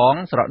ប់របង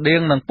ស្រដៀ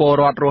ងនឹងពល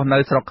រដ្ឋរស់នៅ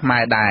ស្រុកខ្មែ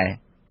រដែរ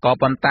ក៏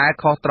ប៉ុន្តែ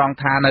ខុសត្រង់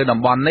ថានៅតំ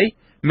បន់នេះ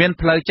មាន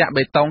ផ្លូវចាក់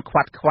បេតុងខ្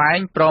វាត់ខ្វែង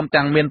ព្រម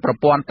ទាំងមានប្រ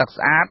ព័ន្ធទឹក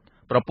ស្អាត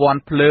ប្រព័ន្ធ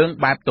ភ្លើង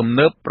បែបទំ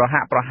នើបប្រហា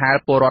ក់ប្រហែល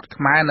ពលរដ្ឋ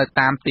ខ្មែរនៅ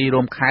តាមទី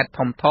រួមខេត្ត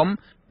ធំ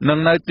និង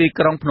នៅទី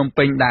ក្រុងភ្នំ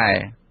ពេញដែរ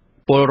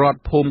ពលរដ្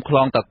ឋភូមិខ្ល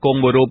ងតាគង់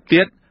មួយរូប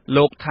ទៀត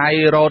លោកថៃ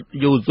រ៉ូត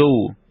យូស៊ូ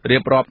រៀ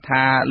បរាប់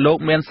ថាលោក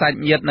មានសាច់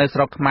ញាតិនៅស្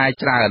រុកខ្មែរ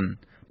ច្រើន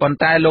ប៉ុន្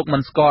តែលោកមិ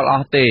នស្គាល់អ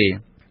ស់ទេ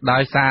ដោ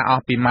យសារអ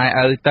ស់ពីម៉ែ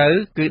ឪទៅ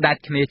គឺដា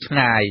ច់គ្នាឆ្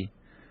ងាយ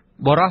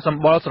បរិះស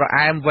ម្បុរស្រ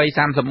អែមវ័យ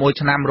31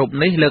ឆ្នាំរូប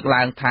នេះលើក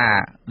ឡើងថា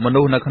ម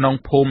នុស្សនៅក្នុង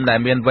ភូមិដែល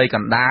មានវ័យក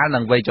ណ្ដាលនិ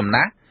ងវ័យចំ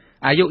ណាស់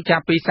អាយុចា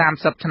ប់ពី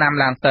30ឆ្នាំ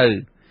ឡើងទៅ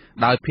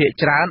ដោយភាគ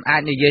ច្រើនអា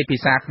ចនិយាយភា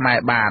សាខ្មែរ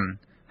បាន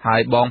ហើ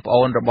យបងប្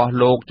អូនរបស់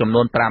លោកចំ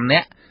នួន5នា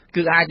ក់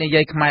គឺអាចនិ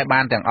យាយខ្មែរ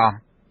បានទាំងអស់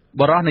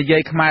បរិះនិយា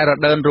យខ្មែររ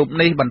ដើនរូប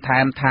នេះបន្ថែ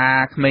មថា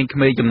ក្មេងៗ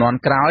ចំនួន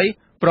ក្រោយ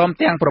ព្រម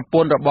ទាំងប្រព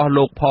ន្ធរបស់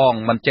លោកផង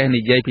មិនចេះ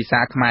និយាយភាសា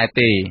ខ្មែរ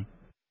ទេ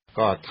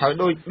ក៏ថៅ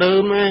ដូចដើ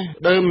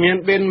មមាន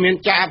បិណ្ឌមាន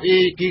ចាបអី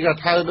គេក៏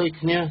ថៅដូច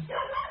គ្នា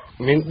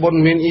មានបុណ្យ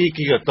មានអី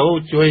គេក៏ទៅ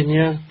ជួយគ្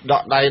នាដ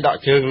កដៃដក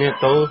ជើងគ្នា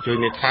ទៅជួយ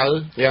គ្នាថៅ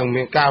យ៉ាង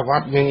មានការវ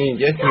ត្តមានអីនិ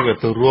យាយគេក៏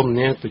ទៅរួមគ្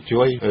នាទៅ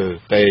ជួយ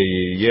តែ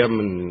យើង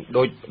មិន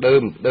ដូចដើ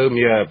ម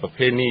វាប្រ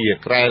ភេទនេះវា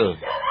ក្រែល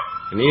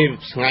នេះ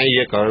ថ្ងៃ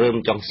វាក៏រើម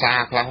ចង់សា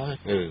ខ្លះ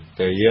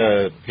តែយើង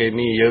ភេទ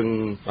នេះយើង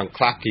បាន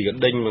ខ្លះគេក៏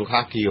ដេញបានខ្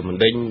លះគេក៏មិន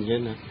ដេញអញ្ចឹ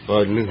ងណាក៏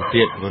នឹង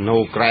ទៀតក៏នៅ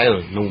ក្រែល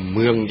នៅ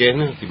មឿងអញ្ចឹង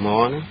ណាពីម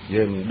កណា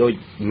យើងដូច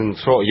នឹង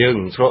ស្រកយើ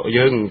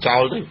ងចោ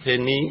លទៅភេទ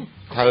នេះ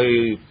ហើយ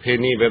ភេទ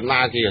នេះបែបណា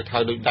គេក៏ថៅ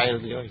ដូចដែរ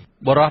ហើយ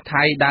បរិះ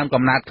ថៃដើម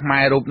កំណើតខ្មែ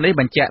ររូបនេះ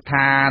បញ្ជាក់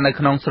ថានៅ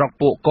ក្នុងស្រុក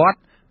ពួកគាត់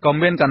ក៏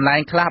មានកន្លែង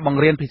ខ្លះប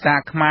ង្រៀនភាសា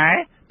ខ្មែរ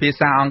ភា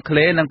សាអង់គ្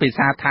លេសនិងភា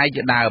សាថៃ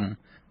ជាដើម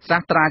សា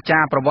ស្ត្រាចា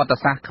រ្យប្រវត្តិ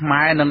សាស្ត្រខ្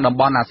មែរនិងតំ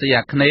បន់អាស៊ី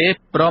អាគ្នេយ៍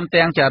ព្រម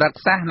ទាំងចរិត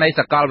សាស្ត្រនៃ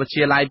សាកលវិទ្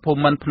យាល័យភូ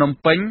មិន្ទភ្នំ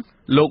ពេញ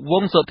លោកវ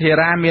ង្សសុធា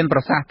រាមានប្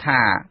រសាសន៍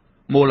ថា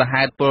មូល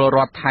ហេតុពលរ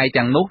ដ្ឋថៃ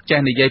ទាំងនោះចេះ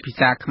និយាយភា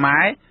សាខ្មែ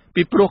រ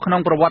ពីព្រោះក្នុ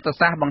ងប្រវត្តិ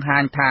សាស្ត្របង្ហា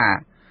ញថា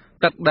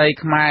ទឹកដី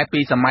ខ្មែរពី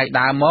សម័យ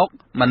ដើមមក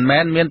មិនមែ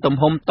នមានទំ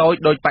ហំតូច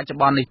ដូចបច្ចុ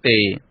ប្បន្ននេះទេ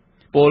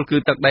ពលគឺ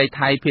ទឹកដី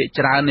ថៃភាគ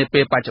ច្រើននា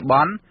ពេលបច្ចុប្ប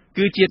ន្ន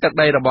គឺជាទឹក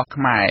ដីរបស់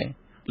ខ្មែរ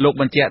លោក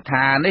បញ្ជាក់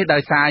ថានេះដោ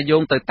យសារយោ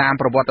ងទៅតាម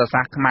ប្រវត្តិសា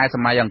ស្ត្រខ្មែរស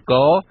ម័យអង្គ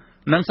រ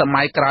និងស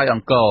ម័យក្រោយអ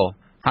ង្គរ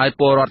ហើយ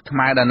ពលរដ្ឋខ្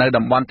មែរដែលនៅ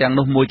តំបន់ទាំង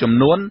នោះមួយចំ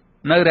នួន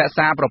នៅរក្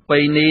សាប្រពៃ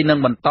ណីនិង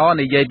បន្ត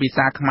និយាយភា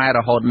សាខ្មែររ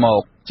ហូតម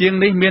កជាង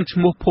នេះមានឈ្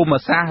មោះភូមិ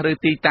សាស្ត្រឬ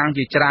ទីតាំង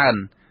ជាច្រើន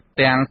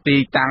ទាំងទី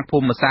តាំងភូ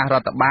មិសាស្ត្ររ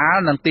ដ្ឋបាល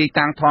និងទី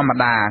តាំងធម្ម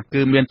តា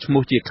គឺមានឈ្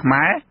មោះជាខ្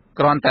មែរ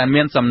គ្រាន់តែ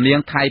មានសំនៀង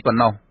ថៃប៉ុណ្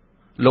ណោះ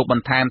លោកប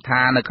ន្ថែម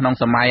ថានៅក្នុង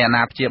សម័យអា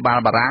ណាព្យាបាល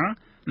បារាំង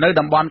នៅ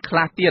តំបន់ខ្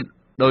លះទៀត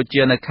ដូច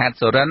ជានៅខេត្ត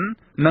សុរិន្ទ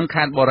និង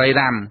ខេត្តបុរី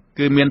រាំង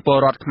គឺមានពល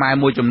រដ្ឋខ្មែរ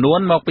មួយចំនួន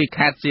មកពី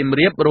ខេត្តសៀម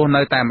រាបរស់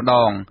នៅតែម្ដ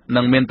ង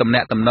និងមានទំ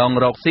នាក់ទំនង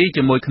រកស៊ី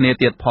ជាមួយគ្នា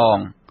ទៀតផង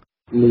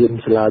មាន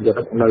សាលារ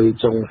ដ្ឋនៅ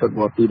ចុងសត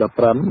វត្សទី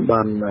15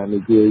បាន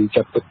និយាយ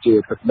ចាត់ទុកជា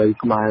ទឹកដី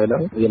ខ្មែរហ្នឹ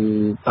ងមាន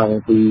តាំង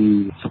ពី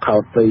សុខោ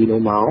ទ័យនោះ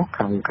មក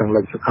ខាង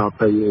លិចសុខោ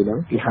ទ័យហ្នឹង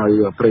គេហៅ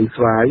ព្រៃ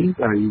ស្វាយ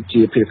ហើយ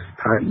ជាភាសា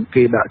ថៃ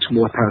គេដាក់ឈ្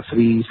មោះថាស្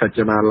រីសច្ច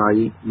នាល័យ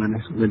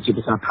មិនជា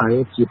ភាសាថៃ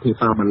ជាភា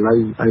សាបាលី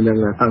ហើយនឹង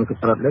ខាងស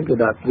ត្វហ្នឹងគេ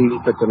ដាក់ស្រី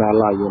សច្ចនា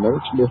ល័យហ្នឹង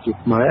ឈ្មោះជា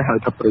ខ្មែរហៅ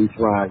ថាព្រៃ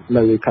ស្វាយ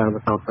នៅខាង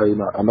សុខោទ័យ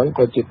នោះអាហ្នឹង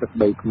ក៏ជាទឹក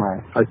ដីខ្មែរ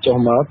ហើយចុះ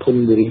មកធន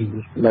ធាន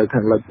នៅ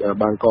ខាងលិច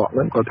បាងកកហ្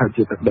នឹងក៏ថា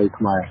ជាទឹកដី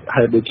ខ្មែរ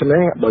ហើយដូច្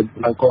នេះដោយ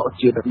បាងកក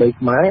ជាទឹកដី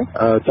ខ្មែរ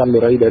ចន្ទបុ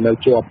រីដែលនៅ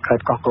ជាប់ខេ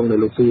ត្តកោះកុងនៅ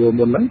លោកសួរ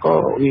មុនហ្នឹងក៏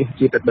វា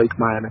ជាទឹកដី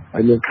ខ្មែរដែរហើ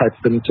យមានខេត្ត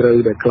ស្ទឹងជ្រៅ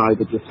ដែលក្លាយ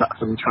ទៅជាស័ក្តិ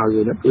សឹងឆៅ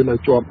ហ្នឹងគឺនៅ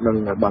ជាប់នឹង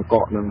បាងក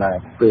កហ្នឹងដែរ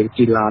ពេល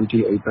ជីឡានជី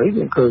អីទៅ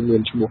យើងឃើញមា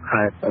នឈ្មោះ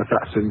ខេត្តស័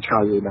ក្តិសឹងឆៅ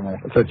ហ្នឹងហើយ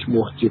ទៅឈ្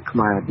មោះជាខ្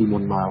មែរពីមុ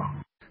នមក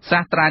សា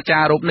ស្ត្រាចា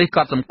រ្យរូបនេះ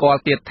ក៏សម្គាល់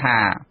ទៀតថា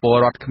ពល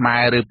រដ្ឋខ្មែ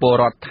រឬពល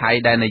រដ្ឋថៃ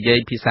ដែលនិយាយ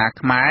ភាសា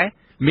ខ្មែរ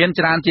មាន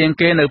ច្រើនជាង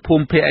គេនៅភូ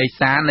មិភាគឦ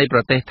សាននៃប្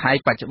រទេសថៃ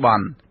បច្ចុប្ប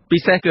ន្នពិ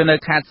សេសគឺនៅ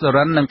ខេត្តសុ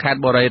រិន្ទនិងខេត្ត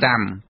បុរីរាំ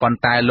ងប៉ុន្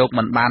តែលោក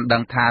មិនបានដឹ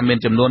ងថាមាន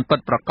ចំនួនពិត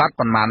ប្រាកដ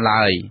ប៉ុន្មាន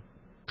ឡើយ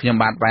ខ្ញុំ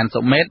បាទវ៉ែន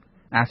សុមេត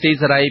អាស៊ី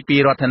សេរីពី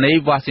រដ្ឋធានី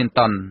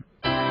Washington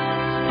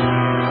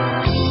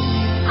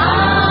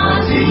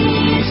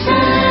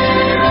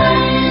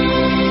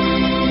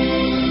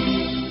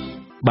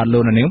បាទលោ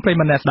កនាងប្រិយ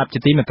មិត្តអ្នកស្ដាប់ជា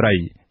ទីមេត្រី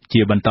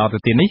ជាបន្តទៅ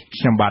ទៀតនេះ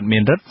ខ្ញុំបាទមា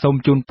នរិទ្ធសូម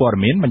ជូនព័ត៌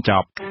មានបញ្ច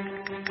ប់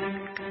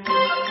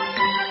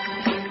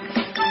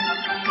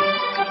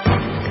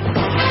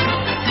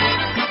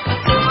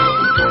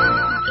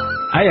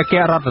ឯកអគ្គ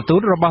រដ្ឋទូ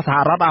តរបស់សហ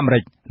រដ្ឋអាមេរិ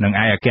កនិង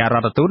ឯកអគ្គរ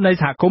ដ្ឋទូតនៃ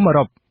សហគមន៍អឺ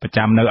រ៉ុបប្រ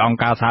ចាំនៅអង្គ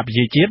ការសហប្រ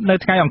ជាជាតិនៅ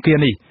ថ្ងៃអង្គារ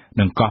នេះ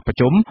នឹងកោះប្រ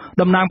ជុំ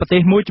តំណាងប្រទេ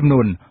សមួយចំ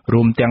នួន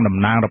រួមទាំងតំ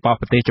ណាងរបស់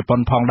ប្រទេសជប៉ុន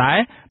ផងដែរ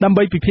ដើម្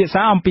បីពិភាក្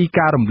សាអំពី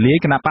ការរំលាយ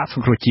គណបក្សស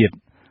ង្គ្រោះជាតិ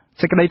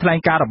សេចក្តីថ្លែង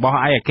ការណ៍របស់ឯ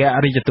កអគ្គ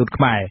រដ្ឋទូត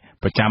ខ្មែរ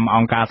ប្រចាំអ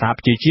ង្គការសហ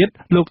ប្រជាជាតិ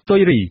លោកទុ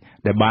យរី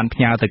ដែលបានផ្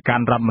ញើទៅកា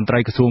ន់រដ្ឋមន្ត្រី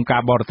ក្រសួងកា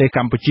របរទេសក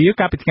ម្ពុជា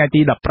កាលពីថ្ងៃ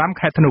ទី15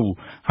ខែធ្នូ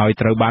ហើយ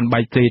ត្រូវបានបែ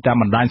កធ្លាយតាម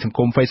បណ្ដាញសង្គ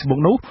ម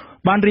Facebook នោះ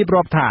បានរៀប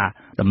រាប់ថា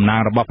តំណាង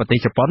របស់ប្រទេស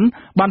ជប៉ុន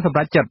បានសម្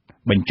រេចចិត្ត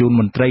បញ្ជូន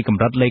មន្ត្រីក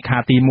ម្រិតលេខា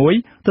ទី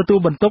1ទទួល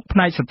បន្ទុកផ្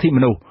នែកសិទ្ធិម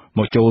នុស្សម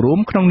កចូលរួម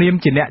ក្នុងនាម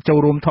ជាអ្នកចូល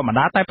រួមធម្ម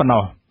តាតែប៉ុណ្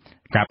ណោះ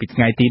កាលពីថ្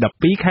ងៃទី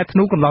12ខែធ្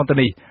នូកន្លងទៅ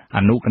នេះអ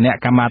នុគណៈ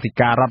កម្មាធិ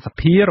ការរដ្ឋស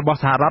ភារបស់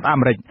សហរដ្ឋអា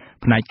មេរិក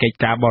ផ្នែកកិច្ច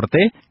ការបរ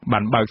ទេសបា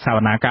នបើកសវ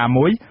នាការ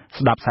មួយ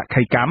ស្ដាប់សក្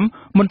ខីកម្ម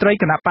មន្ត្រី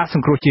គណៈបក្សស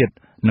ង្គ្រោះជាតិ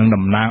និង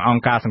តំណាងអ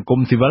ង្គការសង្គម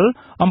ស៊ីវិល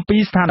អំពី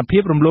ស្ថានភា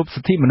ពរំលោភសិ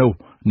ទ្ធិមនុស្ស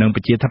និងប្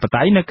រជាធិប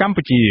តេយ្យនៅកម្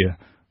ពុជា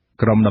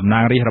ក្រុមតំណា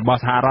ងរាស្ត្ររបស់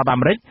សហរដ្ឋអា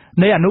មេរិក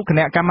នៃអនុគ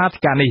ណៈកម្មាធិ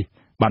ការនេះ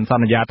បានស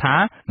ន្យាថា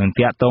នឹង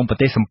ទាក់ទងប្រ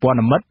ទេសសម្ព័ន្ធ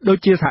មិត្តដូច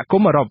ជាសហគ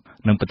មន៍អឺរ៉ុប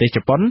និងប្រទេសជ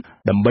ប៉ុន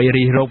ដើម្បី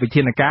រិះរោបវិ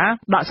ធានការ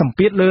ដាក់សម្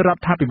ពាធលើរ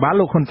ដ្ឋាភិបាល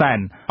លោកហ៊ុនសែន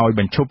ឲ្យ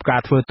បញ្ឈប់កា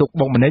រធ្វើទុក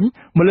បុកម្នេញ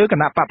មកលើគ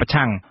ណៈបកប្រ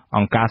ឆាំងអ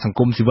ង្គការសង្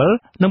គមស៊ីវិល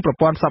និងប្រ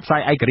ព័ន្ធផ្សព្វផ្សា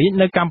យឯករាជ្យ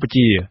នៅកម្ពុ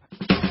ជា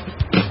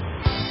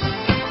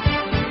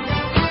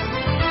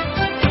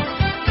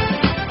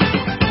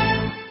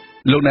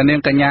លោកអ្នកនាង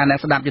កញ្ញាអ្នក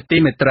ស្ដាប់ជាទី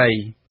មេត្រី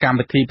កម្ម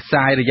វិធីផ្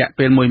សាយរយៈ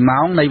ពេល1ម៉ោ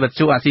ងនៃវិទ្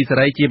យុអាស៊ីសេ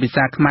រីជាភា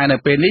សាខ្មែរនៅ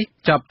ពេលនេះ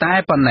ចប់តែ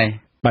ប៉ុណ្ណេះ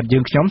បាទយើ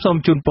ងខ្ញុំសូម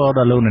ជូនពរដ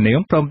ល់លោកអ្នកនាង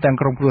ព្រមទាំង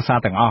ក្រុមគ្រួសារ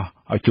ទាំងអស់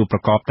ឲ្យជួបប្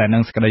រកបតែនឹ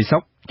ងសេចក្តីសុ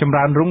ខចម្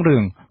រើនរុងរឿ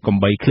ងកុំ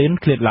បីឃ្លាន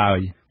ឃ្លាតឡើយ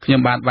ខ្ញុំ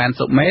បាទវ៉ែន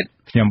សុមេត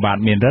ខ្ញុំបាទ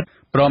មានរិទ្ធ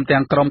ព្រមទាំ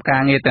ងក្រុមកា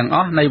រងារទាំងអ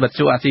ស់នៃវិទ្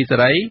យុអាស៊ីសេ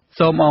រី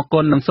សូមអរគុ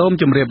ណនិងសូម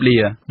ជម្រាបលា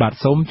បាទ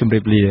សូមជម្រា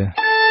ប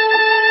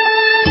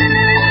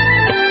លា